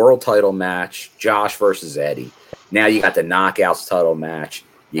the world title match, Josh versus Eddie. Now you got the Knockouts title match.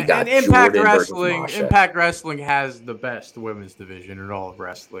 You got Impact Jordan Wrestling. versus Masha. Impact Wrestling has the best women's division in all of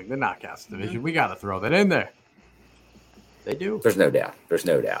wrestling. The Knockouts division. We got to throw that in there. They do. There's no doubt.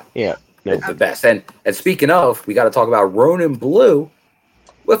 Yeah. It's the best. And speaking of, we got to talk about Ronin Blue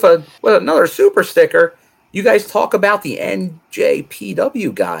with another super sticker. You guys talk about the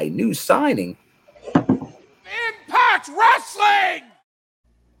NJPW guy, new signing. Impact Wrestling!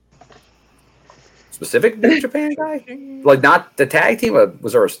 Specific New Japan guy? Like not the tag team?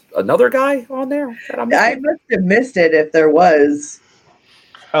 Was there another guy on there? I must have missed it if there was.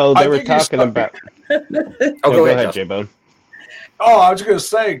 Oh, they were talking about... go ahead, J-Bone. Oh, I was going to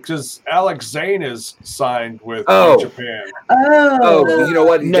say, because Alex Zane is signed with New Japan. Oh, you know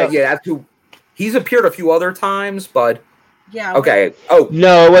what? No. Yeah, that's who. He's appeared a few other times, but yeah. Okay.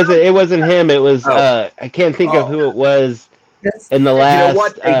 No, it wasn't him. It was I can't think of who it was in the last. You know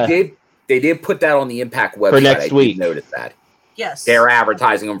what? They did put that on the Impact website. For next week. Notice that. Yes. They're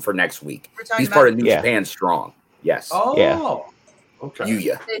advertising him for next week. He's part of New Japan Strong. Yes. Oh. Yeah. Okay.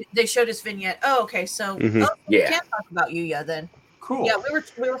 Yuya. They showed his vignette. Oh, okay. So we can't talk about Yuya then. Cool. Yeah,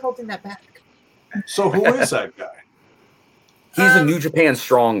 we were holding that back. So who is that guy? He's a New Japan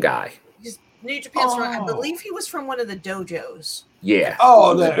Strong guy. He's New Japan Strong. I believe he was from one of the dojos. Yeah.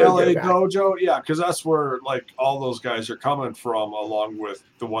 Oh, the LA dojo. Yeah, because that's where like all those guys are coming from, along with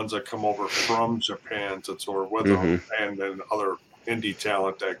the ones that come over from Japan to tour with them, and then other indie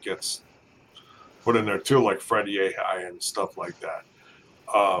talent that gets put in there too, like Freddie Ahai and stuff like that.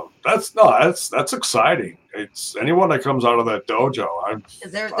 That's exciting. It's anyone that comes out of that dojo. I'm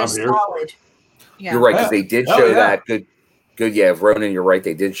here for it. Yeah. You're right, because they did show that. Good. Yeah, Ronan, you're right.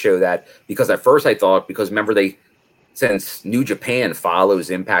 They did show that because at first I thought, because remember since New Japan follows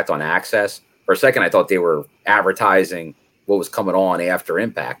Impact on Access, for a second I thought they were advertising what was coming on after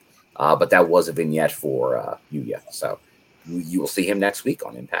Impact, but that was a vignette for Yuya. So you will see him next week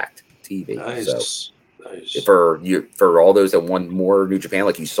on Impact TV. Nice. So for all those that want more New Japan,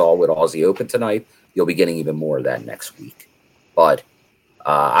 like you saw with Aussie Open tonight, you'll be getting even more of that next week. But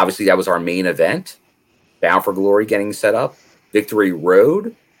obviously that was our main event. Bound for Glory getting set up. Victory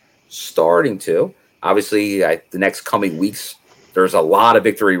Road starting to. Obviously, the next coming weeks, there's a lot of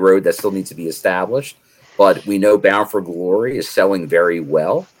Victory Road that still needs to be established. But we know Bound for Glory is selling very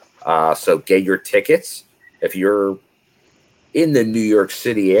well. So get your tickets. If you're in the New York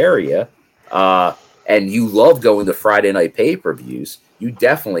City area and you love going to Friday night pay-per-views, you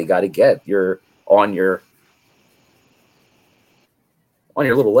definitely got to get on your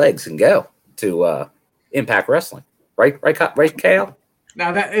little legs and go to Impact Wrestling. Right, Kale?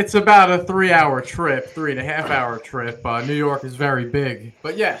 Now that it's about a 3-hour trip, 3.5-hour trip. New York is very big,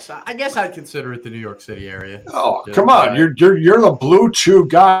 but yes, I guess I'd consider it the New York City area. Oh, come on! You're the Blue Chew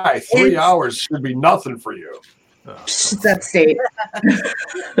guy. 3 hours should be nothing for you. That state.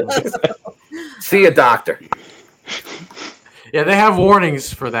 See a doctor. Yeah, they have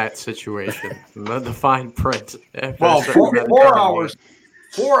warnings for that situation. The fine print. Well, 4 hours.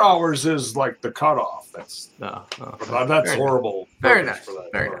 4 hours is like the cutoff. That's that's horrible. Very nice. For that.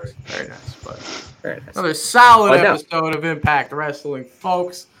 Very nice. Very nice. But very nice. Another solid episode of Impact Wrestling,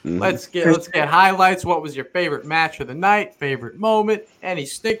 folks. Mm-hmm. Let's get highlights. What was your favorite match of the night? Favorite moment? Any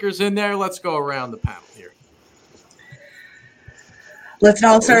stickers in there? Let's go around the panel here. Let's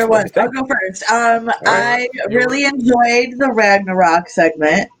all start at once. I'll go first. I really enjoyed the Ragnarok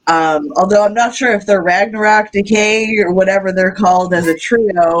segment. Although I'm not sure if they're Ragnarok, Decay, or whatever they're called as a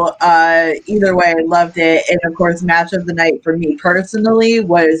trio. Either way, I loved it. And of course, match of the night for me personally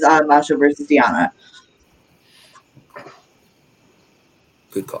was Masha versus Diana.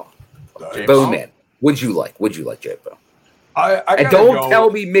 Good call. Bowman, would you like J-Bone? And don't tell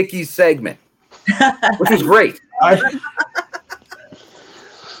me Mickey's segment, which was great.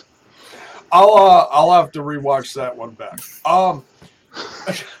 I'll have to rewatch that one back. I'm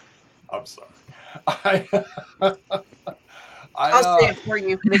sorry. I'll say it for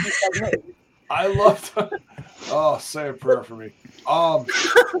you. I loved. Oh, say a prayer for me.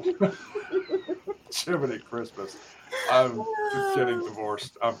 Jiminy Christmas. I'm getting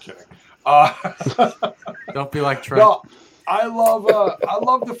divorced. I'm kidding. Don't be like Trent. No, I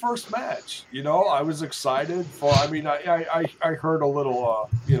love the first match. You know, I was excited for. I mean, I heard a little.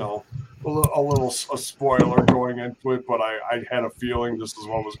 A spoiler going into it, but I had a feeling this is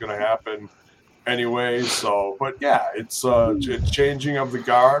what was going to happen anyway. So, but yeah, it's changing of the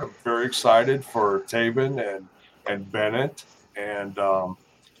guard. I'm very excited for Taven and Bennett, and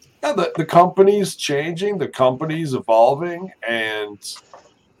the company's changing, the company's evolving, and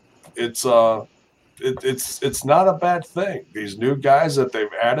it's not a bad thing. These new guys that they've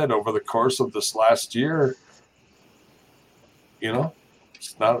added over the course of this last year,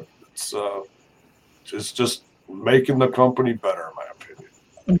 it's not. It's just making the company better, in my opinion.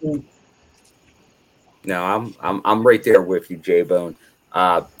 Mm-hmm. No, I'm right there with you, J-Bone.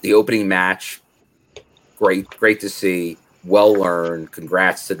 The opening match, great to see. Well learned.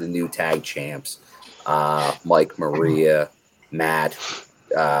 Congrats to the new tag champs, Mike, Maria, Matt.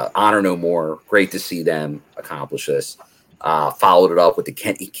 Honor No More. Great to see them accomplish this. Followed it up with the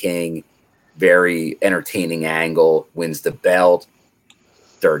Kenny King, very entertaining angle. Wins the belt.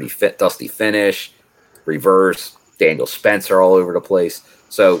 Dusty finish, reverse, Daniel Spencer all over the place.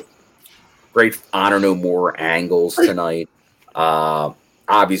 So great Honor No More angles tonight.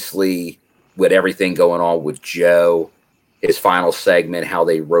 Obviously, with everything going on with Joe, his final segment, how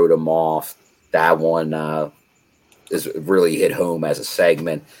they wrote him off, that one is really hit home as a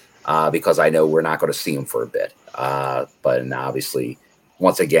segment because I know we're not going to see him for a bit. But obviously,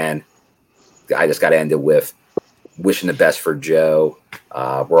 once again, I just got to end it with wishing the best for Joe.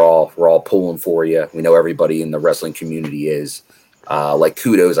 We're all pulling for you. We know everybody in the wrestling community is.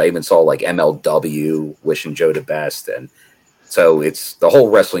 Kudos. I even saw MLW wishing Joe the best, and so it's the whole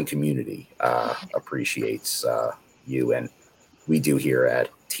wrestling community appreciates you, and we do here at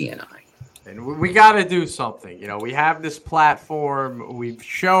TNI. And we got to do something. We have this platform. We've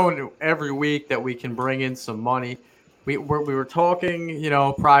shown every week that we can bring in some money. We were talking,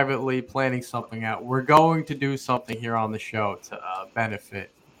 privately, planning something out. We're going to do something here on the show to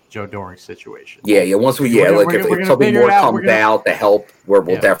benefit Joe Doring's situation. Yeah. Once if something more comes out to help, we're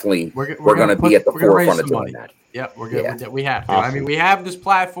definitely we're going to be at the forefront of doing that. Yeah, we're good. Yeah. We have to. Awesome. I mean, we have this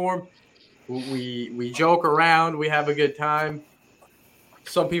platform. We joke around. We have a good time.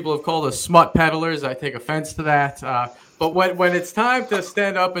 Some people have called us smut peddlers. I take offense to that. But when it's time to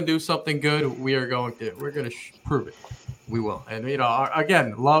stand up and do something good, we're going to prove it. We will. And,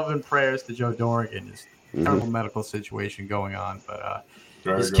 again, love and prayers to Joe Doring and his terrible medical situation going on. But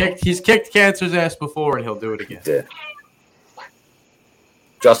he's kicked cancer's ass before, and he'll do it again. Yeah.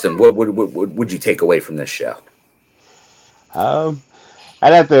 Justin, what would you take away from this show?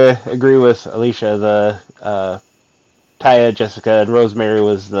 I'd have to agree with Alicia. The Taya, Jessica, and Rosemary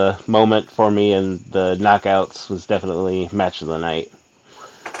was the moment for me, and the knockouts was definitely match of the night.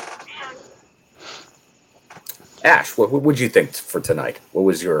 Ash, what would you think for tonight? What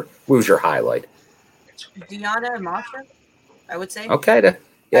was your highlight? Deanna and Masha, I would say. Okay,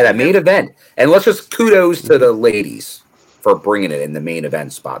 that main event, and let's just kudos to the ladies for bringing it in the main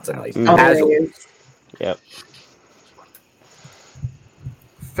event spot tonight. As always. Yep.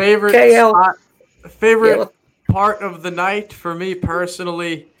 Favorite part of the night for me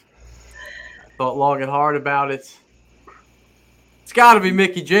personally. Thought long and hard about it. It's got to be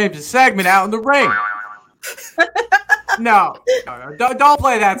Mickie James' segment out in the ring. No, don't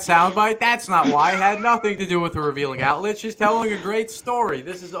play that soundbite. That's not why. It had nothing to do with the revealing outlet. She's telling a great story.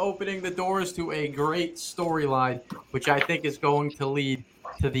 This is opening the doors to a great storyline, which I think is going to lead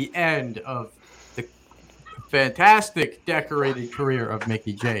to the end of the fantastic decorated career of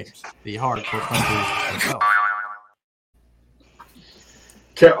Mickie James, the hardcore country.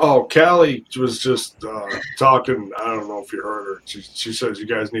 Callie was just talking. I don't know if you heard her. She says you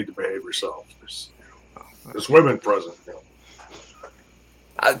guys need to behave yourselves. There's women present.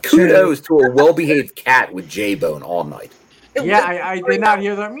 Kudos to a well-behaved cat with J-Bone all night. Yeah, I did not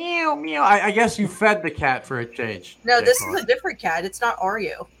hear the meow, meow. I guess you fed the cat for a change. No, this is a different cat. It's not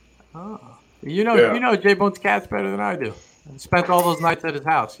Oreo. Oh. You know J-Bone's cat's better than I do. I spent all those nights at his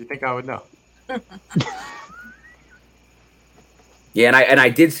house. You think I would know? Yeah, and I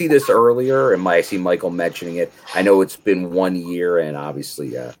did see this earlier, and I see Michael mentioning it. I know it's been 1 year, and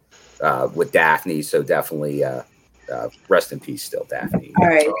obviously with Daphne, so definitely rest in peace still, Daphne. All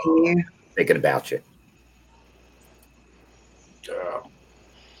right, thinking about you. I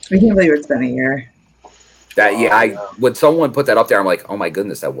can't believe it's been a year. When someone put that up there, I'm like, oh my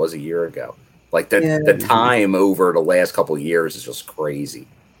goodness, that was a year ago. Like the time over the last couple of years is just crazy.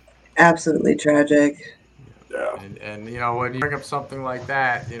 Absolutely tragic. Yeah. And you know, when you bring up something like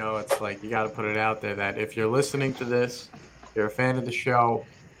that, you know, it's like you got to put it out there that if you're listening to this, you're a fan of the show,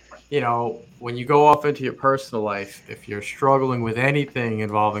 you know, when you go off into your personal life, if you're struggling with anything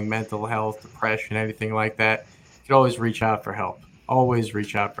involving mental health, depression, anything like that, you can always reach out for help. Always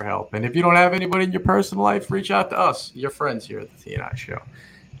reach out for help. And if you don't have anybody in your personal life, reach out to us, your friends here at the TNI Show.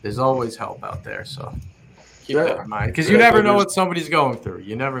 There's always help out there. So keep that in mind. Because you never know what somebody's going through.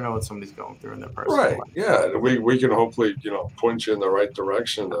 You never know what somebody's going through in their personal life. Right. Yeah. We can hopefully, point you in the right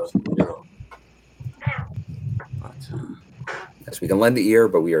direction to, Yes, we can lend the ear,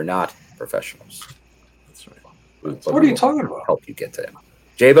 but we are not professionals. That's right. What are you talking about? Help you get to him.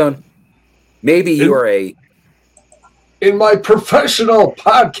 J-Bone, maybe you are in my professional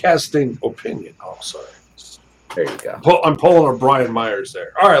podcasting opinion. Oh, sorry. There you go. I'm pulling a Brian Myers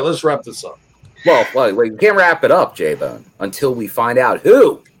there. All right, let's wrap this up. Well, we can't wrap it up, J-Bone, until we find out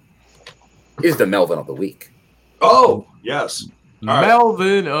who is the Melvin of the week. Oh, yes.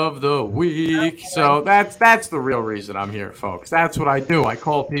 Melvin of the week. So that's the real reason I'm here, folks. That's what I do. I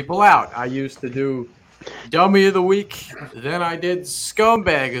call people out. I used to do Dummy of the Week, then I did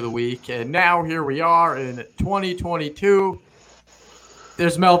Scumbag of the Week, and now here we are in 2022.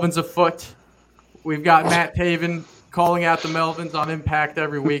 There's Melvins afoot. We've got Matt Taven calling out the Melvins on Impact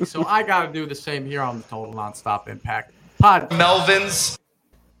every week, so I got to do the same here on the Total Nonstop Impact podcast. Melvins.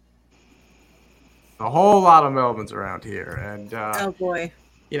 A whole lot of Melvins around here, and oh boy.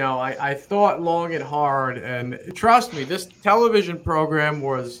 You know, I thought long and hard, and trust me, this television program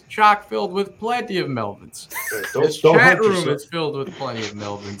was chock-filled with plenty of Melvins. This chat room is filled with plenty of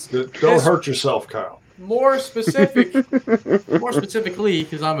Melvins. Don't hurt yourself, Kyle. More specifically,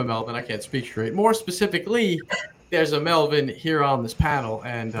 because I'm a Melvin, I can't speak straight. More specifically, there's a Melvin here on this panel,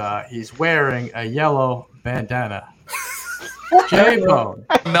 and he's wearing a yellow bandana. J-Bone.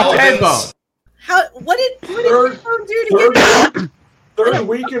 Melvins. What did J-Bone do to get Third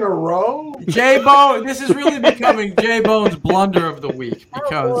week in a row? J-Bone, this is really becoming J-Bone's blunder of the week,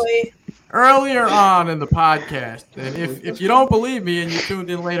 because earlier on in the podcast, and if you don't believe me and you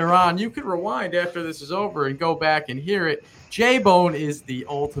tuned in later on, you can rewind after this is over and go back and hear it. J-Bone is the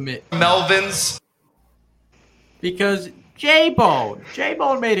ultimate Melvins. Because J-Bone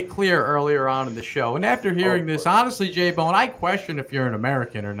made it clear earlier on in the show, and after hearing this, honestly, J-Bone, I question if you're an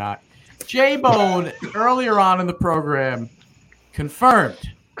American or not. J-Bone, earlier on in the program, confirmed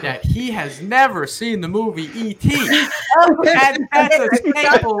that he has never seen the movie E.T. That's a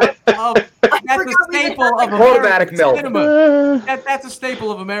staple of American cinema. That's a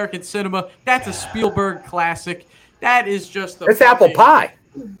staple of American cinema. That's a Spielberg classic. That is just it's apple pie.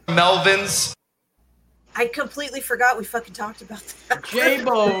 Melvins. I completely forgot we fucking talked about that.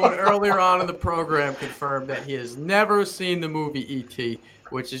 J-Bone earlier on in the program confirmed that he has never seen the movie E.T.,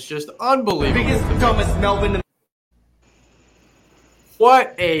 which is just unbelievable. Biggest, dumbest Melvin.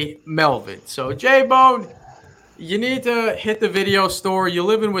 What a Melvin. So, J-Bone, you need to hit the video store. You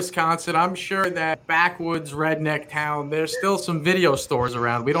live in Wisconsin. I'm sure that backwoods redneck town, there's still some video stores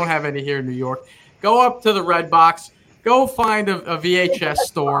around. We don't have any here in New York. Go up to the Red Box. Go find a VHS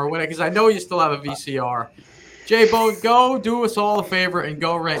store, because I know you still have a VCR. J-Bone, go do us all a favor and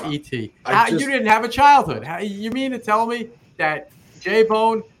go rent E.T. You didn't have a childhood. You mean to tell me that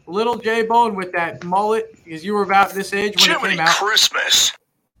J-Bone little J-Bone with that mullet, because you were about this age when it came out. Christmas.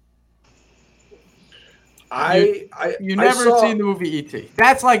 You never seen the movie E.T.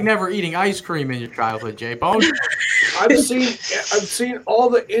 That's like never eating ice cream in your childhood, J-Bone. I've seen all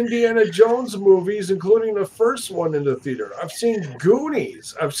the Indiana Jones movies, including the first one in the theater. I've seen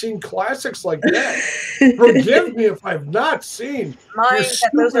Goonies. I've seen classics like that. Forgive me if I've not seen. Mine,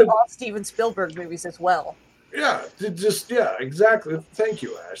 those are all Steven Spielberg movies as well. Yeah, exactly. Thank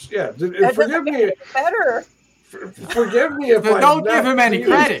you, Ash. Yeah, forgive me. Better. Forgive me if I don't give him any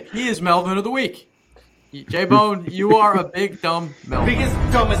credit. He is Melvin of the Week. J-Bone, you are a big dumb Melvin. Biggest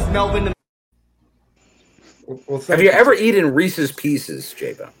dumbest Melvin. Well, have you ever eaten Reese's Pieces,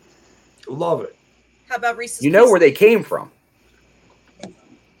 J-Bone? Love it. How about Reese's? You know where they came from?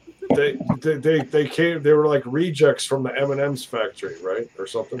 They came. They were like rejects from the M&M's factory, right, or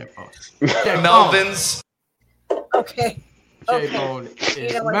something. Melvin's. Okay. J-Bone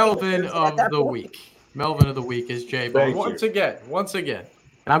is Melvin of the Week. Melvin of the Week is J-Bone. Once again.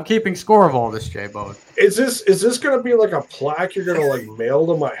 And I'm keeping score of all this, J-Bone. Is this going to be like a plaque you're going to like mail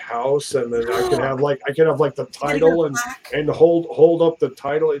to my house, and then I can have the title and hold up the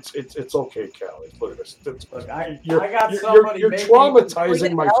title? It's okay, Callie. Look at this. You're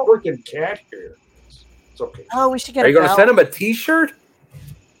traumatizing my freaking cat here. It's okay. Oh, we should get. Are you going to send him a T-shirt?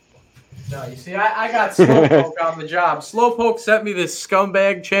 No, you see, I got Slowpoke on the job. Slowpoke sent me this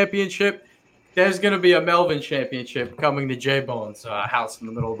scumbag championship. There's going to be a Melvin championship coming to J-Bone's house in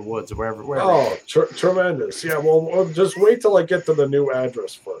the middle of the woods or wherever. Oh, tremendous. Yeah, well, just wait till I get to the new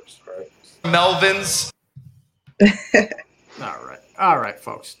address first, right? Melvin's. All right,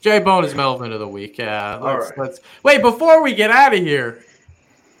 folks. J-Bone is Melvin of the Week. Let's wait, before we get out of here,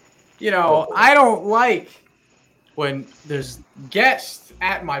 I don't like when there's guests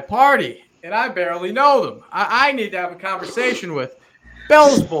at my party and I barely know them. I need to have a conversation with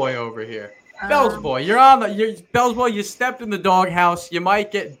Bell's boy over here. Bell's boy, Bell's boy, you stepped in the doghouse. You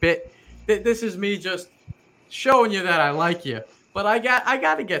might get bit. This is me just showing you that I like you. But I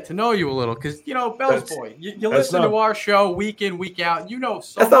got to get to know you a little because, Bell's boy, you listen to our show week in, week out. You know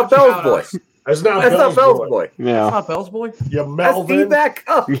so much about us. That's not Bell's boy. Yeah. That's not Bell's boy? You Melvin. That's feedback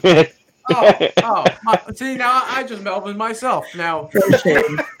up. See, now I just Melvin myself. Now,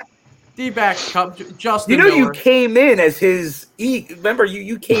 D-back Cup, Justin Miller. You came in as his remember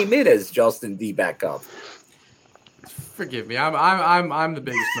you came in as Justin D-back Cup. Forgive me, I'm the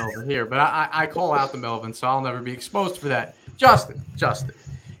biggest Melvin here, but I call out the Melvin, so I'll never be exposed for that. Justin,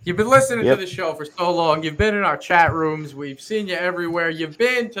 you've been listening to the show for so long. You've been in our chat rooms. We've seen you everywhere. You've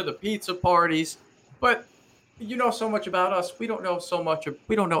been to the pizza parties, but you know so much about us. We don't know so much.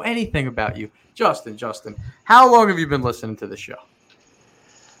 We don't know anything about you. Justin, how long have you been listening to the show?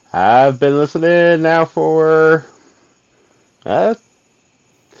 I've been listening now for, I'd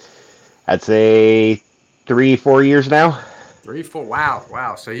say 3-4 years now. 3-4.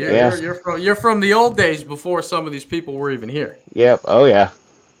 Wow. So you're from the old days before some of these people were even here. Yep. Oh yeah.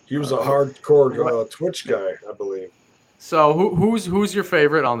 He was a hardcore Twitch guy, I believe. So who's your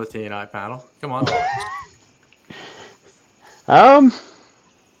favorite on the T&I panel? Come on.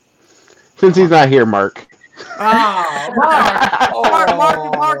 Since he's not here, Mark.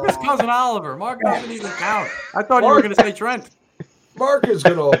 Mark is cousin Oliver. Mark doesn't even count. I thought you were going to say Trent. Mark is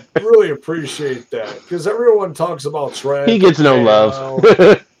going to really appreciate that because everyone talks about Trent. He gets no love.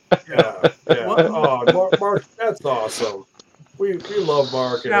 Yeah. Oh, Mark, that's awesome. We love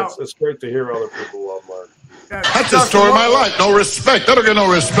Mark, and it's great to hear other people love Mark. That's the story of my life. No respect. I don't get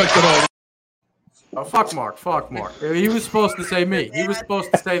no respect at all. Oh, fuck Mark. He was supposed to say me. He was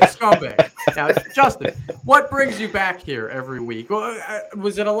supposed to say the scumbag. Now, Justin, what brings you back here every week?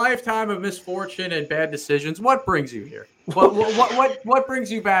 Was it a lifetime of misfortune and bad decisions? What brings you here? What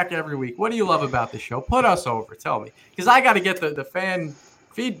brings you back every week? What do you love about the show? Put us over. Tell me. Because I got to get the fan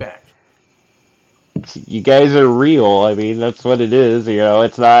feedback. You guys are real. I mean, that's what it is.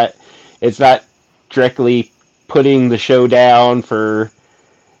 It's not directly putting the show down for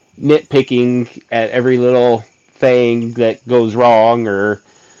nitpicking at every little thing that goes wrong or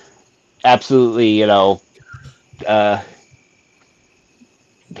absolutely,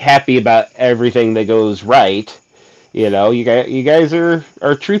 happy about everything that goes right. You guys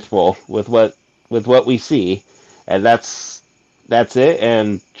are truthful with what we see, and that's it.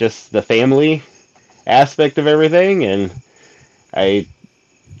 And just the family aspect of everything, and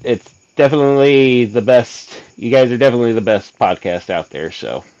it's definitely the best. You guys are definitely the best podcast out there.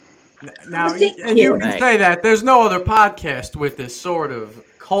 So. Now, and you can say that there's no other podcast with this sort of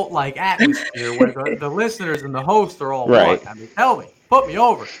cult-like atmosphere where the listeners and the hosts are all right. One. I mean, tell me, put me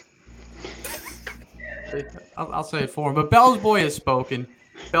over. I'll say it for him. But Bell's boy has spoken.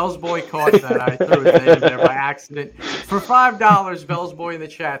 Bell's Boy caught that. I threw his name there by accident. For $5, Bell's Boy in the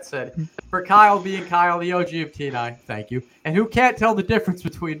chat said, for Kyle being Kyle, the OG of T9, thank you. And who can't tell the difference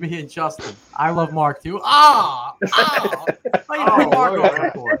between me and Justin? I love Mark too. What are you putting Mark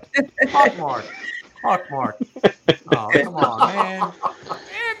over for? Fuck Mark. Fuck Mark. Oh, come on, man.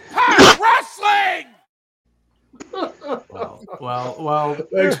 Impact Wrestling! Well.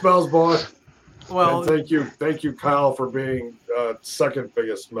 Thanks, Bell's Boy. Well, and thank you, Kyle, for being second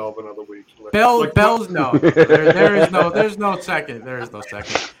biggest Melvin of the week. Bell's no, there's no second. There is no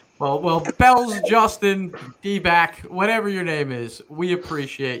second. Well, Bell's, Justin, D-Back, whatever your name is, we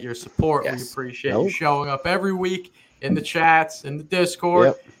appreciate your support. Yes. We appreciate you showing up every week in the chats, in the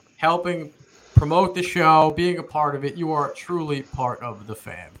Discord, helping promote the show, being a part of it. You are truly part of the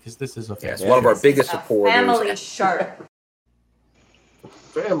fam because this is a family. One of our biggest supporters. Family shark.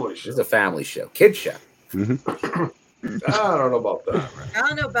 Family show. It's a family show. Kid show. Mm-hmm. I don't know about that. I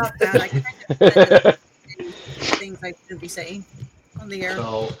don't know about that. I kind of things I should be saying on the air.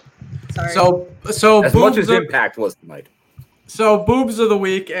 Sorry. So as much as Impact was tonight. So boobs of the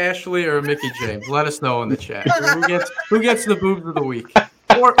week, Ashley or Mickey James? Let us know in the chat. Who gets the boobs of the week?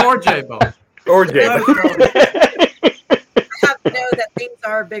 Or J-Bone. Or J-Bone. I have to know that things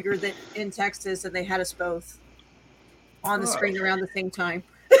are bigger than in Texas, and they had us both on the screen around the same time.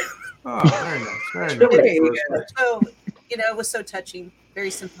 Oh, very nice. So, it was so touching. Very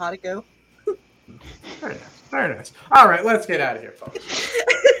simpatico. Very nice. All right, let's get out of here, folks.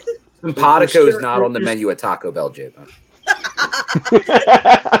 Simpatico is not on the menu at Taco Bell, J-Bone.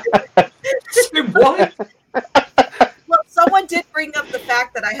 What? Well, someone did bring up the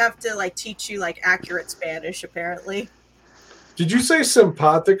fact that I have to teach you accurate Spanish, apparently. Did you say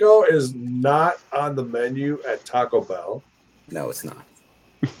simpatico is not on the menu at Taco Bell? No, it's not.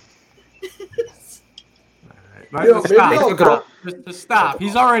 Stop.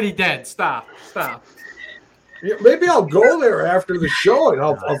 He's already dead. Stop. Yeah, maybe I'll go there after the show and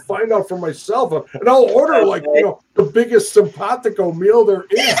I'll find out for myself, and I'll order the biggest simpatico meal there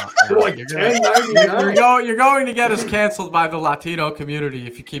is for $10.99. You're going to get us canceled by the Latino community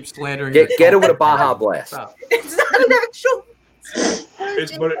if you keep slandering. Get it with a Baja Blast. It's not an actual.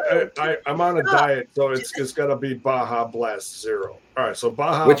 I'm on a diet, so it's got to be Baja Blast 0. All right, so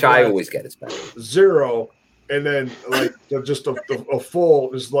Baja, which Blast I always get is better. 0, and then just a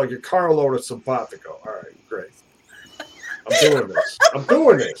full is like a carload of simpatico. All right, great. I'm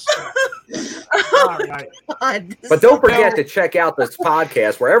doing this. All right. But don't forget to check out this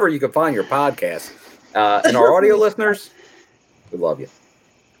podcast wherever you can find your podcast. And our audio listeners, we love you.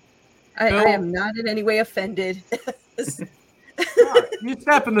 I am not in any way offended. You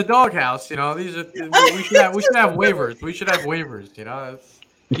step in the doghouse, these are. We should have waivers. We should have waivers. You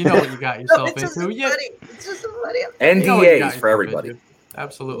know what you got yourself into. It's just funny. NDAs for everybody. Into.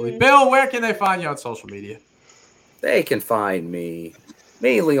 Absolutely. Bill, where can they find you on social media? They can find me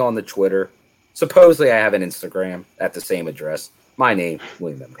mainly on the Twitter. Supposedly, I have an Instagram at the same address. My name,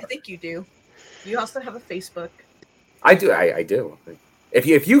 William M. I think you do. You also have a Facebook. I do. I do.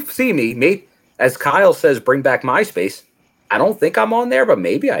 If you see me, as Kyle says, bring back MySpace. I don't think I'm on there, but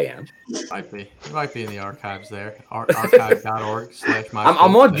maybe I am. You might be in the archives there. Archive.org/MySpace.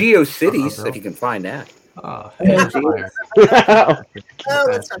 I'm on GeoCities, if you can find that. Oh, let's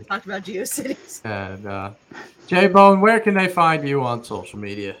not talk about GeoCities. And J-Bone, where can they find you on social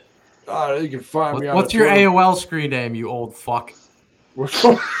media? You can find me on what's your AOL screen name, you old fuck?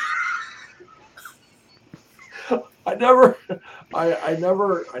 I never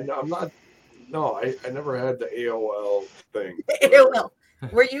had the AOL thing. AOL.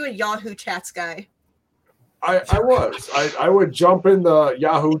 Were you a Yahoo Chats guy? I was. I would jump in the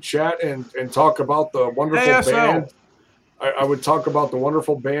Yahoo chat and talk about the wonderful band. I would talk about the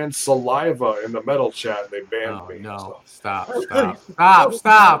wonderful band Saliva in the metal chat. They banned me. No, so.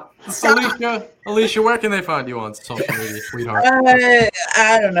 Stop. Alicia, where can they find you on social media, sweetheart? I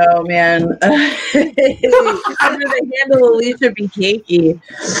don't know, man. Under the handle Alicia Be Cakey.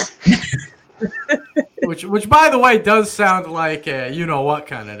 Which, by the way, does sound like a you-know-what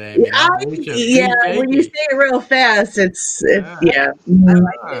kind of name. When you say it real fast, it's. I like it.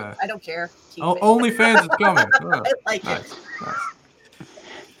 I don't care. OnlyFans is coming. I like it. Nice.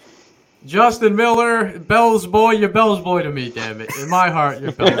 Justin Miller, Bell's Boy, you're Bell's Boy to me, damn it. In my heart,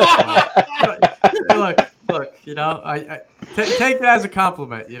 you're Bell's Boy. Look, I take that as a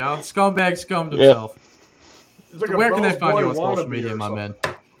compliment, Scumbag scummed himself. Where can they find you on social media, my man?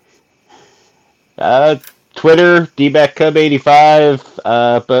 Twitter,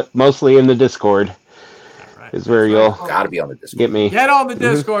 DBackCub85, but mostly in the Discord is where you'll gotta be on the Discord. Get me. Get on the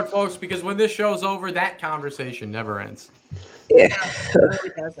Discord, folks, because when this show's over, that conversation never ends. Yeah. No,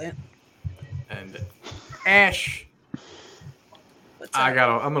 it doesn't. And Ash, I'm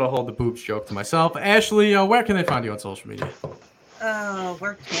gonna hold the boobs joke to myself. Ashley, where can they find you on social media?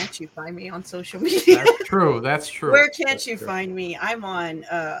 Where can't you find me on social media? That's true. That's true. Where can't you find me? I'm on.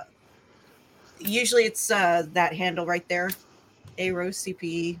 Usually it's that handle right there,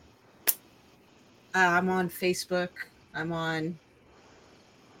 ARoseCPE. I'm on Facebook. I'm on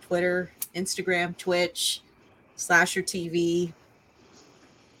Twitter, Instagram, Twitch, Slasher TV,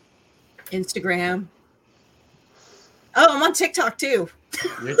 Instagram. Oh, I'm on TikTok too.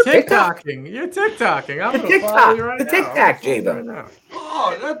 You're TikToking. You're TikToking. I'm going to follow you right now. The TikTok, J-Bo.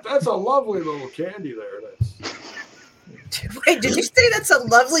 Oh, that's a lovely little candy there. Wait, did you say that's a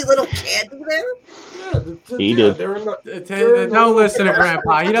lovely little candy there? Yeah, he did. Don't listen to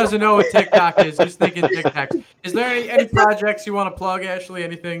Grandpa. He doesn't know what TikTok is. He's thinking TikTok. Is there any projects you want to plug, Ashley?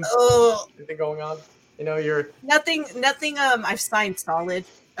 Anything going on? You know, you're nothing. I've signed solid,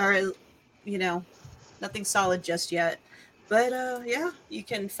 or nothing solid just yet. But yeah, you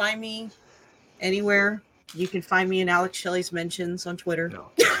can find me anywhere. You can find me in Alex Shelley's mentions on Twitter. No.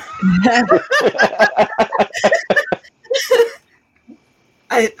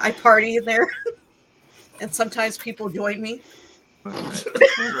 I party there, and sometimes people join me. Right.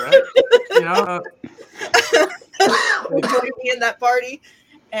 They join me in that party,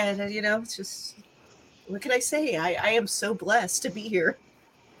 and it's just, what can I say? I am so blessed to be here.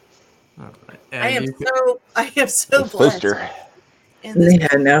 All right. I am so blessed. Yeah,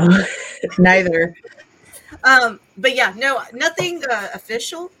 no, neither. But yeah, no, nothing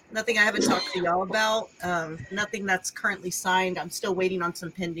official. Nothing I haven't talked to y'all about. Nothing that's currently signed. I'm still waiting on some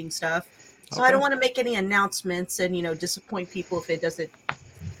pending stuff. So I don't want to make any announcements and disappoint people if it doesn't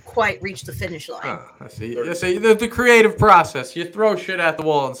quite reach the finish line. I see. The creative process. You throw shit at the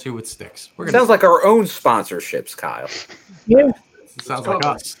wall and see what sticks. Sounds like our own sponsorships, Kyle. Yeah. Sounds like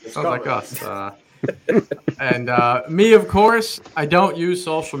us. And me, of course, I don't use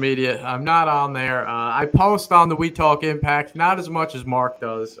social media. I'm not on there. I post on the We Talk Impact, not as much as Mark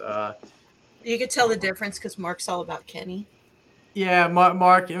does. You could tell the difference because Mark's all about Kenny. Yeah,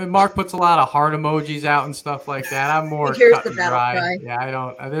 Mark puts a lot of heart emojis out and stuff like that. I'm more Here's cut the and battle dry. cry. Yeah, I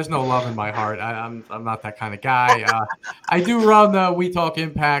don't. There's no love in my heart. I'm not that kind of guy. I do run the We Talk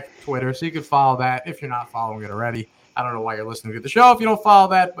Impact Twitter, so you can follow that if you're not following it already. I don't know why you're listening to the show if you don't follow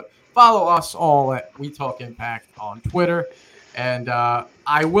that, but follow us all at We Talk Impact on Twitter. And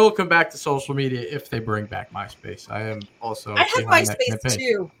I will come back to social media if they bring back MySpace. I am also. I have MySpace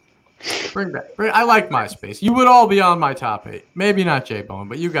too. Bring back. I like MySpace. You would all be on my top 8. Maybe not J-Bone,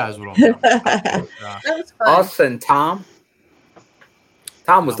 but you guys would all be on my top 8. Us and Tom.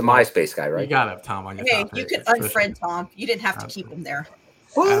 Tom was the MySpace guy, right? You gotta have Tom on your top 8. You could unfriend Tom. You didn't have to keep him there.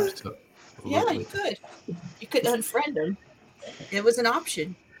 What? Yeah, you could. You could unfriend him. It was an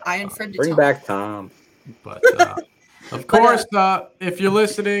option. I unfriended Bring Tom. back Tom. But of course, if you're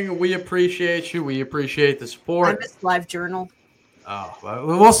listening, we appreciate you. We appreciate the support. I miss Live Journal. Oh, well,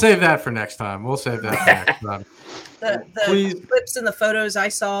 we'll save that for next time. The clips and the photos I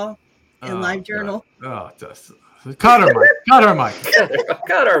saw in Live Journal. Cut her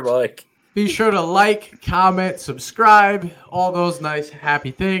mic. Be sure to like, comment, subscribe, all those nice, happy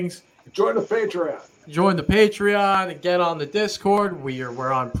things. Join the Patreon. Get on the Discord.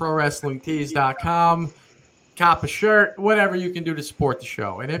 We're on ProWrestlingTees.com. Cop a shirt, whatever you can do to support the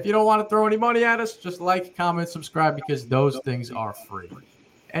show. And if you don't want to throw any money at us, just like, comment, subscribe, because those things are free.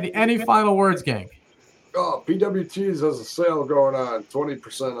 Any final words, gang? Oh, PWTs has a sale going on,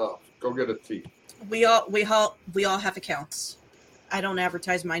 20% off. Go get a tee. We all have accounts. I don't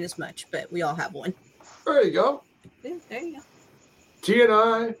advertise mine as much, but we all have one. There you go. Yeah, there you go. T and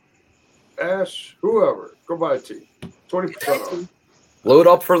I, Ash, whoever, go buy a tee. 20% off. Load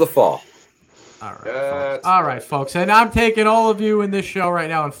up for the fall. All right, folks. And I'm taking all of you in this show right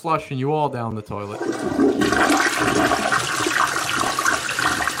now and flushing you all down the toilet.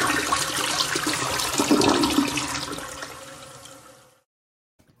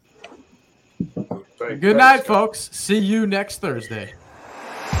 Good night, folks. See you next Thursday.